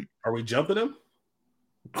fly? Are we jumping him?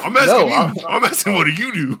 I'm asking you. I'm asking what do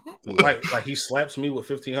you do? Like he slaps me with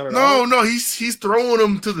 $1,500? No, he's throwing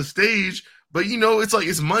them to the stage, but it's like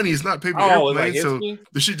it's money. It's not paper airplane, so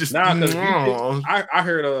the shit just. I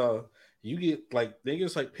heard you get like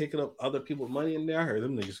niggas like picking up other people's money in there. I heard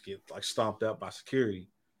them niggas get like stomped out by security.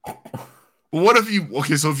 Well, what if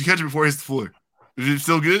so if you catch it before it hits the floor? Is it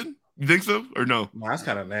still good? You think so or no? That's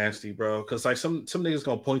kind of nasty, bro. Because like some niggas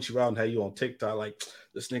gonna point you out and have you on TikTok like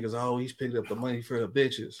this nigga's he's picking up the money for the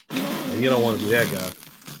bitches, and you don't want to be that guy.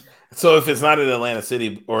 So if it's not in Atlanta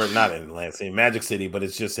City or not in Atlanta City, Magic City, but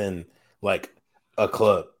it's just in like a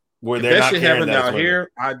club where they're not carrying that out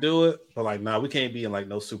here, I do it. But like, we can't be in like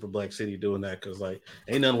no super black city doing that because like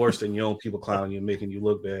ain't nothing worse than your own people clowning you, and making you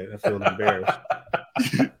look bad and feeling embarrassed.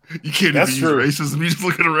 You can't even use racism. You just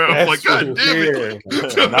looking around like, God damn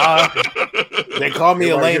it. They called me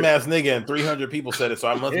a lame ass nigga, and 300 people said it, so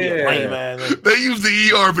I must be a lame ass. They used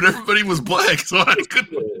the ER, but everybody was black, so I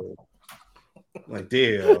couldn't. Like,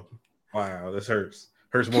 damn. Wow, this hurts.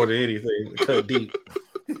 Hurts more than anything. Cut deep.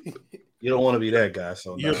 You don't want to be that guy.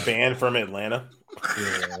 So you're banned from Atlanta.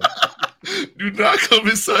 Yeah. Do not come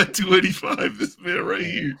inside 285. This man right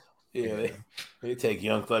here. Yeah, they take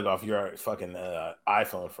Young Thug off your fucking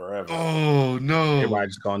iPhone forever. Oh no! Everybody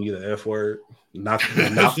just calling you the F word. Not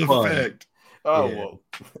fun. well.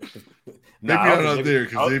 Maybe not out there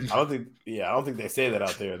because I don't think. Yeah, I don't think they say that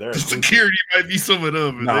out there. The security might be some of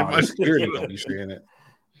them. The security don't be saying it.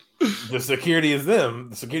 The security is them.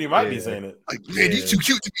 The security might be saying it. Like, man, you too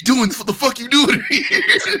cute to be doing this. What the fuck you doing here?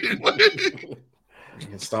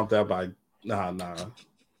 Get stomped out by nah.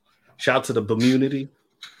 Shout out to the Bommunity.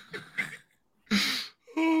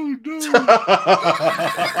 Oh no.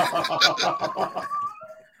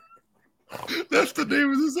 That's the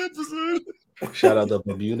name of this episode. Shout out to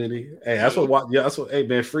Bommunity. Hey, that's what. Hey,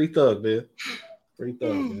 man, free thug, man. Free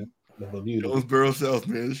thug, man. The Bommunity. That was Borough South,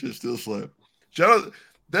 man. This shit still slap. Shout out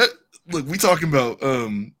that. Look, we talking about.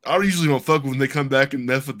 I usually don't fuck when they come back and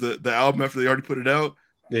mess with the album after they already put it out.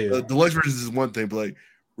 Yeah, deluxe versions is one thing, but like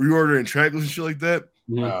reordering track lists and shit like that.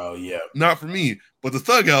 Oh yeah, not for me. But the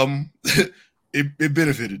Thug album, it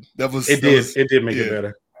benefited. It did make it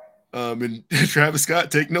better. And Travis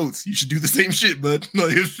Scott, take notes. You should do the same shit, but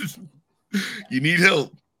like, you need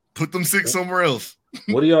help. Put them 6 somewhere else.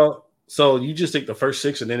 What do y'all? So you just think the first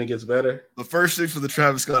 6 and then it gets better? The first 6 for the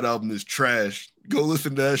Travis Scott album is trash. Go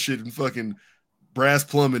listen to that shit in fucking Brass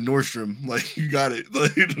Plum and Nordstrom. Like, you got it.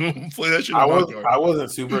 Like, play that shit. I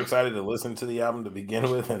wasn't super excited to listen to the album to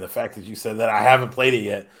begin with, and the fact that you said that, I haven't played it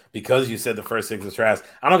yet because you said the first 6 is trash.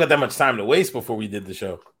 I don't got that much time to waste before we did the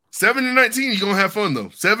show. 7 and 19, you're gonna have fun though.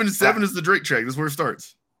 7 is the Drake track. That's where it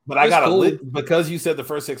starts. But I gotta because you said the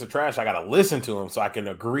first 6 are trash. I gotta listen to them so I can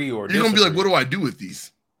agree or. You're gonna be like, what do I do with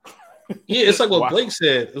these? Yeah, it's like what Blake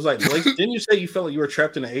said. It was like, Blake, didn't you say you felt like you were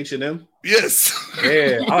trapped in the H&M? Yes.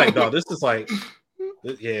 Yeah, I like, no, this is like,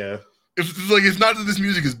 yeah. It's not that this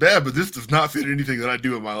music is bad, but this does not fit anything that I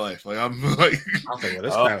do in my life. Like, I'm like, I think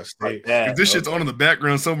this kind of state. If this shit's on in the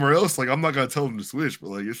background somewhere else, like, I'm not gonna tell them to switch, but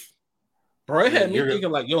like, it's. Bro, it had me thinking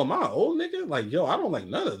like, yo, am I an old nigga? Like, yo, I don't like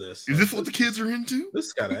none of this. Is this what the kids are into? This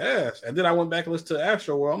is kind of ass. And then I went back and listened to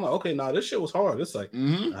Astro World. I'm like, okay, this shit was hard. It's like,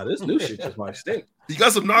 this new shit just might stink. You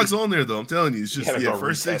got some knocks on there though. I'm telling you, it's just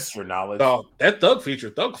first 6 your knowledge. That Thug feature,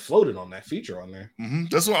 Thug floated on that feature on there.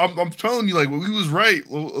 That's what I'm telling you. Like, well, he was right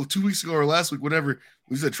 2 weeks ago or last week, whatever.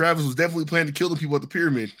 We said Travis was definitely planning to kill the people at the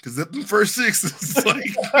pyramid because the first 6 is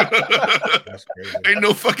like, that's crazy. Ain't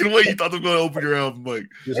no fucking way you thought they were going to open your album. Like,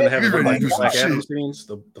 he was going to have the Black Adam scenes,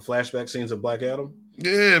 the flashback scenes of Black Adam.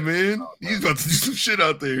 Yeah, man, he's about to do some shit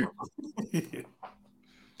out there.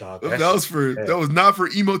 Dog, that was not for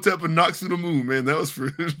Emotep and Knocks to the Moon, man. That was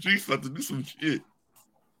for he's about to do some shit.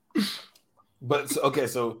 But okay,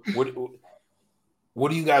 so what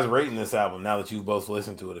are you guys rating this album now that you've both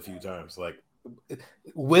listened to it a few times? Like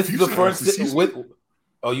with the first you've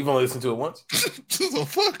only listened to it once? So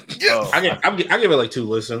fuck yeah. Oh. I give it like 2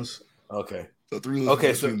 listens. Okay. So 3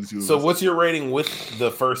 listens. Okay, so what's your rating with the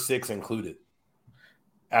first 6 included?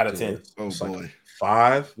 Out of 10. Oh boy. Like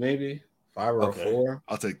 5 maybe. 5 or 4.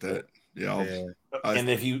 I'll take that. Yeah. And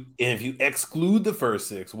if you exclude the first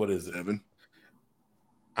 6, what is it? 7.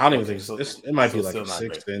 I don't even think it might be like a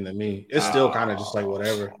 6 then to me. It's still kind of just like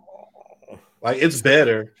whatever. Like it's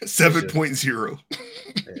better. 7.0.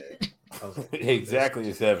 Exactly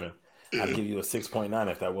a 7. I'd give you a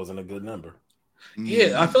 6.9 if that wasn't a good number.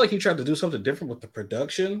 Yeah, I feel like he tried to do something different with the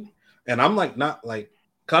production, and I'm like not like.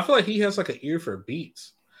 Cause I feel like he has like an ear for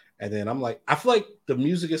beats, and then I'm like, I feel like the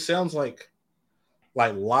music, it sounds like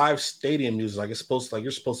live stadium music. Like it's supposed to, like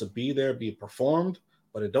you're supposed to be there, be performed,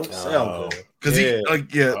 but it don't sound good. Because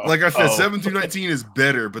like I said, 7 through 19 is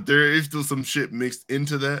better, but there is still some shit mixed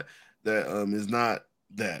into that is not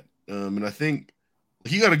that. And I think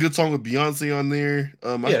he got a good song with Beyonce on there.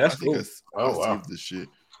 That's cool. I saved this shit.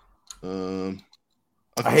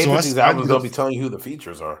 I hate that these albums don't be telling you who the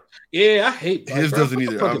features are. Yeah, I hate his doesn't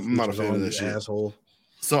either. I'm not a fan of that shit. Asshole.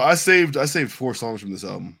 So I saved 4 songs from this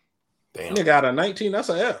album. Damn. You got a 19. That's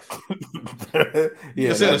an F.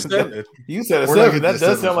 You said a 7. You said a 7. That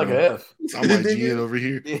does sound like an F. I'm like GN over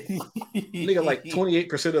here. Nigga, like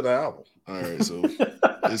 28% of the album. All right, so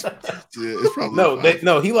it's probably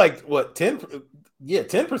no. He liked what 10? Yeah,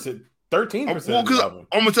 10%, 13%. Well, because I'm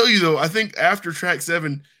gonna tell you though, I think after track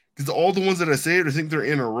 7. Because all the ones that I saved, I think they're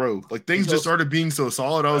in a row. Like things just started being so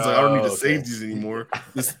solid. I was like, I don't need to save these anymore.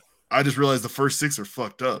 I just realized the first 6 are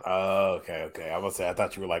fucked up. Okay. I was say I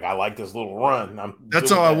thought you were like, I like this little run.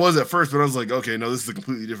 That's how I was at first, but I was like, okay, no, this is a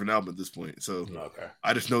completely different album at this point. So okay,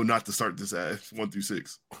 I just know not to start this at 1 through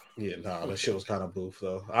 6. Yeah, that shit was kind of boof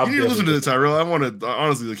though. You need to listen to it, Tyrell. I want to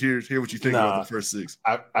honestly hear what you think about the first 6.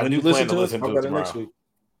 I do plan to listen to it tomorrow. Next week.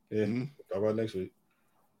 Yeah, talk about it next week.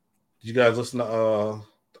 Did you guys listen to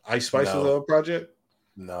Ice Spice's project?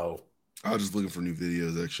 No. I was just looking for new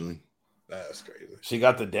videos, actually. That's crazy. She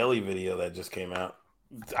got the Deli video that just came out.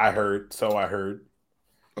 I heard.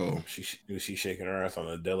 Oh, Oh, she's shaking her ass on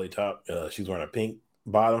the deli top. She's wearing a pink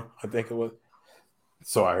bottom, I think it was.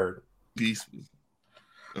 So I heard. peace.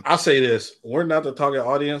 I'll say this: we're not the target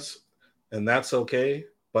audience, and that's okay.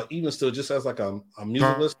 But even still, just as like a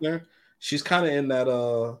music listener, she's kind of in that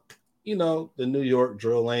the New York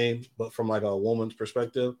drill lane, but from like a woman's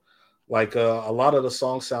perspective. Like a lot of the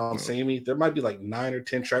songs sound samey. There might be like 9 or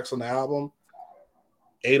 10 tracks on the album.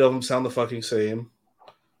 8 of them sound the fucking same.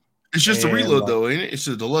 It's just a reload, though, ain't it? It's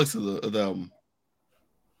the deluxe of the album.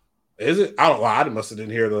 Is it? I don't know. I must have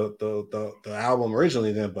didn't hear the album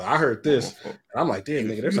originally then, but I heard this, and I'm like, damn,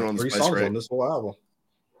 nigga, there's like 3 songs on this whole album.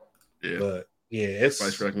 Yeah, but yeah, it's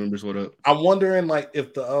Spice Rack members. What up? I'm wondering, like,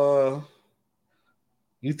 if the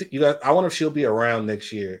I wonder if she'll be around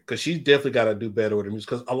next year because she definitely got to do better with her music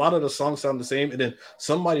because a lot of the songs sound the same, and then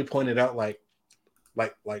somebody pointed out like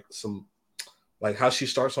some. Like how she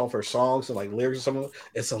starts off her songs and like lyrics or something,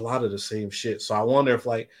 it's a lot of the same shit. So I wonder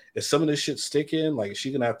if some of this shit sticking, like is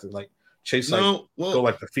she gonna have to like chase go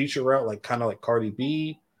like the feature route, like kind of like Cardi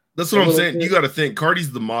B. That's what I'm saying. Bit. You got to think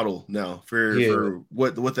Cardi's the model now for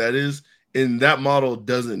what that is, and that model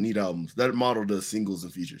doesn't need albums. That model does singles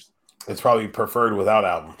and features. It's probably preferred without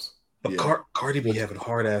albums. But Cardi be having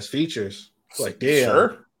hard ass features. It's like damn.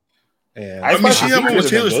 Sure. And I mean, she had one with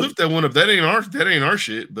Taylor Swift that one up. That ain't our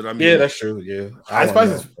shit. But I mean, yeah, that's true. Yeah,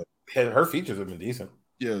 her features have been decent.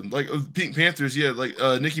 Yeah, like Pink Panthers. Yeah, like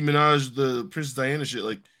Nicki Minaj, the Princess Diana shit.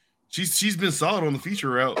 Like she's been solid on the feature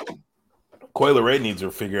route. Coi Leray needs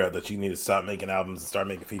to figure out that she needs to stop making albums and start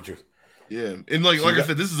making features. Yeah, and like I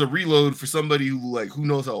said, this is a reload for somebody who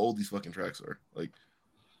knows how old these fucking tracks are. Like,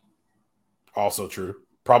 also true.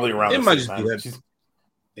 Probably around. It might just be that.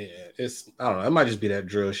 Yeah, I don't know. It might just be that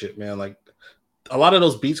drill shit, man. Like a lot of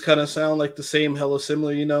those beats kind of sound like the same, hella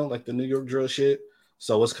similar, like the New York drill shit.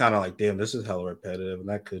 So it's kind of like, damn, this is hella repetitive, and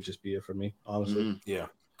that could just be it for me, honestly. Mm-hmm. Yeah,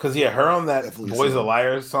 because her on that Definitely "Boys a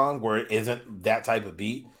Liars" song where it isn't that type of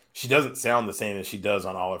beat, she doesn't sound the same as she does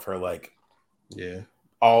on all of her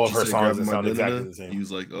all of her songs that sound exactly the same. He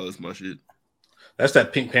was like, "Oh, that's my shit." That's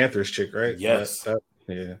that Pink Panthers chick, right? Yes.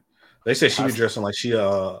 Yeah. They said she was dressing like she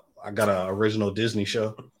I got an original Disney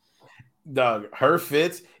show. Dog, her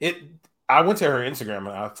fits. I went to her Instagram and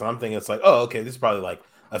I'm thinking it's like, oh, okay, this is probably like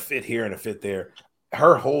a fit here and a fit there.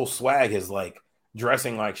 Her whole swag is like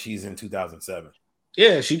dressing like she's in 2007.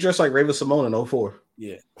 Yeah, she dressed like Raven Simone in 2004.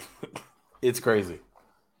 Yeah, it's crazy.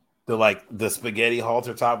 The spaghetti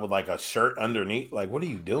halter top with like a shirt underneath. Like, what are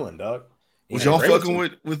you doing, dog? Was y'all fucking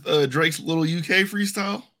with Drake's little UK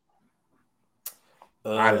freestyle?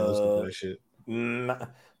 I didn't listen to that shit.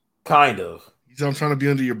 Kind of. I'm trying to be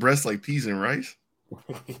under your breast like peas and rice. All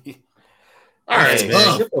right,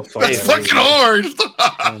 man. That's fucking hard.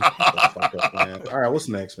 All right, what's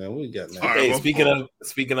next, man? What we got next? Hey,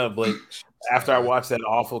 speaking of Blake, after I watched that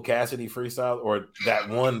awful Cassidy freestyle or that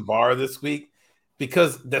one bar this week,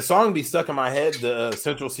 because the song be stuck in my head, the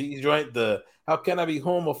Central C joint, the "How can I be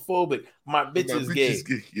homophobic? My bitch is gay."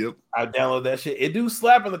 Yep. I download that shit. It do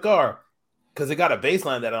slap in the car. Because it got a bass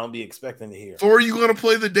line that I don't be expecting to hear. So are you going to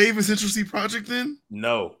play the Dave and Central C project then?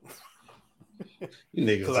 No. You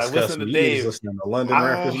niggas because I listened to Dave. Listening to London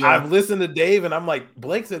I've listened to Dave and I'm like,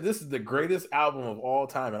 Blake said this is the greatest album of all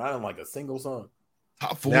time. And I don't like a single song.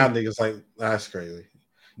 Top 4. Now niggas like, that's crazy.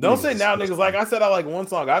 Don't say now niggas like, I said I like one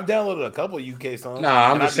song. I've downloaded a couple UK songs.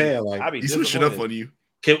 Nah, I'm just saying like. He's switching up on you.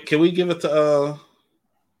 Can we give it to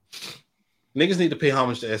niggas need to pay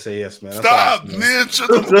homage to SAS, man. Stop, man. Shut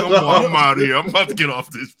the fuck up. I'm out of here. I'm about to get off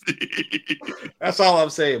this thing. That's all I'm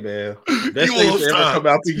saying, man. Best thing to ever come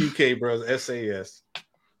out to UK, bro, is SAS.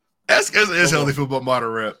 Ask SAS how they feel about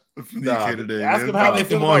modern rap from the UK today. Ask them how they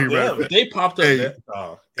feel about them. They popped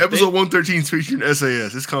up. Episode 113 is featuring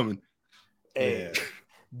SAS. It's coming. Hey,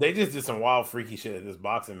 they just did some wild, freaky shit at this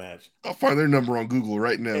boxing match. I'll find their number on Google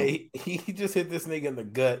right now. Hey, he just hit this nigga in the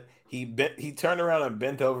gut. He turned around and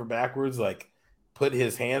bent over backwards, like put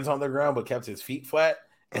his hands on the ground, but kept his feet flat.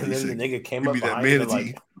 And then the nigga came up behind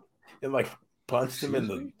him and punched him in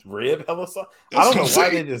the rib. I don't know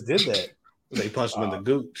why they just did that. They punched him in the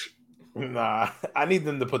gooch. Nah, I need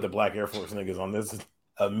them to put the Black Air Force niggas on this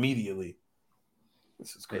immediately.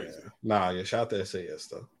 This is crazy. Yeah, shout out to SAS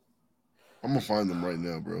though. I'm gonna find them right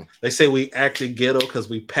now, bro. They say we acted ghetto because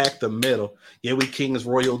we packed the metal. Yeah, we kings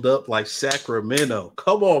royaled up like Sacramento.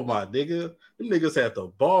 Come on, my nigga. Them niggas had the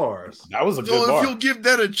bars. That was a good bar. If you'll give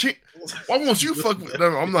that a chance, why won't you fuck with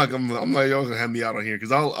them? I'm not y'all gonna have me out on here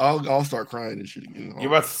because I'll start crying and shit again. You're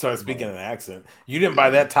about to start speaking an accent. You didn't buy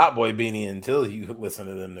that Top Boy beanie until you listen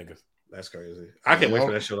to them niggas. That's crazy. I can't wait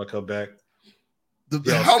for that show to come back.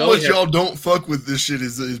 How much y'all don't fuck with this shit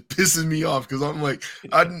is pissing me off because I'm like,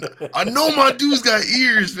 I know my dudes got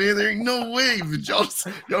ears, man. There ain't no way, but y'all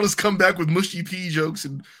just come back with mushy pea jokes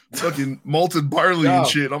and fucking malted barley and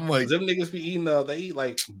shit. I'm like, them niggas be eating. They eat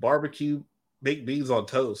like barbecue baked beans on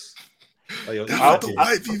toast. Like, that's what the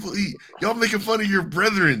white people eat. Y'all making fun of your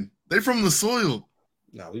brethren. They from the soil.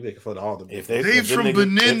 No, we making fun of all the. They from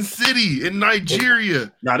Benin City in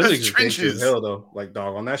Nigeria. Nah, them niggas trenches. As hell though. Like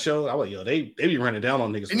dog on that show, I was like, yo, they be running down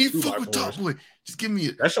on niggas. And you fuck with Top Boy. Just give me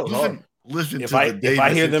that show's hard. Listen if I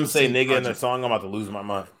hear them say nigga in their song, I'm about to lose my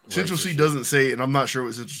mind. Central C doesn't say it, and I'm not sure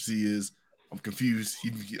what Central C is. I'm confused.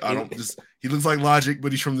 He looks like Logic,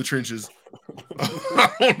 but he's from the trenches. I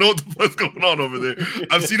don't know what the fuck's going on over there.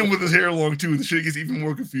 I've seen him with his hair long too. The shit gets even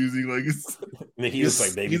more confusing. Like he looks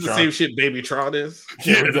like Baby He's Tron. The same shit Baby Tron is.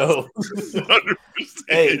 Here we go.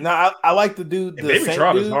 Hey, no, I like the dude. The Baby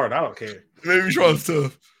Tron is hard. I don't care. Baby Tron's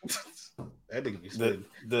tough. That nigga be spitting.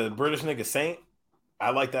 The British nigga Saint. I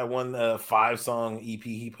like that one 5-song EP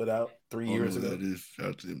he put out 3 years ago. That is, shout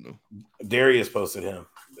out to him though. Darius posted him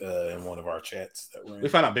in one of our chats. We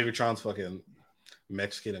found out Baby Tron's fucking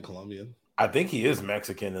Mexican and Colombian. I think he is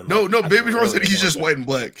Mexican. And no, Baby Tron said he's just white and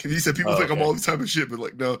black. He said people think I'm all this type of shit, but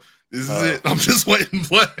like, no, this is it. I'm just white and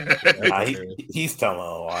black. He's telling a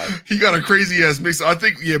lie. He got a crazy ass mix. I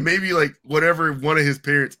think, maybe like whatever one of his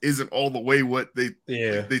parents isn't all the way what they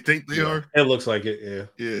think they are. It looks like it,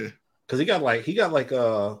 yeah. Because he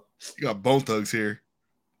got Bone Thugs here.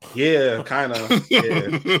 Yeah, kind of.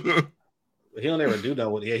 Yeah. He don't ever do that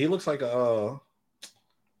with. Yeah, he looks like a.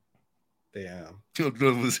 Damn. He don't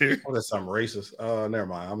do his hair. Oh, that's something racist. Never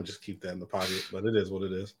mind. I'm gonna just keep that in the pocket. But it is what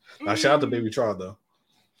it is. Now, shout out to Baby Tron though.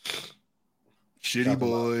 Shitty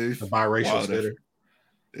boy. The biracial spitter.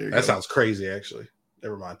 That sounds crazy. Actually,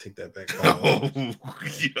 never mind. Take that back.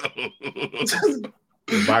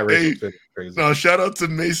 Hey, crazy. No, shout out to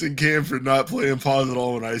Mason Cam for not playing pause at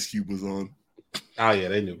all when Ice Cube was on. Oh yeah,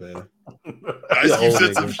 they knew better. Ice Cube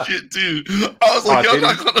said some shit too. I was like, y'all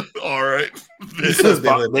not gonna. All right.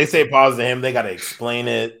 They say pause to him. They gotta explain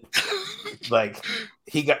it. Like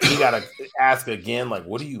he gotta ask again. Like,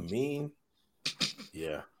 what do you mean?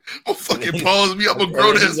 Yeah. Oh, fucking pause me. I'm a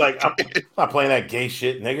grown ass. Like, I'm not playing that gay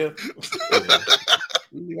shit, nigga.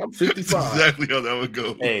 I'm 55. Exactly how that would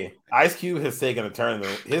go. Hey, Ice Cube has taken a turn.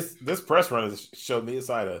 This press run has showed me a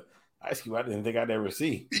side of Ice Cube I didn't think I'd ever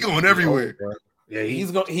see. He's going everywhere. Yeah,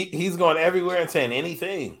 he's going everywhere and saying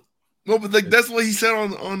anything. No, but like that's what he said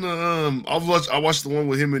on the I watched the one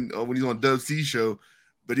with him and when he's on Dub C show.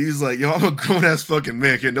 But he was like, yo, I'm a grown ass fucking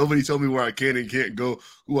man. Can't nobody tell me where I can and can't go,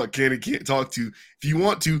 who I can and can't talk to. If you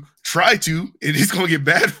want to, try to, and it's gonna get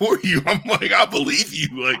bad for you. I'm like, I believe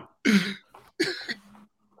you. Like,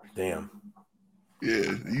 damn.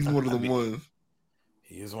 Yeah, he's one of the ones.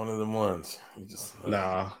 He is one of them ones. He's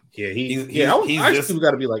got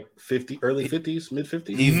to be like 50, early 50s, mid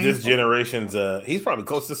 50s. He's this generation's. He's probably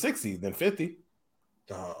close to 60 than 50.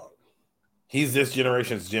 He's this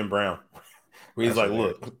generation's Jim Brown. Where he's like,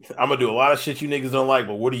 look, I'm gonna do a lot of shit you niggas don't like,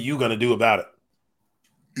 but what are you gonna do about it?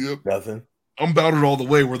 Yep, nothing. I'm about it all the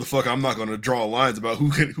way. Where the fuck I'm not gonna draw lines about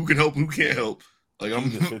who can help, who can't help. Like I'm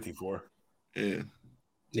just 54. Yeah,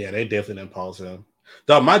 they definitely didn't pause him.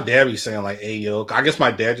 Though my dad be saying like, "Hey yo," I guess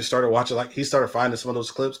my dad just started watching. Like he started finding some of those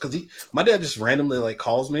clips because my dad just randomly like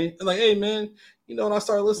calls me and like, "Hey man, you know what I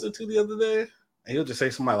started listening to the other day?" And he'll just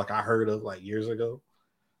say somebody like I heard of like years ago.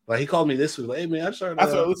 Like he called me this week, like, "Hey man, I started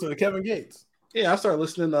listening to Kevin Gates." Yeah, I started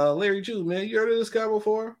listening to Larry Jew, man. You heard of this guy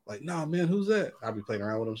before? Like, nah, man, who's that? I'll be playing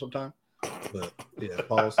around with him sometime. But yeah,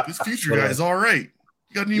 pause. This Future guy is all right.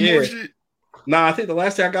 You got any more shit? Nah, I think the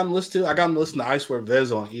last thing I got him to listen to I Swear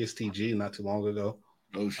Vez on ESTG not too long ago.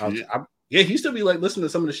 Oh shit. He used to be like listening to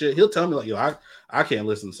some of the shit. He'll tell me like, yo, I can't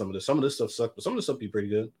listen to some of this. Some of this stuff sucks, but some of this stuff be pretty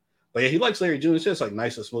good. But yeah, he likes Larry Jew. It's just like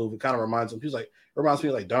nice and smooth. It kind of reminds me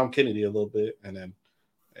of like Dom Kennedy a little bit. And then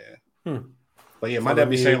But yeah, my dad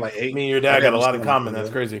be saying like, "Hey, me and your dad got a lot in common." That's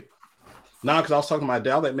crazy. Nah, because I was talking to my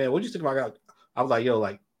dad. I was like, "Man, what do you think about?" I was like, "Yo,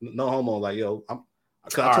 like, no homo." Like, "Yo, I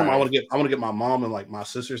told him I want to get my mom and like my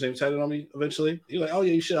sister's name tatted on me eventually." He's like, "Oh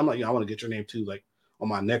yeah, you should." I'm like, "Yeah, I want to get your name too, like on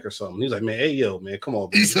my neck or something." He's like, "Man, hey, yo, man, come on."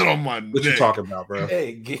 He said on my neck. What you talking about, bro?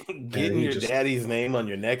 Hey, getting your daddy's name on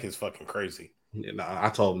your neck is fucking crazy. Yeah, nah, I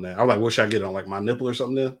told him that. I was like, "What should I get on like my nipple or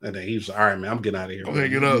something?" Then? And then he was like, "All right, man, I'm getting out of here. I'm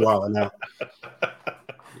hanging up."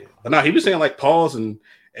 But no, he was saying like pause and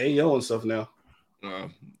Ayo and stuff now. I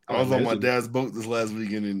was on my dad's boat this last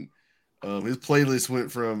weekend, and his playlist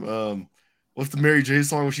went from what's the Mary J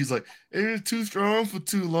song where she's like, "It's too strong for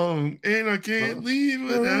too long, and I can't leave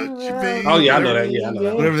without you, baby." Oh yeah, I know that. Yeah, I know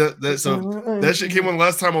that. Whatever that. So that shit came on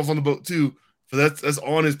last time I was on the boat too. So that's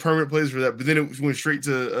on his permanent playlist for that. But then it went straight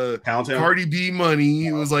to Cardi B Money.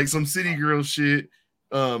 It was like some City Girl shit.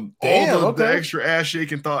 All the extra ass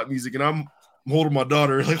shaking thought music, and I'm holding my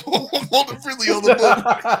daughter like holding freely on the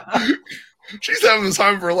book. She's having the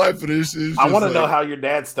time of her life, but it's I want to know how your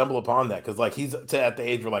dad stumbled upon that, because like he's at the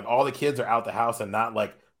age where like all the kids are out the house and not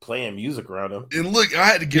like playing music around him. And look, I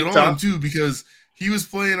had to get on him too because he was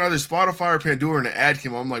playing either Spotify or Pandora, and the ad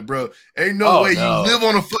came on. I'm like, bro, ain't no way you live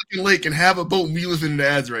on a fucking lake and have a boat and be listening to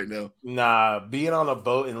ads right now. Nah, being on a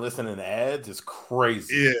boat and listening to ads is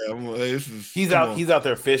crazy. Yeah, he's out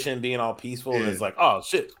there fishing, being all peaceful, and it's like, oh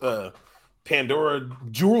shit, Pandora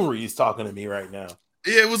jewelry is talking to me right now.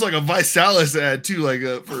 Yeah, it was like a Visalis ad too, like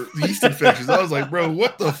for yeast infections. I was like, bro,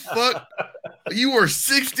 what the fuck? You are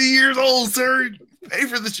 60 years old, sir. Pay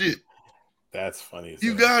for the shit. That's funny.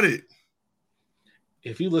 You got it.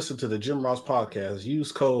 If you listen to the Jim Ross podcast,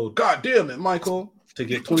 use code God damn it, Michael, to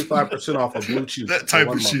get 25% off of Blue Chew. That type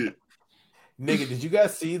of shit. Nigga, did you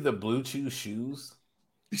guys see the Blue Chew shoes?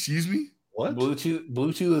 Excuse me? What? Blue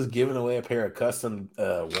Chew is giving away a pair of custom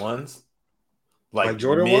ones. Like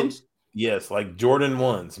Jordan ones? Yes, like Jordan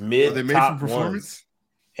ones. Mid. Are they made for performance? Ones.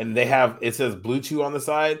 And they have, it says Blue Chew on the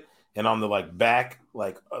side, and on the like back,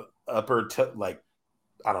 like upper, like,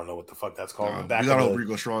 I don't know what the fuck that's called. We gotta hope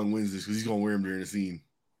Rico Strong wins this because he's gonna wear him during the scene.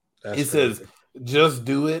 It says just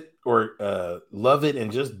do it, or love it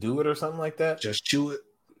and just do it, or something like that. Just chew it.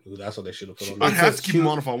 Ooh, that's what they should have put on. I'd have to keep him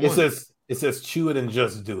on if I want. It says chew it and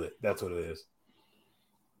just do it. That's what it is.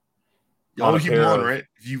 Y'all keep him on, right?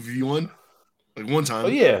 If you won, like one time. Oh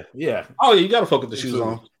yeah. Oh yeah, you gotta fuck with the shoes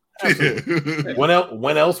on.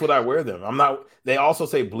 When else would I wear them? I'm not. They also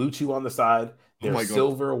say Blue Chew on the side. They're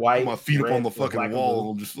silver, white. My feet up on the fucking wall.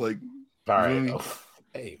 I'm just like, all right.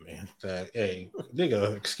 Hey man. Hey,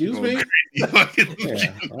 nigga, excuse me. Yeah,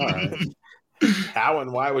 all right. How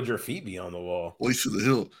and why would your feet be on the wall? Lace to the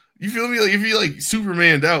hill. You feel me? Like if you like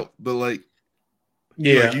Superman'd out, but like,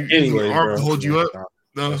 yeah. Like anyway, arm to hold you up.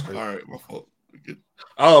 No, all right, my fault. Good.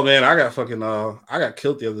 Oh man, I got fucking I got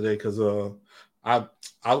killed the other day because I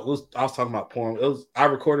was talking about porn. I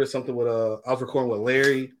recorded something with I was recording with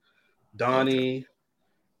Larry, Donnie,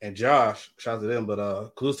 and Josh. Shout out to them.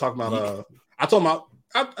 But we was talking about I told him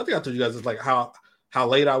I think I told you guys it's like how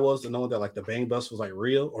late I was to knowing that like the bang bus was like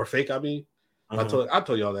real or fake. I mean, I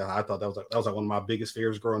told y'all that I thought that was like one of my biggest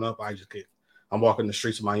fears growing up. I'm walking the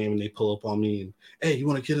streets of Miami and they pull up on me and, hey, you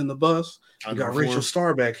want to get in the bus? You got Rachel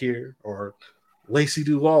Starr back here or Lacey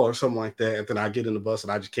Duvall or something like that. And then I get in the bus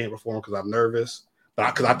and I just can't perform because I'm nervous.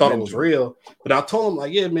 Because I thought it was real. But I told him,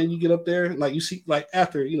 like, yeah, man, you get up there and like you see, like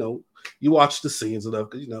after, you watch the scenes and stuff,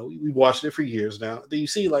 because we watched it for years now. Then you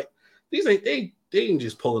see like these they ain't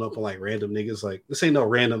just pulling up on like random niggas. Like this ain't no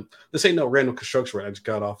random construction where I just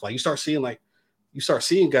got off. Like you start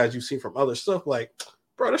seeing guys you've seen from other stuff, like,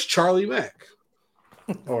 bro, that's Charlie Mack.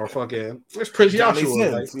 Or fucking there's Prince Joshua.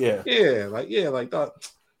 Like,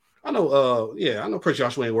 I know Prince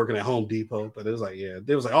Joshua ain't working at Home Depot, but it was like,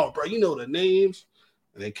 they was like, oh, bro, you know the names,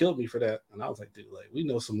 and they killed me for that. And I was like, dude, like we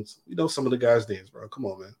know some of the guys' names, bro. Come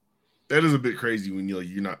on, man. That is a bit crazy when you're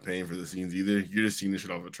not paying for the scenes either. You're just seeing this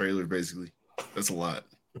shit off a trailer, basically. That's a lot.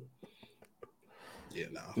 Yeah,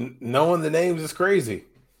 no. Knowing the names is crazy.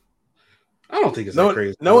 I don't think it's that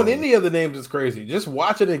crazy. Knowing any of the names is crazy. Just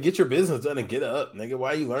watch it and get your business done and get up, nigga.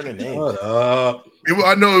 Why are you learning names? Shut up.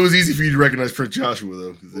 I know it was easy for you to recognize Prince Joshua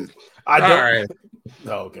though. I don't. All right.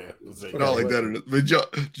 Oh, okay. Not like that. But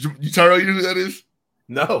you Tyrell, you know who that is?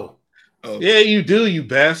 No. Oh. Yeah, you do, you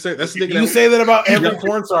bastard. That's the nigga. You say that about every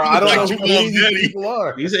porn star. I don't know who these people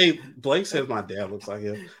are. You say Blake says my dad looks like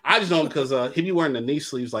him. I just know him because he be wearing the knee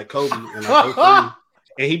sleeves like Kobe and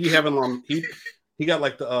he be having he got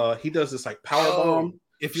like the he does this like power bomb.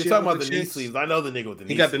 If you're talking about the knee sleeves, I know the nigga with the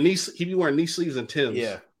knee. He got the knee. He be wearing knee sleeves and Timbs.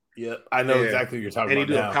 Yeah. I know exactly what you're talking about.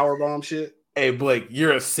 And he do a power bomb shit. Hey Blake,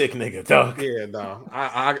 you're a sick nigga, dog. Yeah, no,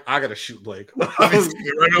 I gotta shoot Blake. Right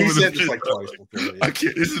over said this like twice before. I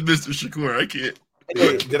can't. This is Mr. Shakur. I can't.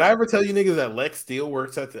 Hey, did I ever tell you niggas that Lex Steele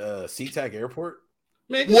works at the SeaTac airport?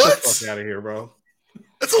 Man, get the fuck out of here, bro.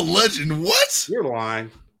 That's a legend. What? You're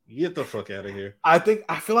lying. Get the fuck out of here. I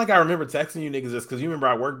feel like I remember texting you niggas this because you remember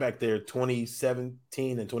I worked back there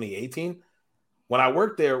 2017 and 2018. When I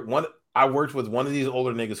worked there, I worked with one of these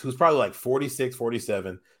older niggas who's probably like 46,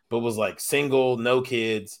 47, but was like single, no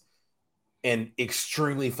kids, and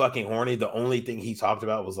extremely fucking horny. The only thing he talked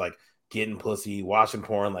about was like getting pussy, watching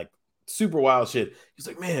porn, like super wild shit. He's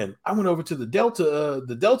like, man, I went over to the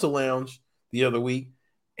Delta Lounge the other week,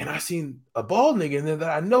 and I seen a bald nigga in there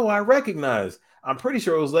that I know I recognize. I'm pretty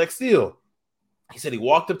sure it was Lex Steele. He said he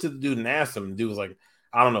walked up to the dude and asked him. The dude was like,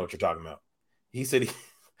 I don't know what you're talking about. He said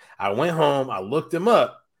I went home. I looked him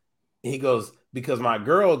up. He goes, because my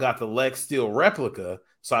girl got the Lex Steel replica,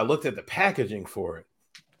 so I looked at the packaging for it.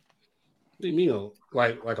 What do you mean?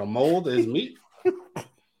 Like a mold is meat?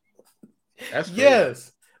 That's crazy.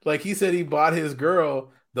 Yes. Like he said he bought his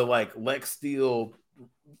girl the like Lex Steel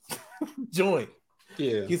joint.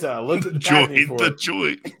 Yeah. He said I looked at the packaging for it.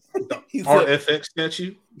 Joint. He said, RFX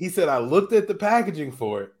statue? He said I looked at the packaging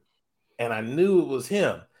for it and I knew it was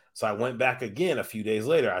him. So I went back again a few days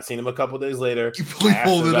later. I seen him a couple days later. You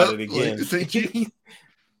pulled it up again. Like, thank you.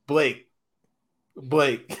 Blake.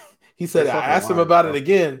 He said I asked him about it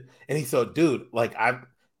again, and he said, dude, like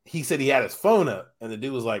he said he had his phone up, and the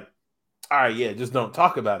dude was like, all right, yeah, just don't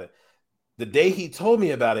talk about it. The day he told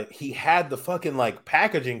me about it, he had the fucking like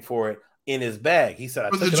packaging for it in his bag. He said I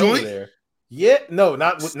took it over there. Yeah, no,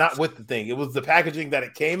 not with the thing. It was the packaging that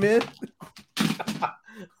it came in.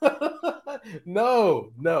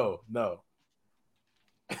 No.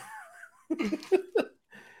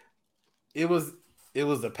 It was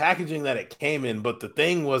the packaging that it came in, but the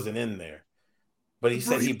thing wasn't in there. But he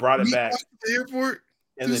said he brought it back to the airport.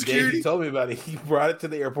 And the day he told me about it, he brought it to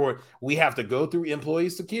the airport. We have to go through employee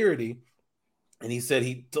security. And he said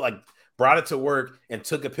he like brought it to work and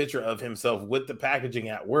took a picture of himself with the packaging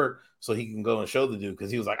at work so he can go and show the dude.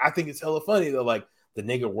 Because he was like, I think it's hella funny that like the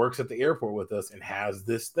nigga works at the airport with us and has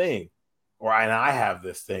this thing. And I have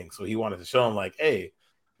this thing. So he wanted to show him like, hey,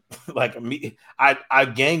 like me, I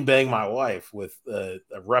gangbang my wife with a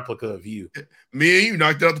replica of you. Me and you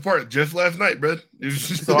knocked it out the park just last night, bro.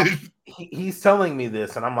 So he's telling me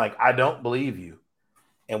this, and I'm like, I don't believe you.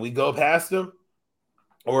 And we go past him,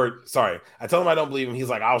 I tell him I don't believe him. He's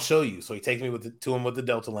like, I'll show you. So he takes me to him with the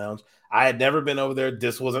Delta Lounge. I had never been over there.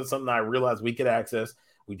 This wasn't something I realized we could access.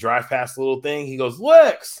 We drive past the little thing. He goes,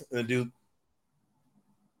 Lex, and the dude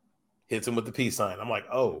hits him with the peace sign. I'm like,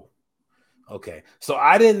 oh. Okay, so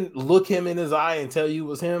I didn't look him in his eye and tell you it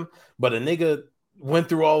was him, but a nigga went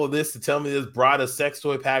through all of this to tell me this, brought a sex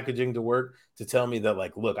toy packaging to work to tell me that,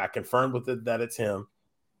 like, look, I confirmed with it that it's him,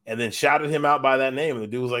 and then shouted him out by that name. And the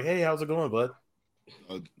dude was like, hey, how's it going, bud?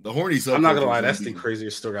 The horny stuff. I'm not going to lie, that's the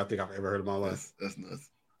craziest story I think I've ever heard in my life. That's nuts.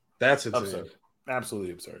 That's insane. Absurd.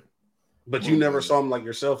 Absolutely absurd. But you never saw him like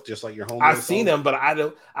yourself, just like your homie. I've seen him, but I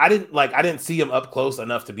didn't see him up close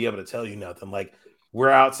enough to be able to tell you nothing. Like, we're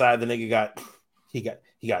outside. The nigga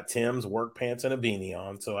got Tim's work pants and a beanie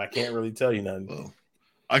on, so I can't really tell you nothing. Well,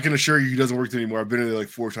 I can assure you he doesn't work there anymore. I've been in there like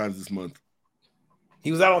 4 times this month.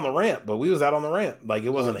 He was out on the ramp, but we was out on the ramp. Like it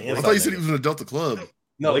wasn't an inside. I thought you said he was in the Delta Club.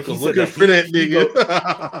 No, he was looking for that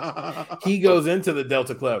nigga. He goes into the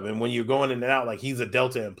Delta Club, and when you're going in and out, like he's a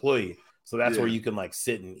Delta employee, so that's where you can like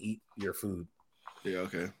sit and eat your food. Yeah.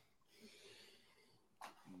 Okay.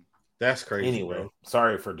 That's crazy. Anyway, bro.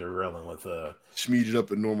 Sorry for derailing with Schmeed it up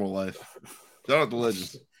in normal life. Shout out the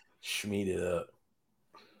legends. Schmeed it up.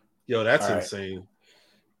 Yo, that's insane.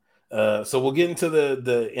 So we'll get into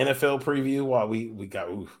the NFL preview while we got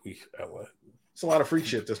what? It's a lot of freak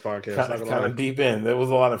shit this podcast. Kind of deep in. There was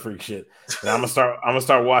a lot of freak shit. And I'm gonna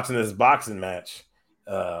start watching this boxing match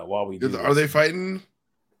while we do. Are they fighting?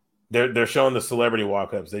 They're showing the celebrity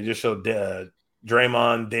walk-ups. They just showed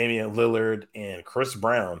Draymond, Damian Lillard, and Chris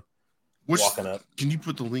Brown walking up. Can you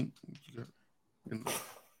put the link?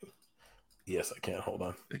 Yes, I can. Hold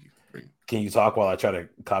on. Thank you. Can you talk while I try to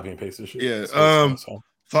copy and paste this shit? Yeah.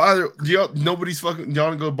 Nobody's fucking.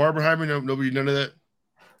 Y'all go to Barbenheimer? No, nobody. None of that.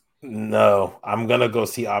 No, I'm gonna go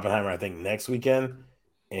see Oppenheimer. I think next weekend,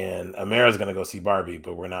 and Amara's gonna go see Barbie,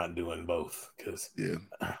 but we're not doing both because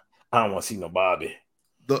I don't want to see no Barbie.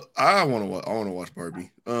 I want to watch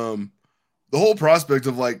Barbie. The whole prospect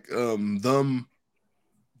of like them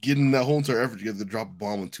getting that whole entire effort together to drop a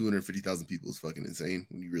bomb on 250,000 people is fucking insane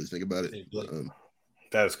when you really think about it.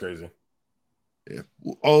 That is crazy. Yeah.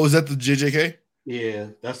 Oh, is that the JJK? Yeah,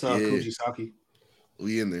 that's Kujisaki.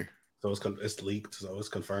 We in there. So it's leaked, so it's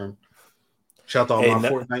confirmed. Shout out to my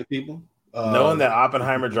Fortnite people. Knowing that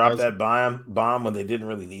Oppenheimer dropped that bomb when they didn't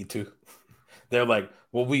really need to. They're like,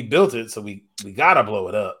 well, we built it, so we gotta blow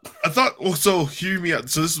it up. I thought, well, so hear me out.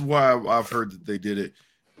 So this is why I've heard that they did it.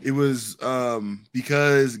 It was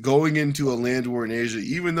because going into a land war in Asia,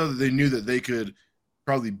 even though they knew that they could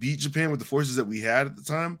probably beat Japan with the forces that we had at the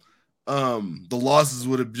time, the losses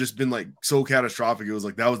would have just been like so catastrophic. It was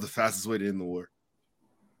like that was the fastest way to end the war.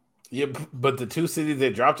 Yeah, but the 2 cities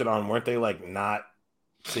they dropped it on, weren't they like not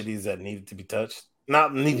cities that needed to be touched?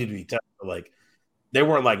 Not needed to be touched, but like they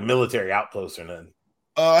weren't like military outposts or nothing.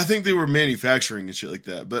 I think they were manufacturing and shit like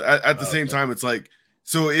that. But at the same time, it's like,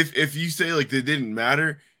 so if you say like they didn't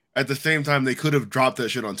matter, at the same time they could have dropped that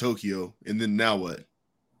shit on Tokyo, and then now what?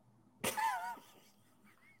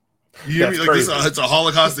 You hear me? Like it's a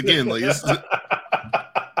Holocaust again. Like,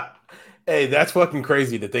 hey, that's fucking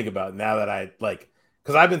crazy to think about. Now that I like,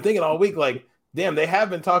 because I've been thinking all week, like, damn, they have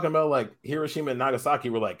been talking about like Hiroshima and Nagasaki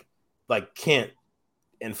were like Kent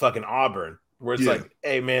and fucking Auburn, where it's like,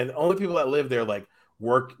 hey man, the only people that live there like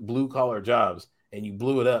work blue collar jobs, and you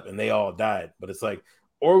blew it up and they all died. But it's like,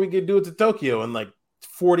 or we could do it to Tokyo and like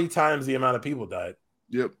 40 times the amount of people died.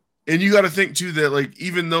 Yep. And you got to think too that like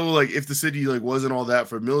even though like if the city like wasn't all that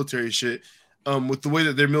for military shit, with the way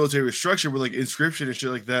that their military was structured with like inscription and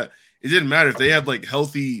shit like that, it didn't matter if they had like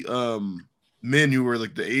healthy men who were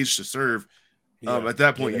like the age to serve. At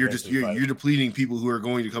that point, you're depleting people who are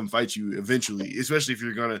going to come fight you eventually, especially if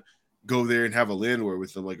you're gonna go there and have a land war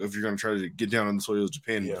with them. Like if you're gonna try to get down on the soil of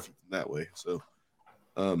Japan that way. So,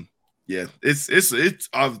 it's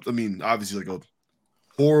I mean obviously like a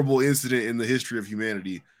horrible incident in the history of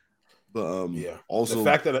humanity. But also the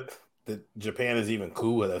fact that Japan is even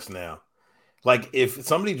cool with us now. Like if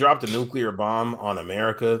somebody dropped a nuclear bomb on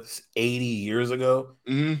America 80 years ago,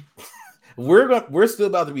 we're still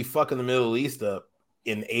about to be fucking the Middle East up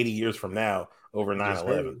in 80 years from now over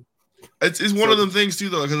 9/11. It's one of them things too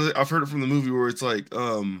though, because I've heard it from the movie where it's like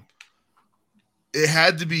it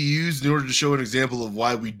had to be used in order to show an example of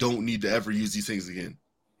why we don't need to ever use these things again.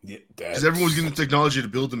 Because everyone's getting the technology to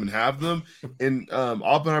build them and have them, and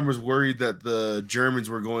Oppenheimer's worried that the Germans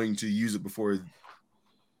were going to use it before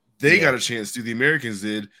they got a chance to. The Americans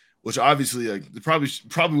did, which obviously like they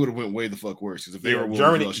probably would have went way the fuck worse. Because if they were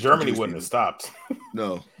Germany wouldn't have stopped.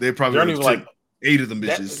 No, they probably Germany was like 8 of them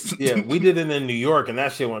bitches. We did it in New York, and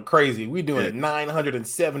that shit went crazy. We doing it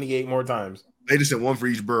 978 more times. They just had one for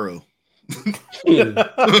each borough.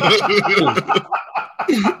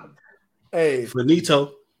 Hey,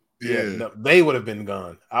 Finito. Yeah, no, they would have been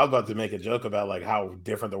gone. I was about to make a joke about like how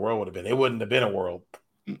different the world would have been. It wouldn't have been a world.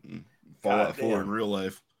 Fallout 4 in real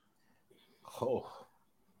life. Oh,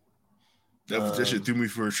 that shit threw me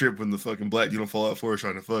for a trip when the fucking black dude on Fallout 4 was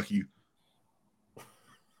trying to fuck you.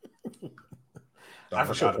 I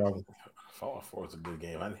forgot. Fallout 4 is a good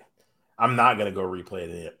game. I'm not gonna go replay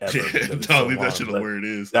it ever. Don't leave that shit on where it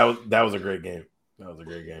is. That was a great game.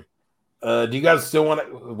 Do you guys still want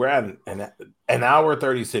to? We're at an hour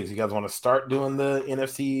 36. You guys want to start doing the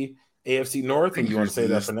NFC AFC North, or do you want to say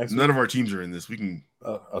that for next week? None of our teams are in this. We can.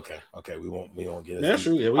 Okay. We won't get it. That's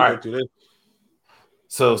true. Yeah, we can do that.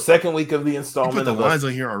 So second week of the installment. You put the lines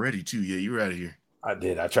on here already too. Yeah, you were out of here. I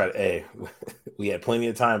did. I tried. Hey, we had plenty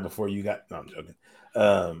of time before you got. No, I'm joking.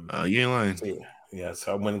 You ain't lying. Yeah.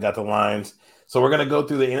 So I went and got the lines. So we're gonna go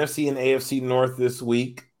through the NFC and AFC North this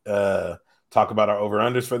week. Talk about our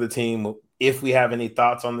over-unders for the team, if we have any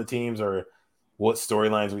thoughts on the teams or what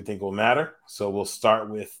storylines we think will matter. So we'll start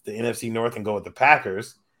with the NFC North and go with the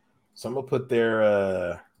Packers. So I'm gonna put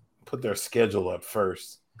their schedule up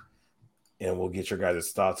first, and we'll get your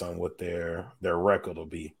guys' thoughts on what their record will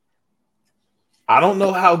be. I don't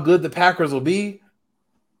know how good the Packers will be,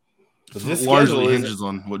 but this largely hinges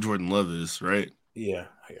on what Jordan Love is, right? Yeah.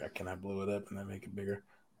 Can I blow it up and then make it bigger?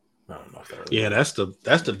 I don't know if that really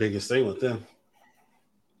that's the biggest thing with them.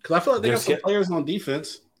 Because I feel like they got some players on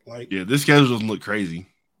defense. Like, this schedule doesn't look crazy.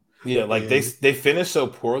 Yeah, like they finished so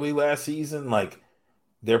poorly last season. Like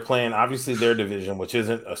they're playing obviously their division, which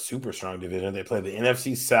isn't a super strong division. They play the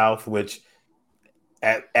NFC South, which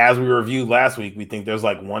as we reviewed last week, we think there's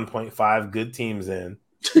like 1.5 good teams in.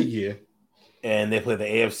 Yeah, and they play the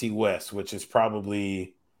AFC West, which is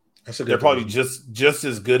probably they're probably just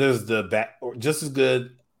as good as just as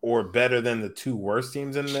good or better than the two worst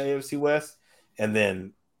teams in the AFC West, and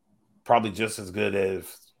then probably just as good,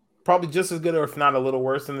 or if not a little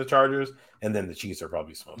worse than the Chargers, and then the Chiefs are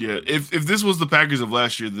probably smoking. Yeah, if this was the Packers of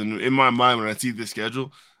last year, then in my mind when I see this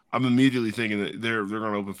schedule, I'm immediately thinking that they're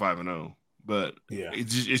going to open 5-0. But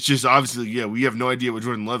it's just obviously we have no idea what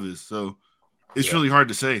Jordan Love is, so it's really hard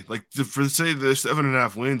to say. Like to say the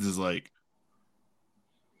 7.5 wins is like,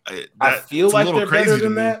 I feel like they're better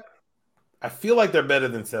than that. I feel like they're better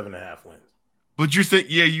than 7.5 wins. But you're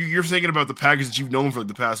thinking about the Packers that you've known for like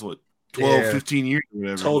the past 12, 15 years or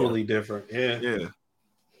whatever. Totally different. Yeah.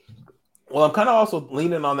 Well, I'm kind of also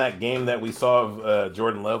leaning on that game that we saw of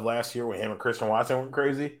Jordan Love last year when him and Christian Watson went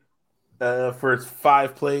crazy for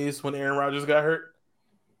 5 plays when Aaron Rodgers got hurt.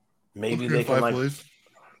 Maybe they can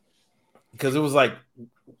because it was like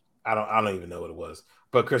I don't even know what it was,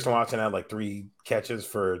 but Christian Watson had like 3 catches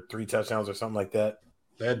for 3 touchdowns or something like that.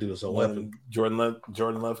 That dude is a weapon. Jordan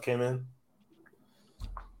Love came in,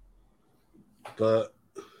 but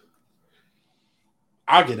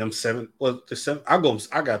I get them 7. Well, I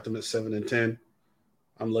got them at 7-10.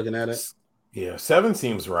 I'm looking at it. Yeah, 7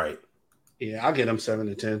 seems right. Yeah, I'll get them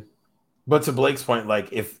 7-10. But to Blake's point, like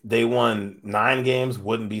if they won 9 games,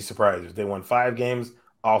 wouldn't be surprised. If they won 5 games,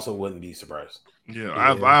 also wouldn't be surprised. Yeah,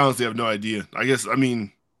 I honestly have no idea. I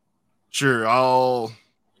mean, sure,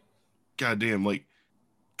 goddamn, like,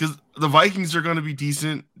 because the Vikings are going to be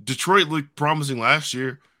decent. Detroit looked promising last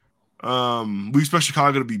year. We expect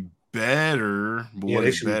Chicago to be better, but yeah,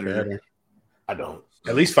 they should be better. I don't.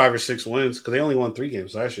 At least 5 or 6 wins because they only won 3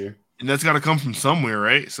 games last year, and that's got to come from somewhere,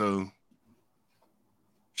 right? So,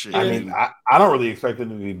 shit. I mean, I don't really expect them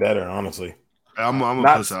to be better, honestly. I'm gonna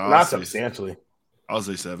not substantially. I'll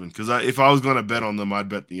say 7 because if I was going to bet on them, I'd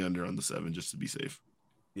bet the under on the 7 just to be safe.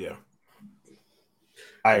 Yeah,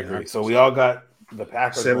 I agree. So we all got the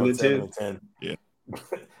Packers 7-10. Yeah,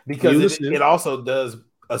 because it also does,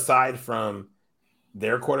 aside from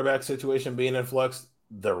their quarterback situation being in flux,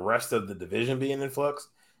 the rest of the division being in flux.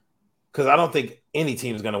 Because I don't think any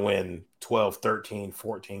team is going to win 12, 13,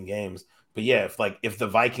 14 games. But yeah, if the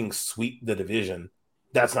Vikings sweep the division,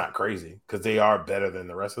 that's not crazy because they are better than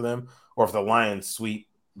the rest of them. Or if the Lions sweep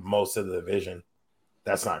most of the division,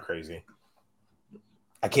 that's not crazy.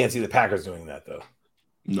 I can't see the Packers doing that, though.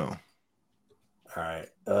 No. All right.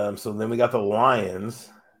 So then we got the Lions.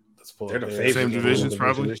 Let's pull They're the same divisions,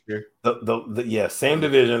 probably. This year. The same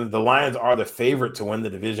division. The Lions are the favorite to win the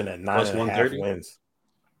division at 9.5 wins.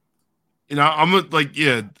 You know, I'm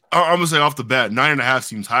gonna say off the bat, 9.5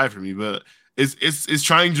 seems high for me, but it's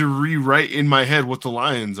trying to rewrite in my head what the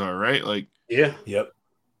Lions are, right? Like, yeah, yep.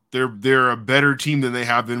 They're a better team than they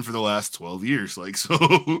have been for the last 12 years. Like, so,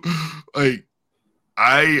 like,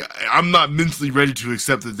 I'm not mentally ready to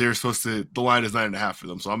accept that the line is 9.5 for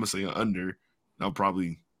them. So I'm gonna say under. And I'll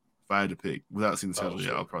probably, if I had to pick without seeing the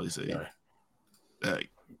schedule, I'll probably say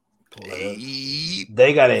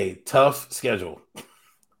they got a tough schedule.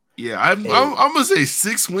 Yeah, I'm gonna say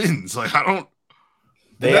 6 wins. Like, I don't.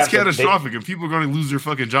 That's catastrophic, and people are going to lose their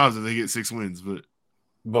fucking jobs if they get 6 wins. But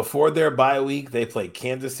before their bye week, they play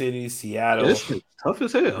Kansas City, Seattle, this is tough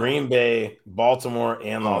as hell, Green Bay, Baltimore,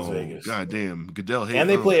 and Las Vegas. Goddamn, Goodell. And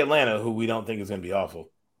they play Atlanta, who we don't think is going to be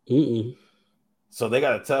awful. Mm-mm. So they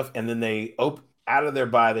got a tough, and then they out of their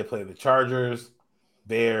bye. They play the Chargers,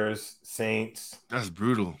 Bears, Saints. That's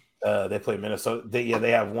brutal. They play Minnesota.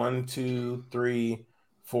 They have 1, 2, 3,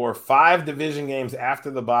 4, 5 division games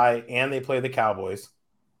after the bye, and they play the Cowboys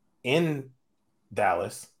in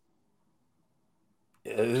Dallas.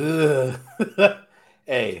 Hey,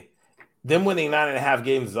 them winning 9.5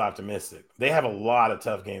 games is optimistic. They have a lot of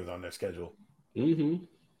tough games on their schedule. Mm-hmm.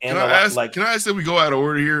 And can I ask that we go out of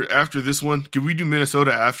order here after this one? Can we do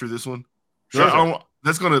Minnesota after this one? Sure.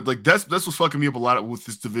 That's what's fucking me up a lot with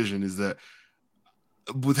this division is that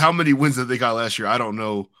with how many wins that they got last year, I don't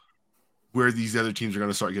know where these other teams are going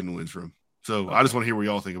to start getting wins from. So I just want to hear what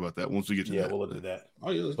y'all think about that once we get to that. Yeah, we'll look at that. Oh,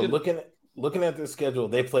 yeah, but looking at their schedule,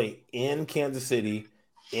 they play in Kansas City,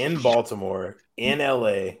 in Baltimore, in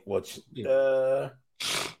LA, which there's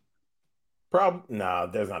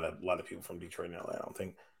not a lot of people from Detroit and LA, I don't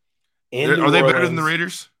think. Are they better than the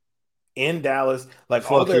Raiders? In Dallas, like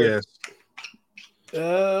fuck yes.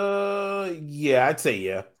 Yeah, I'd say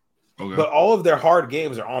yeah. Okay. But all of their hard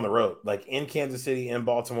games are on the road, like in Kansas City, in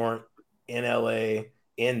Baltimore, in LA,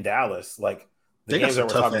 in Dallas. Like the games that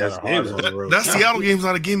we're talking about are hard on the road. That Seattle game's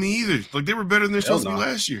not a gimme either. Like they were better than they're supposed to be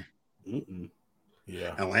last year. Mm-mm.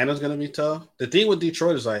 Yeah, Atlanta's gonna be tough. The thing with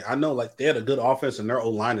Detroit is like I know like they had a good offense and their O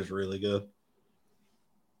line is really good.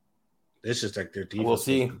 It's just like their defense. We'll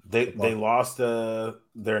see. They lost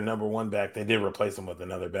their number 1 back. They did replace him with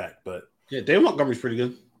another back, but yeah, Dave Montgomery's pretty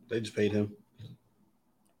good. They just paid him.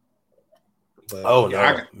 But,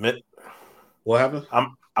 what happened?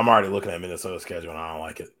 I'm already looking at Minnesota's schedule and I don't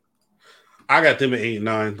like it. I got them at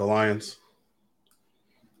 8-9. The Lions.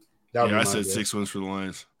 I said 6 wins for the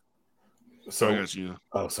Lions. So I got you.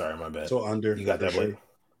 Oh, sorry, my bad. So under. You got that, Blake?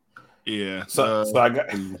 Yeah. So I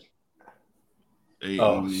got 8,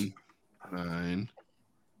 9.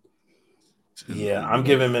 Yeah, I'm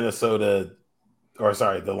giving Minnesota,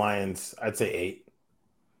 the Lions. I'd say 8,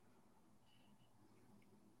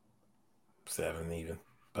 7 even,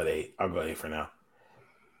 but 8. I'll go 8 for now.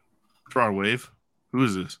 Broad Wave. Who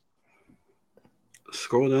is this?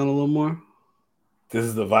 Scroll down a little more. This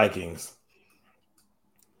is the Vikings.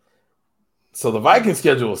 So the Vikings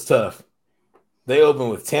schedule is tough. They open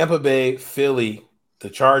with Tampa Bay, Philly, the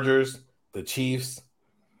Chargers, the Chiefs.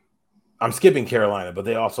 I'm skipping Carolina, but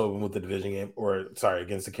they also open with the division game,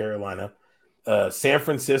 against the Carolina. San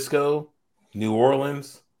Francisco, New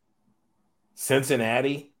Orleans,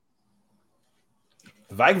 Cincinnati.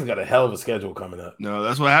 The Vikings got a hell of a schedule coming up. No,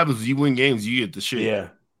 that's what happens. You win games, you get the shit. Yeah.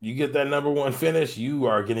 You get that number 1 finish, you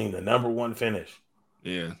are getting the number 1 finish.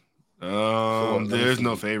 Yeah. There's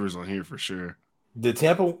no favors on here for sure. Did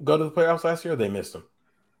Tampa go to the playoffs last year or they missed them?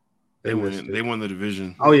 They won the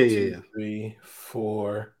division. Oh, yeah. 3,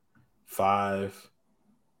 4, 5,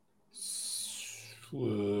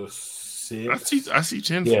 6. I see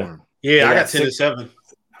 10 Yeah. for him. Yeah, I got 10-7.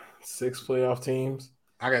 6 playoff teams.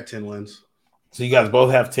 I got 10 wins. So you guys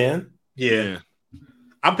both have 10? Yeah.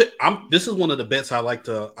 This is one of the bets I think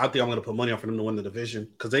I'm going to put money on for them to win the division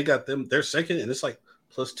because they got them. They're second, and it's like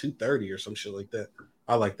plus 230 or some shit like that.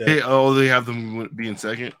 I like that. They have them being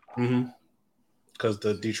second? Mm-hmm. Because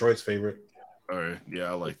the Detroit's favorite. All right. Yeah,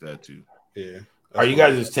 I like that too. Yeah. Are you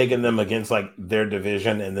guys just taking them against like their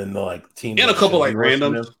division and then the like team and a couple like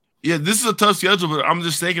randoms? Yeah, this is a tough schedule, but I'm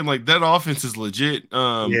just thinking like that offense is legit.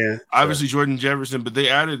 Obviously Jordan Jefferson, but they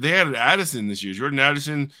added Addison this year. Jordan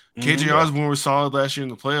Addison, KJ Osborne was solid last year in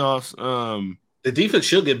the playoffs. The defense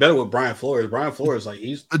should get better with Brian Flores. Brian Flores, like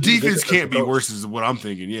he's the defense can't be worse, is what I'm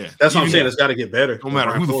thinking. Yeah, that's what I'm saying. It's got to get better. No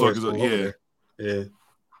matter who the fuck is up. Yeah.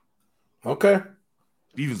 Okay.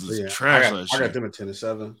 Defense is trash last year. I got them at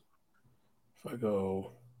 10-7. If I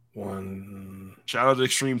go 1, shout out to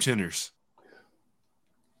Extreme Tenors.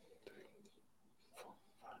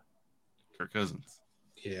 Kirk Cousins.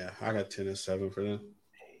 Yeah, I got 10-7 for them.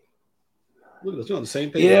 Look at us, we're on the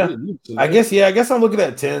same page. Yeah, I guess I'm looking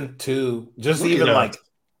at 10 too. Just even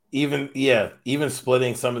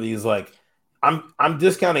splitting some of these. Like, I'm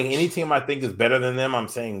discounting any team I think is better than them. I'm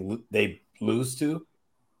saying they lose to.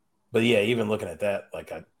 But yeah, even looking at that,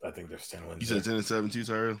 like I think there's 10 wins. You said 10-7 too,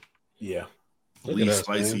 Tyrell? Yeah. Least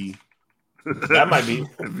spicy. That might be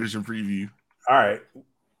vision preview. All right.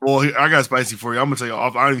 Well, I got spicy for you. I'm gonna tell you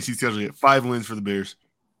off. I don't even see schedule yet. 5 wins for the Bears.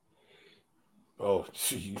 Oh,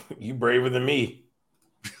 you braver than me.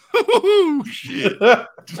 Oh shit.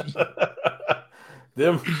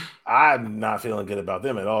 Them, I'm not feeling good about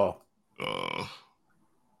them at all.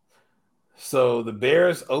 So the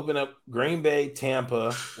Bears open up Green Bay,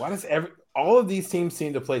 Tampa. Why does all of these teams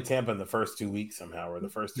seem to play Tampa in the first 2 weeks somehow, or the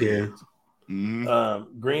first 2 weeks?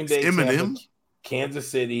 Mm-hmm. Green Bay, Tampa, Kansas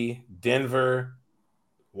City, Denver,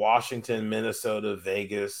 Washington, Minnesota,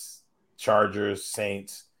 Vegas, Chargers,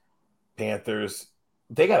 Saints, Panthers.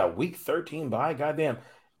 They got a week 13 bye. Goddamn.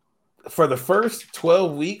 For the first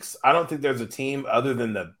 12 weeks, I don't think there's a team other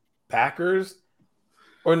than the Packers.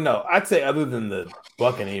 Or no, I'd say other than the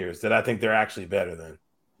Buccaneers that I think they're actually better than.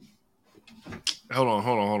 Hold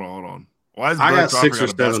on. Why is I got Crawford 6 or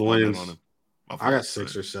 7 wins. On him? I got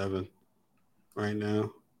 6 or 7 right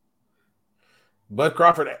now. Bud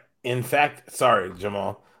Crawford, in fact, sorry,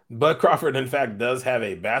 Jamal. Bud Crawford, in fact, does have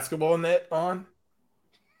a basketball net on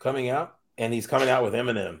coming out, and he's coming out with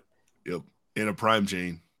Eminem. Yep, in a prime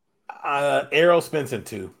chain. Errol Spencer,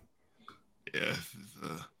 too. Yeah.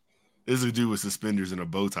 This is a dude with suspenders and a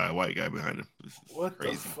bow tie, a white guy behind him. What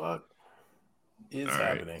crazy. The fuck is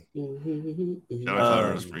happening? Shout out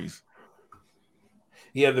Colorado Springs.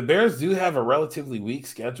 Yeah, the Bears do have a relatively weak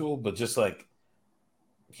schedule, but just like,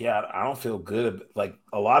 yeah, I don't feel good. Like,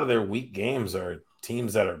 a lot of their weak games are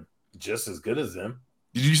teams that are just as good as them.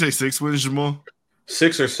 Did you say 6 wins, Jamal?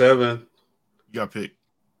 6 or 7. You got picked.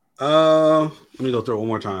 Let me go through it one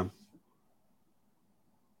more time.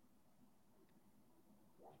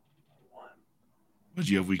 What'd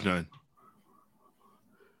you have week 9?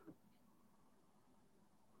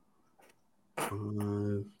 Five.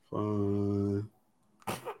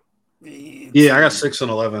 Yeah, I got 6 and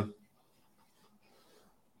 11.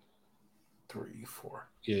 3, 4.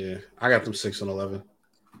 Yeah, I got them 6 and 11.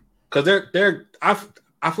 Because they're I feel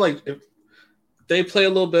like if they play a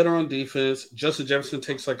little better on defense. Justin Fields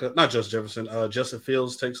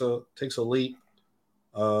takes a leap.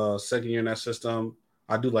 Second year in that system.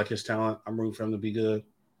 I do like his talent. I'm rooting for him to be good.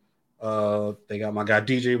 They got my guy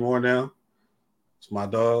DJ Moore now. It's my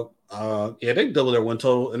dog. Yeah, they double their win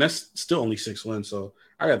total, and that's still only 6 wins. So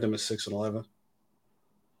I got them at 6 and 11.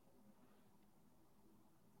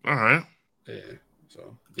 All right. Yeah.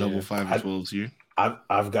 So double 5 and 12 here.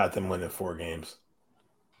 I've got them winning 4 games.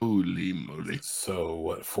 Holy moly! So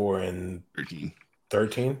what? 4 and 13.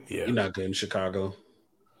 13? Yeah. You're not good in Chicago.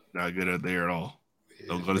 Not good at there at all.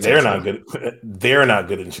 Don't go to They're not good. They're not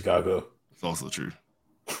good in Chicago. It's also true.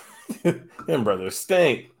 Them brothers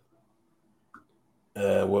stink.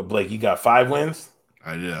 What, Blake? You got 5 wins?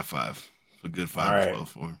 I did have 5. A good 5 and 12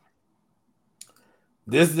 for him.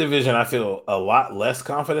 This division, I feel a lot less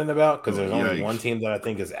confident about because there's only one team that I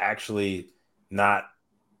think is actually not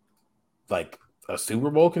like a Super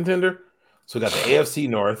Bowl contender. So we got the AFC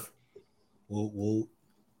North.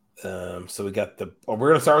 So we got we're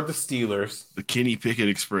going to start with the Steelers. The Kenny Pickett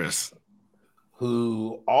Express.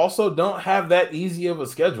 Who also don't have that easy of a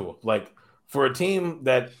schedule. Like, for a team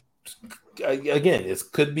that again, it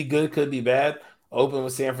could be good, could be bad. Open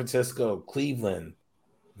with San Francisco, Cleveland,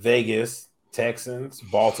 Vegas, Texans,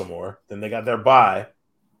 Baltimore. Then they got their bye,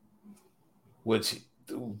 which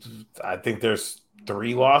I think there's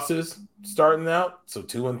 3 losses starting out, so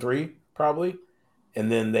 2 and 3 probably.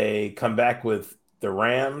 And then they come back with the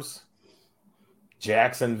Rams,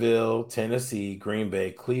 Jacksonville, Tennessee, Green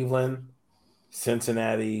Bay, Cleveland,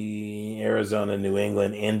 Cincinnati, Arizona, New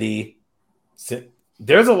England, Indy.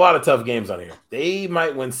 There's a lot of tough games on here. They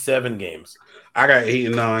might win 7 games. I got 8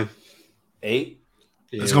 and 9. 8?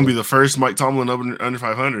 Yeah. It's gonna be the first Mike Tomlin under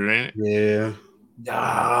 500, ain't it?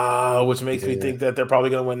 Yeah. Which makes me think that they're probably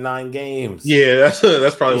gonna win 9 games. Yeah,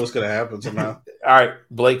 that's probably what's gonna happen somehow. All right,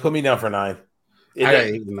 Blake, put me down for 9. I got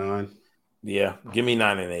 8 and 9. Yeah, give me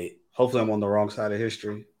 9 and 8. Hopefully, I'm on the wrong side of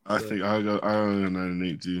history. I think I got 9 and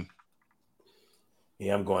 8 too.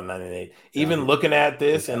 Yeah, I'm going 9 and 8. Even looking at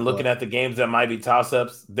this and looking at the games that might be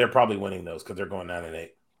toss-ups, they're probably winning those because they're going 9 and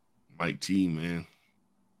 8. Mike T, man.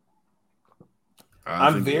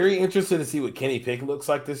 I'm very interested to see what Kenny Pickett looks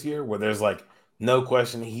like this year, where there's like no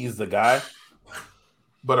question he's the guy.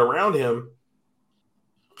 But around him,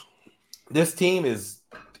 this team is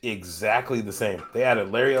exactly the same. They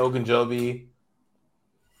added Larry Ogunjobi,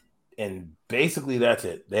 and basically that's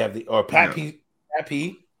it. They have Pat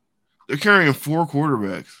P. They're carrying 4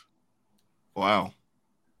 quarterbacks. Wow.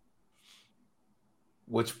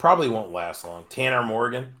 Which probably won't last long. Tanner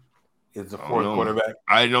Morgan is the 4th quarterback.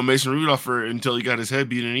 I didn't know Mason Rudolph until he got his head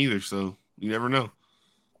beaten either, so you never know.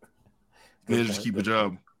 They just keep a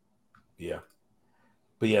job. Yeah.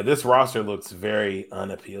 But yeah, this roster looks very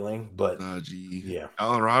unappealing. But yeah.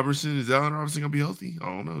 Allen Robinson, is Allen Robinson gonna be healthy? I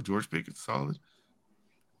don't know. George Pickett's solid.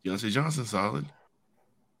 Deontay Johnson solid.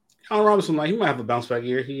 Allen Robinson, he might have a bounce back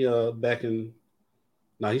year. He back in.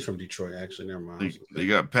 No, he's from Detroit. Actually, never mind. They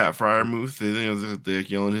got Pat Fryermuth. They're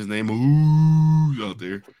yelling his name ooh out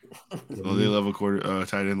there. So they love a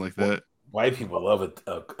tight end like that. White people love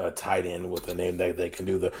a tight end with a name that they can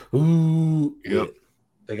do the ooh. Yep.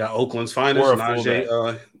 They got Oakland's finest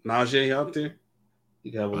Najee out there.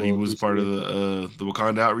 He was part of the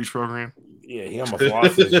Wakanda outreach program. Yeah, he almost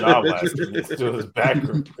lost his job last year. It's still his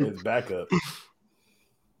backup.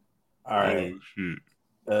 All right.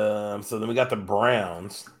 Oh, so then we got the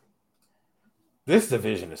Browns. This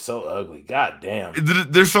division is so ugly. God damn.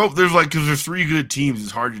 There's because there's 3 good teams.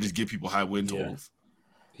 It's hard to just give people high win totals.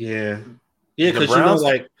 Yeah, because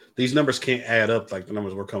these numbers can't add up like the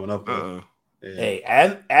numbers we're coming up with. Yeah.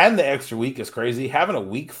 Hey, and the extra week is crazy. Having a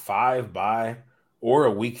week 5 bye or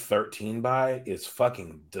a week 13 bye is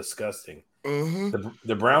fucking disgusting. Mm-hmm.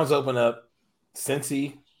 The Browns open up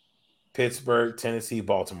Cincy, Pittsburgh, Tennessee,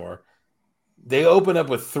 Baltimore. They open up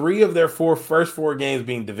with 3 of their first 4 games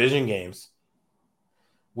being division games,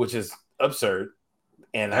 which is absurd.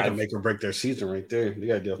 And I can make or break their season right there. You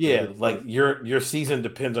gotta go. Like your season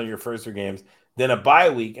depends on your first 3 games. Then a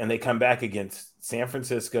bye week, and they come back against San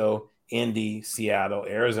Francisco, Indy, Seattle,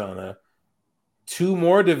 Arizona. 2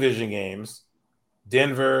 more division games: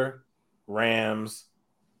 Denver, Rams,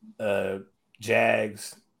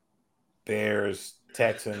 Jags, Bears,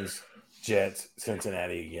 Texans, Jets,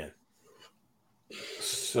 Cincinnati again.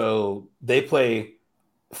 So they play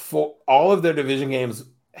for all of their division games,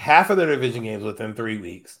 half of their division games within 3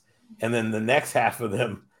 weeks, and then the next half of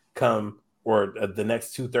them come, or the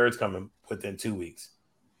next 2/3 come within 2 weeks.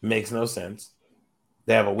 Makes no sense.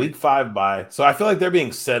 They have a week 5 bye, so I feel like they're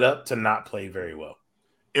being set up to not play very well.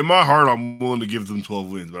 In my heart, I'm willing to give them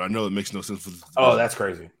 12 wins, but I know it makes no sense for this. Oh, that's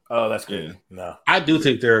crazy. Yeah. No, I do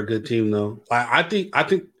think they're a good team, though. I think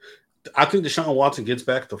Deshaun Watson gets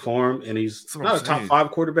back to form, and he's not a top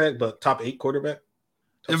 5 quarterback, but top 8 quarterback.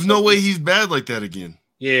 There's no way he's bad like that again.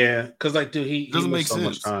 Yeah, because he doesn't make so sense.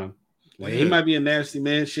 Much time. He might be a nasty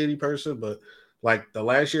man, shitty person, but the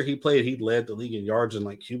last year he played, he led the league in yards and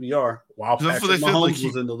QBR while Patrick Mahomes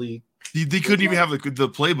was in the league. They couldn't even have the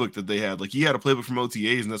playbook that they had. He had a playbook from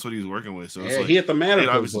OTAs, and that's what he was working with. So he had the matter. They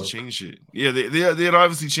had obviously changed shit. Yeah, they had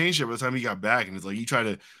obviously changed it by the time he got back, and it's he tried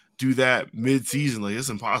to do that mid-season. It's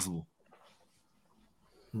impossible.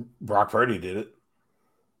 Brock Purdy did it.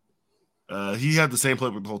 He had the same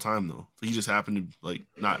playbook the whole time, though. He just happened to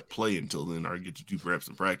not play until then, or get to do reps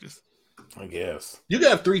in practice. I guess you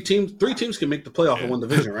got 3 teams. 3 teams can make the playoff in one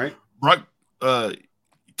division, right? Brock,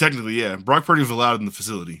 technically, yeah. Brock Purdy was allowed in the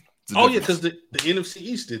facility. Because the NFC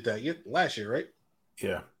East did that last year, right?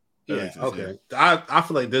 Yeah. Okay. I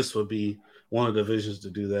feel like this would be one of the divisions to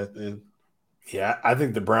do that. Then. Yeah, I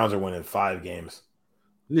think the Browns are winning 5 games.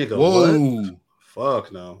 Nigga, whoa! What?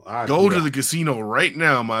 Fuck no! Go to the casino right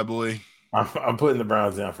now, my boy. I'm putting the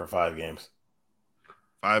Browns down for 5 games.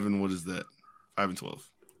 5 and what is that? 5 and 12.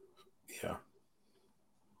 Yeah.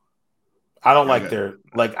 I don't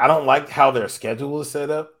like how their schedule is set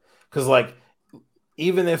up. Because like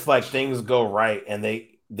even if like things go right and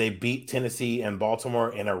they beat Tennessee and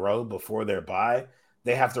Baltimore in a row before their bye,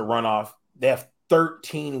 they have to run off. They have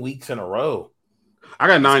 13 weeks in a row. I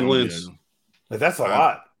got 9 wins. Like, that's a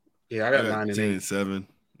lot. Yeah, I got 9 and 10 8. and 7.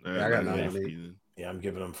 Yeah, I got 9 and 8. Yeah, I'm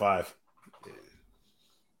giving them 5. Yeah.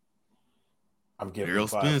 I'm giving Errol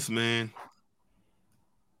them 5. Spence, man.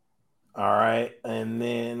 All right, and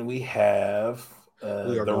then we have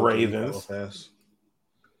the Ravens.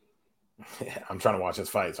 I'm trying to watch this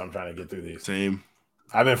fight, so I'm trying to get through these. Same.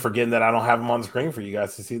 I've been forgetting that I don't have them on the screen for you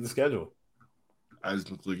guys to see the schedule. I just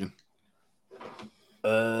been clicking.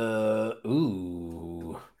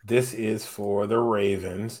 This is for the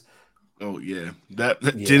Ravens. Oh yeah, that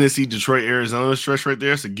Tennessee, Detroit, Arizona stretch right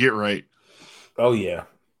there. It's a get right. Oh yeah.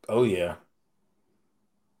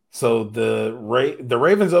 So the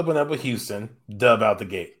Ravens open up with Houston, dub out the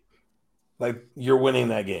gate. Like, you're winning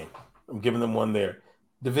that game. I'm giving them one there.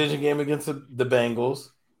 Division game against the Bengals,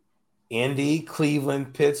 Indy,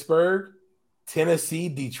 Cleveland, Pittsburgh, Tennessee,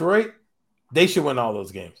 Detroit. They should win all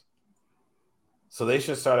those games. So they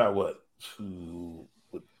should start out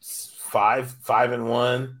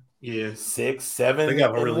 5-1. Yeah, 6, 7. They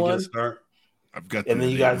got a really good start. I've got and then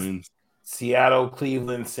you got Seattle,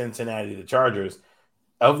 Cleveland, Cincinnati, the Chargers.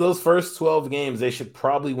 Of those first 12 games, they should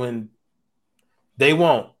probably win. They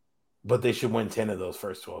won't, but they should win 10 of those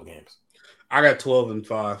first 12 games. I got 12 and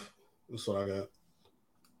 5. That's what I got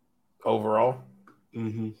overall.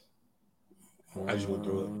 Mm-hmm. I just went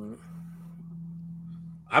through it.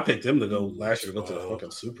 I picked them to go last year to go to the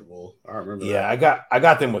fucking Super Bowl. I remember. Yeah, that. I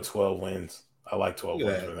got them with 12 wins. I like 12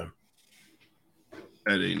 wins for them.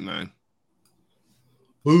 At 8-9.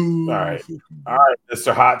 All right,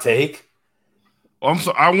 Mr. Hot Take.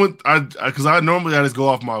 Because I normally just go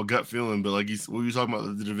off my gut feeling, but like we were talking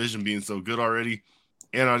about the division being so good already,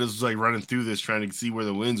 and I just was like running through this trying to see where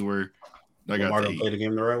the wins were. I got to play the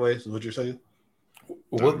game the right way. Is what you're saying?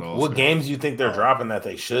 What games do you think they're dropping that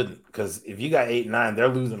they shouldn't? Because if you got 8-9, they're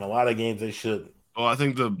losing a lot of games they shouldn't. Well, I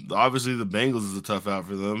think obviously the Bengals is a tough out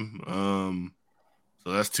for them.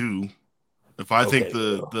 So that's 2. If I think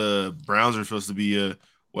the Browns are supposed to be a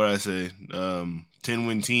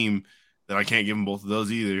 10-win team, then I can't give them both of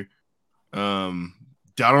those either. I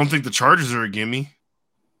don't think the Chargers are a gimme.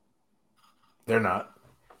 They're not.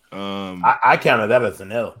 I counted that as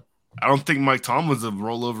an L. I don't think Mike Tomlin's a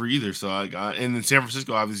rollover either. So and then San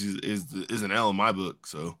Francisco obviously is an L in my book.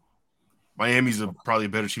 So Miami's probably a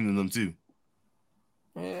better team than them too.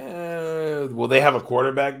 Will they have a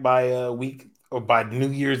quarterback by week or by New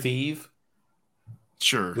Year's Eve?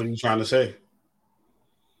 Sure. What are you trying to say?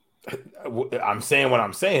 I'm saying what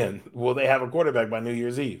I'm saying. Will they have a quarterback by New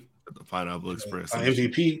Year's Eve? The Pineapple Express.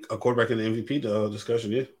 MVP, a quarterback in the MVP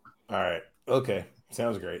discussion, yeah. All right. Okay.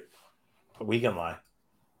 Sounds great. We can lie.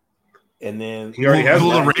 And then he already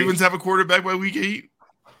will the Ravens have a quarterback by week 8?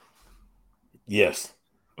 Yes.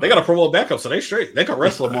 They got a Pro Bowl backup, so they straight. They can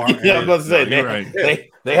wrestle Lamar. Yeah, I was about to say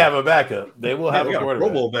they have a backup. They will have a quarterback.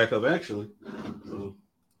 Pro Bowl backup actually. So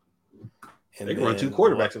they can run 2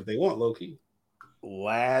 quarterbacks if they want, low key.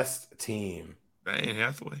 Last team. Dang,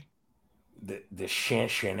 Hathaway. The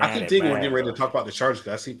shenanigans. I keep thinking we're getting ready to talk about the Chargers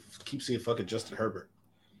because keep seeing fucking Justin Herbert.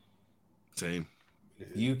 Same.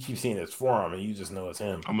 You keep seeing his forearm and you just know it's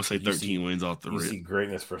him. I'm gonna say 13 wins off the rip. You see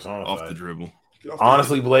greatness personified. Off the dribble.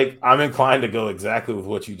 Honestly, Blake, I'm inclined to go exactly with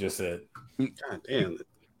what you just said. God damn, the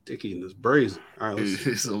dicky in this brazen. All right,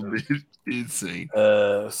 it's so insane.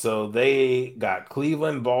 So they got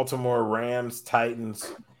Cleveland, Baltimore, Rams,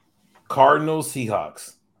 Titans, Cardinals,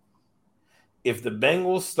 Seahawks. If the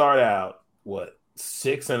Bengals start out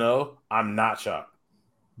 6-0, I'm not shocked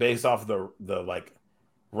based off the like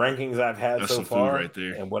rankings I've had so far right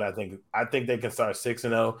there. And what I think they can start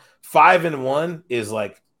 6-0. 5-1 is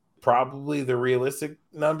like probably the realistic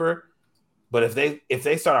number, but if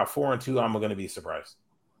they start out 4-2, I'm going to be surprised.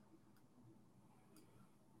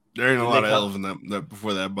 There ain't a lot of L's in that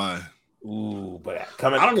before that bye. Ooh, but I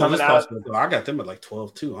don't know coming out. I got them at like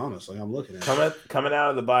 12-2. Honestly, I'm looking at coming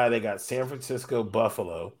out of the bye. They got San Francisco,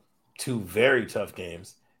 Buffalo, 2 very tough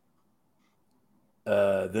games.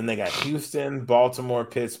 Then they got Houston, Baltimore,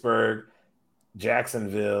 Pittsburgh,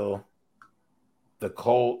 Jacksonville, the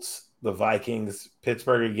Colts, the Vikings,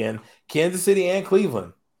 Pittsburgh again, Kansas City, and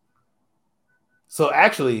Cleveland. So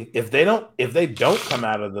actually, if they don't come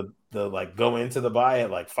out of the like go into the bye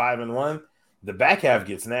at like 5-1, the back half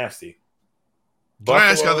gets nasty. Can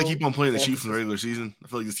I ask how they keep on playing the Chiefs in the regular season? I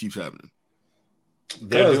feel like this keeps happening.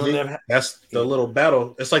 That's the little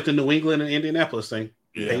battle. It's like the New England and Indianapolis thing.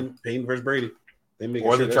 Yeah. Payne versus Brady.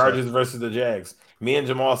 Or the Chargers versus the Jags. Me and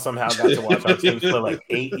Jamal somehow got to watch our teams play like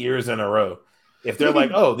 8 years in a row. If they're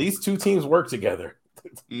like, oh, these two teams work together,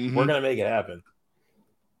 we're gonna make it happen.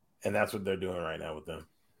 And that's what they're doing right now with them.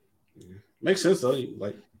 Makes sense though.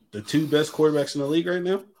 Like the two best quarterbacks in the league right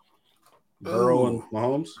now, Burrow and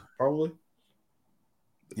Mahomes, probably.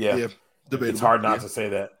 Yeah. It's hard not to say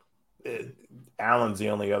that. Allen's the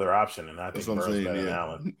only other option, and I think Burrow's better than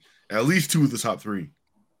Allen. At least 2 of the top 3.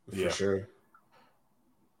 For sure.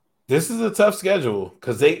 This is a tough schedule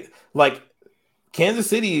because Kansas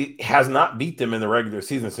City has not beat them in the regular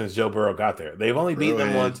season since Joe Burrow got there. They've only beaten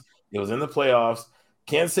them once. It was in the playoffs.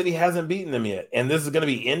 Kansas City hasn't beaten them yet. And this is going to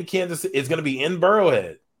be in Kansas City. It's going to be in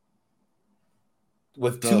Burrowhead.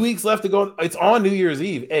 With 2 weeks left to go. It's on New Year's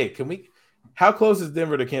Eve. Hey, how close is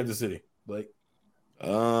Denver to Kansas City?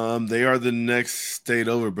 They are the next state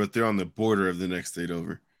over, but they're on the border of the next state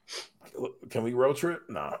over. Can we road trip?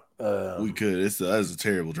 Nah. We could. That is a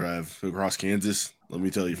terrible drive across Kansas. Let me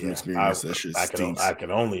tell you from experience, that shit stinks. I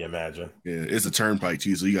can only imagine. Yeah, it's a turnpike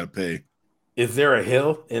too, so you got to pay. Is there a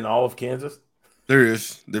hill in all of Kansas? There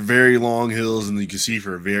is. They're very long hills, and you can see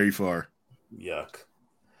for very far. Yuck.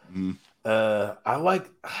 Mm-hmm. I like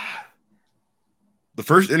the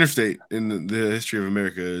first interstate in the history of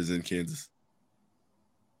America is in Kansas.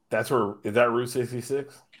 Is that Route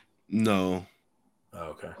 66? No. Oh,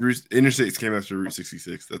 okay. Interstates came after Route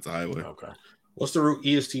 66. That's a highway. Okay. What's the route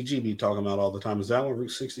ESTG be talking about all the time? Is that one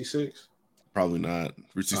Route 66? Probably not.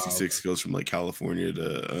 Route 66 goes from California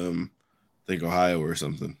to I think Ohio or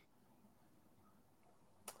something.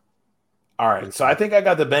 All right. So I think I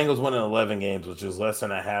got the Bengals winning 11 games, which is less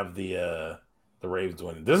than I have the Ravens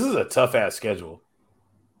winning. This is a tough ass schedule.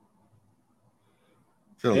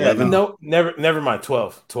 So 11? No, never mind.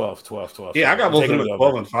 12. Yeah, I got both of them at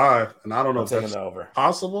 12 and 5, and I don't know if that's over.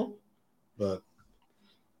 Possible, but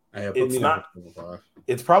it's not.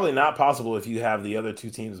 It's probably not possible if you have the other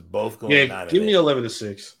two teams both going. Yeah, 9 give me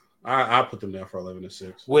 11-6. I put them down for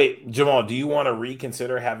 11-6. Wait, Jamal, do you want to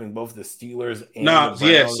reconsider having both the Steelers and the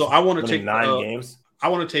Browns so I want to take 9 games? I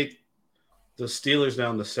want to take the Steelers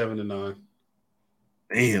down to 7-9.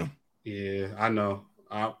 Damn. Yeah, I know.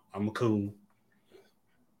 I'm a coon.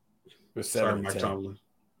 Sorry, Mike Tomlin.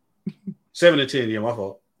 7-10. Yeah, my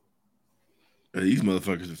fault. These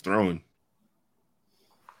motherfuckers are throwing.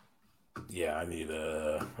 Yeah, I need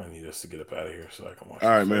us to get up out of here so I can watch. All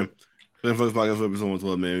right, man. Then fuck podcast episode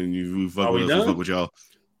 112, man. You fuck with us, we fuck with y'all.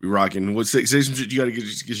 We rocking. What say some shit? You gotta get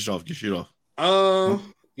shit off. Get shit off. Y'all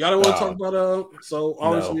don't want to talk about So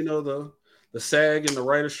obviously we know the SAG and the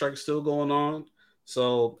writer strike still going on.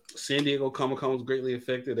 So San Diego Comic-Con was greatly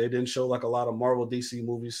affected. They didn't show like a lot of Marvel DC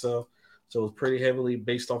movie stuff. So it was pretty heavily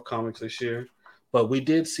based off comics this year. But we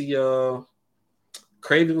did see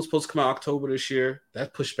Craven was supposed to come out October this year.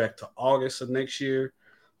 That pushed back to August of next year.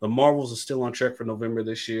 The Marvels are still on track for November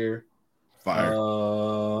this year.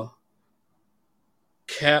 Fire.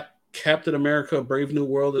 Captain America Brave New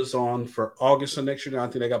World is on for August of next year. Now I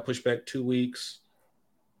think they got pushed back 2 weeks.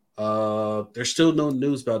 There's still no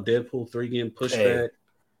news about Deadpool 3 getting pushed back.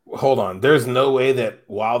 Hold on. There's no way that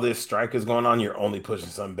while this strike is going on, you're only pushing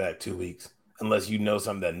something back 2 weeks, unless you know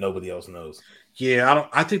something that nobody else knows. Yeah,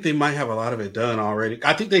 I think they might have a lot of it done already.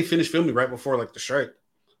 I think they finished filming right before the strike.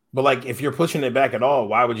 But if you're pushing it back at all,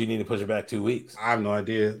 why would you need to push it back 2 weeks? I have no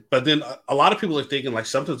idea. But then a lot of people are thinking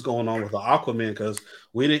something's going on with the Aquaman because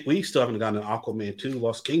we still haven't gotten an Aquaman 2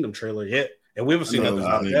 Lost Kingdom trailer yet, and we haven't seen nothing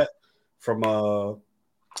about that from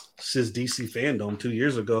since DC Fandom 2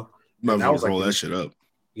 years ago. I was roll that shit up.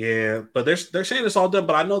 Yeah, but they're saying it's all done.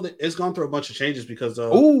 But I know that it's gone through a bunch of changes because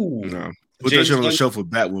put that shit on the shelf with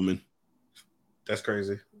Batwoman. That's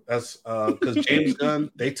crazy. That's because James Gunn,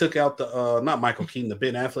 they took out the not Michael Keaton, the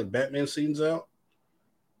Ben Affleck Batman scenes out.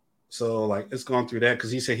 So it's gone through that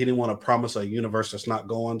because he said he didn't want to promise a universe that's not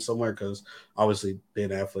going somewhere because obviously Ben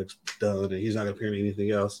Affleck's done and he's not going to appear in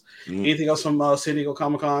anything else. Mm-hmm. Anything else from San Diego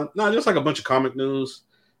Comic-Con? No, just a bunch of comic news.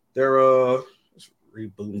 They're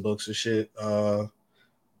rebooting books and shit.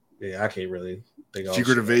 Yeah, I can't really think of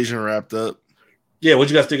Secret Invasion wrapped up. Yeah,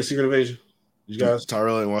 what'd you guys think of Secret Invasion? You guys?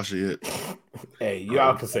 Tyrell ain't watched it yet. Hey,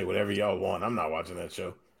 y'all can say whatever y'all want. I'm not watching that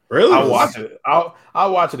show. Really? I'll watch it. I'll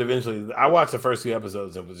watch it eventually. I watched the first 2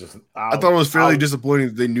 episodes. It was just. I thought it was fairly disappointing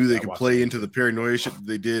that they knew they could play into the paranoia shit that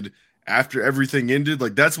they did after everything ended.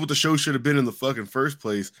 That's what the show should have been in the fucking first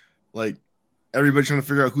place. Everybody trying to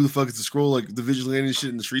figure out who the fuck is the scroll, the vigilante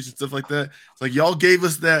shit in the streets and stuff like that. It's y'all gave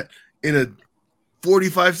us that in a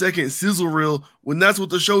 45-second sizzle reel when that's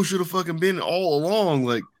what the show should have fucking been all along.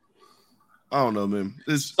 I don't know, man.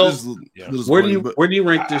 Where do you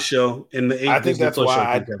rank this show in the 8? I think that's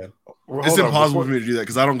why it's impossible for me to do that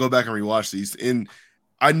because I don't go back and rewatch these. And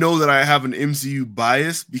I know that I have an MCU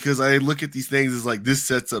bias because I look at these things as like this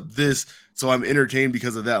sets up this, so I'm entertained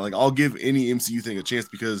because of that. Like I'll give any MCU thing a chance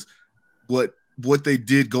because what they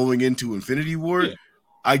did going into Infinity War,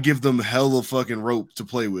 I give them hell of fucking rope to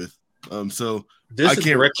play with. So this is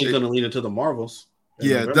directly going to lead into the Marvels.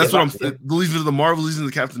 Yeah, that's what I'm leading into the Marvels, leading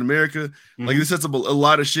into Captain America. Mm-hmm. Like this sets up a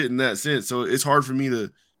lot of shit in that sense. So it's hard for me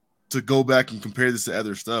to go back and compare this to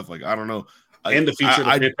other stuff. Like I don't know. And the future of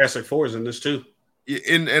the Fantastic Four is in this too.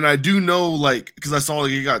 And I do know, like, because I saw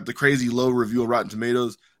like you got the crazy low review on Rotten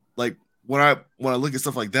Tomatoes. Like when I look at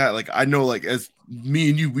stuff like that, like I know, like as me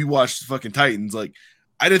and you, we watched fucking Titans. Like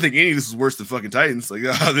I didn't think any of this was worse than fucking Titans. Like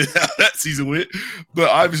how that season went, but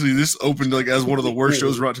obviously this opened like as one of the worst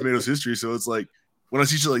shows in Rotten Tomatoes history. So it's like when I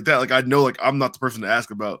see shit like that, like I know, like I'm not the person to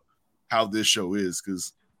ask about how this show is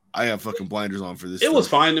because I have fucking blinders on for this. It was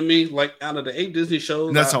fine to me. Like out of the 8 Disney shows,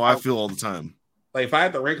 and that's how I feel all the time. Like if I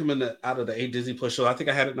had to rank them out of the 8 Disney Plus shows, I think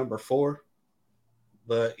I had it number 4.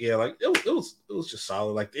 But yeah, like it was just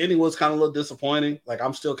solid. Like the ending was kind of a little disappointing. Like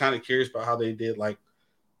I'm still kind of curious about how they did like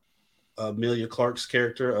Emilia Clarke's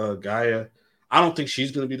character, Gaia. I don't think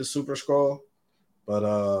she's gonna be the Super Skrull,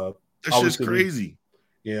 but that's just crazy.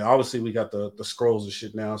 Yeah, obviously we got the scrolls and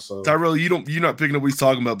shit now. So Tyrell, you're not picking up what he's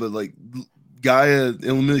talking about, but like Gaia and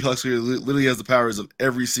Emilia Clarke literally has the powers of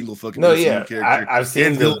every single fucking character. I've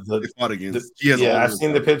seen I've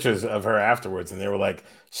seen the pictures of her afterwards, and they were like,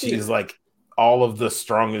 she's like all of the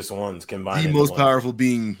strongest ones combined. The most powerful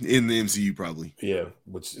being in the MCU, probably. Yeah,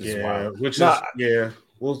 which is wild.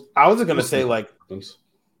 Well, I was gonna say like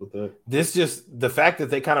this just the fact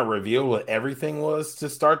that they kind of revealed what everything was to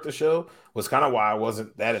start the show was kind of why I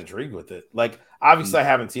wasn't that intrigued with it. Like obviously I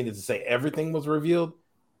haven't seen it to say everything was revealed.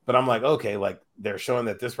 But I'm like, okay, like they're showing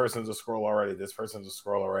that this person's a Skrull already. This person's a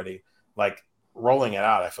Skrull already. Like rolling it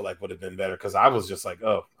out, I feel like would have been better because I was just like,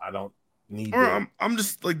 oh, I don't need. Or I'm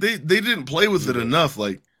just like they didn't play with it enough.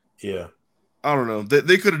 Like, yeah, I don't know.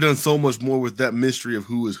 They could have done so much more with that mystery of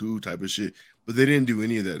who is who type of shit, but they didn't do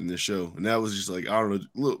any of that in this show, and that was just like I don't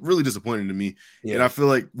know, really disappointing to me. Yeah. And I feel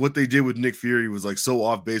like what they did with Nick Fury was like so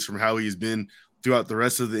off base from how he's been throughout the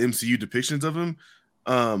rest of the MCU depictions of him.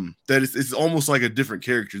 That it's almost like a different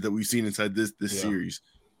character that we've seen inside this series.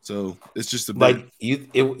 So it's just like you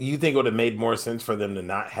think it would have made more sense for them to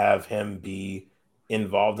not have him be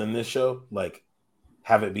involved in this show, like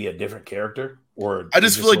have it be a different character. Or I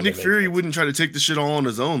just feel like Nick Fury wouldn't try to take this shit all on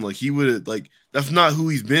his own. Like he would like that's not who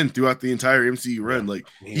he's been throughout the entire MCU run. Like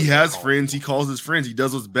he has friends, he calls his friends, he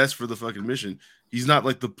does what's best for the fucking mission. He's not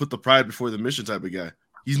like the put the pride before the mission type of guy.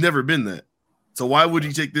 He's never been that. So why would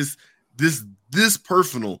he take this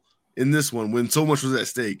personal in this one when so much was at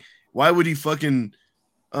stake? Why would he fucking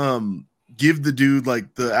give the dude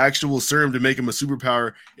like the actual serum to make him a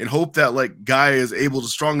superpower and hope that like guy is able to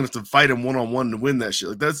strong enough to fight him one-on-one to win that shit?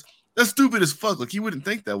 Like that's stupid as fuck. Like he wouldn't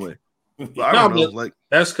think that way. But I don't know. Like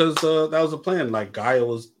that's because that was a plan. Like Gaia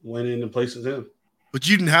went in and places him. But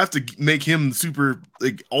you didn't have to make him super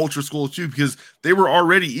like ultra Skrull too because they were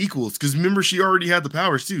already equals. Because remember, she already had the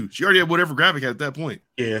powers too. She already had whatever Gravik had at that point.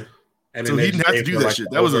 Yeah. And so he didn't have to do that like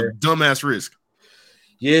shit. That was a dumbass risk.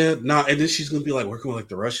 Yeah, and then she's gonna be like working with like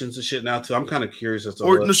the Russians and shit now too. I'm kind of curious as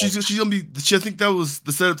to she's gonna be. I think that was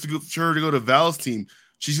the setup for her to go to Val's team.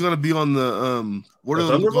 She's gonna be on the what are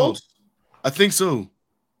those called? I think so.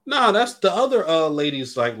 No, that's the other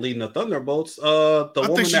ladies like leading the Thunderbolts. The I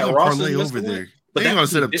woman think that Ross is over there. But they're gonna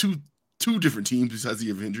set up two different teams besides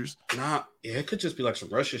the Avengers. Nah, yeah, it could just be like some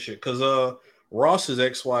Russia shit because Ross's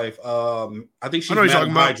ex-wife, I think she's Madam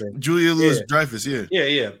Hydra. Julia Louis-Dreyfus,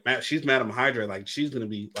 yeah. She's Madam Hydra. Like she's gonna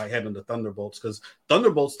be like having the Thunderbolts because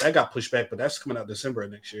Thunderbolts that got pushed back, but that's coming out December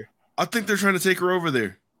of next year. I think they're trying to take her over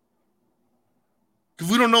there because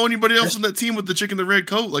we don't know anybody else on that team with the chick in the red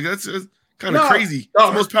coat. Like that's kind of crazy. It's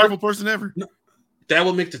the most powerful person ever. No, that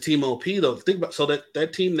would make the team OP though. Think about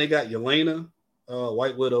that team. They got Yelena,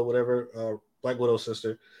 White Widow, whatever, Black Widow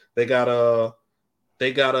sister. They got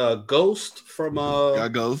a Ghost from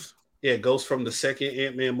Ghost. Yeah, Ghost from the second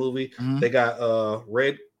Ant-Man movie. Mm-hmm. They got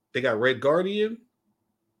Red Guardian.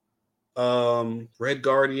 Red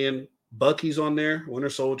Guardian, Bucky's on there, Winter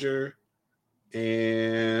Soldier,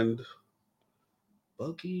 and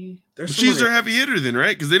Bucky. She's their heavy hitter then,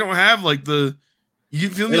 right? Because they don't have like the you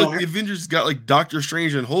feel me like the Avengers got like Doctor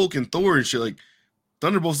Strange and Hulk and Thor and shit. Like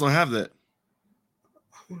Thunderbolts don't have that.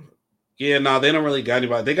 Yeah, no, they don't really got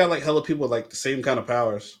anybody. They got like hella people with like the same kind of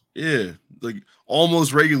powers. Yeah, like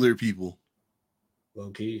almost regular people.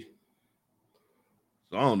 Low key.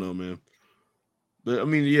 I don't know, man. But I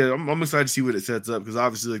mean, yeah, I'm excited to see what it sets up because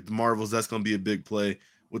obviously, like the Marvels, that's going to be a big play.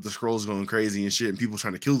 with the scrolls going crazy and shit, and people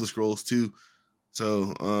trying to kill the scrolls too.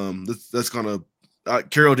 So that's gonna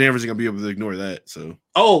Carol Danvers ain't gonna be able to ignore that. So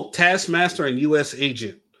Taskmaster and U.S.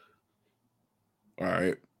 Agent. All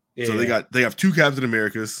right. Yeah. So they have 2 Captain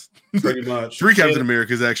Americas, pretty much 3 Captain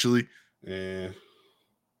Americas actually. Yeah,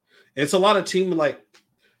 it's a lot of team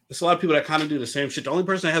it's a lot of people that kind of do the same shit. The only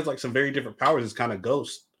person that has like some very different powers is kind of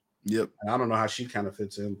Ghost. Yep. And I don't know how she kind of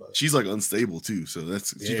fits in, but she's like unstable too. So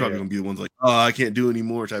she's probably gonna be the ones like, oh, I can't do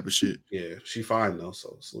anymore type of shit. Yeah, she fine though.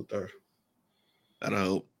 So salute her. That'll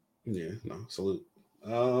help. Yeah, no, salute. I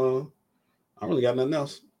don't really got nothing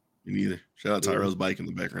else. Me neither. Shout out Tyrell's bike in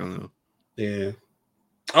the background though. Yeah.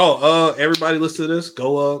 Everybody listen to this.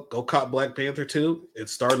 Go cop Black Panther 2.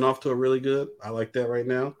 It's starting off to a really good. I like that right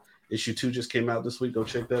now. Issue 2 just came out this week. Go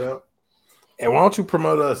check that out. And why don't you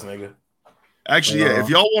promote us, nigga? Actually, yeah. If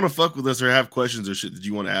y'all want to fuck with us or have questions or shit that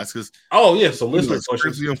you want to ask us, so listener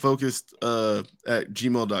questions. Unfocused at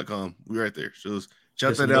gmail.com. We right there. So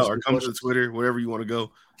shout that out or come to Twitter, wherever you want to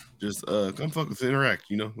go. Just come fuck with interact.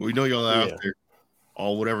 You know, we know y'all are out there.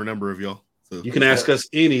 All whatever number of y'all. So you can ask us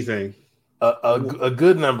anything. A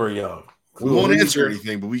good number of y'all. We won't answer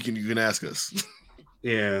anything, but you can ask us.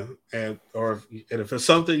 Yeah, and if it's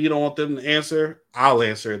something you don't want them to answer, I'll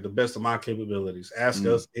answer it the best of my capabilities. Ask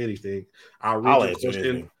us anything. I'll read your question.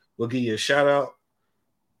 Anything. We'll give you a shout out,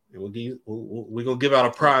 and we're gonna give out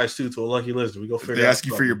a prize too to a lucky listener. We go figure. They ask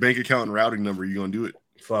you for your bank account and routing number. You gonna do it?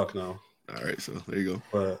 Fuck no. All right, so there you go.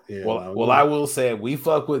 But yeah, well, I will say we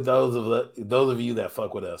fuck with those of you that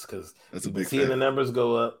fuck with us because that's a big seeing the numbers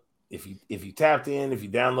go up. If you tapped in, if you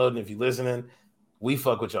downloading, if you listening, we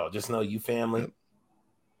fuck with y'all. Just know you family. Yep.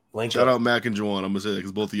 Link Shout up. out Mac and Juwan. I'm gonna say that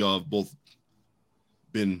because both of y'all have both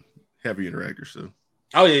been heavy interactors. So.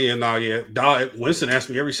 Dog, Winston asked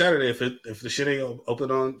me every Saturday if the shit ain't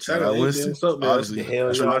open on Saturday. Winston, what's up, man? honestly, the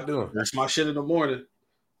hell y'all doing? That's my shit in the morning.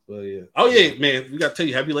 But yeah. Oh yeah, man. We gotta tell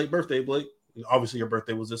you, happy late birthday, Blake. Obviously, your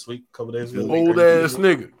birthday was this week, a couple days ago. Old ass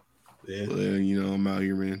nigga. Yeah. Well, you know, I'm out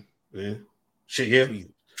here, man. Yeah. Shit, yeah.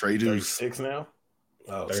 Trade dues. 36 now?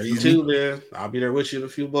 Oh, 32, man. I'll be there with you in a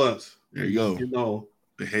few months. There you go. You know.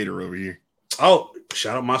 The hater over here. Oh,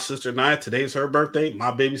 shout out my sister Nia. Today's her birthday.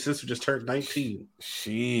 My baby sister just turned 19.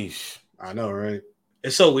 Sheesh. I know, right?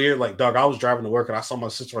 It's so weird. Like, dog, I was driving to work and I saw my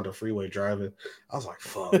sister on the freeway driving. I was like,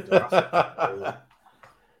 fuck, dude.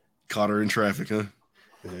 Caught her in traffic, huh?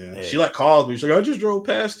 Yeah. Hey. She like called me. She's like, I just drove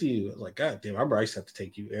past you. I was like, God damn, I remember I used to have to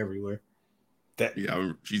take you everywhere.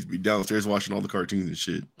 She'd be downstairs watching all the cartoons and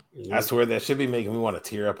shit. I swear that should be making me want to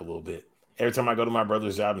tear up a little bit. Every time I go to my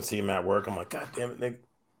brother's job and see him at work, I'm like, God damn it, nigga.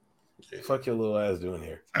 Fuck your little ass doing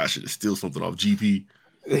here. I should steal something off GP.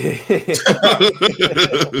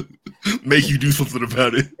 Make you do something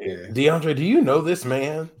about it. Yeah. DeAndre, do you know this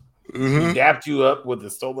man who dapped you up with a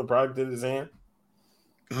stolen product in his hand?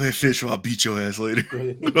 Go ahead, Fish, or I'll beat your ass later.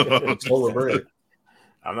 Stolen bread.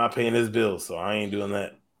 I'm not paying his bills, so I ain't doing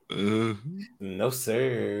that. No,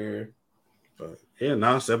 sir. But yeah,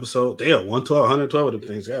 now it's episode. Damn, 112, 112 of them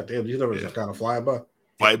things. God damn, these numbers are kind of flying by.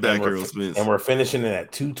 Fight back, Earl Spence. And we're finishing it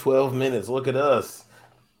at 2:12 minutes. Look at us.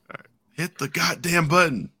 All right. Hit the goddamn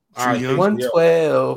button. All right, 112.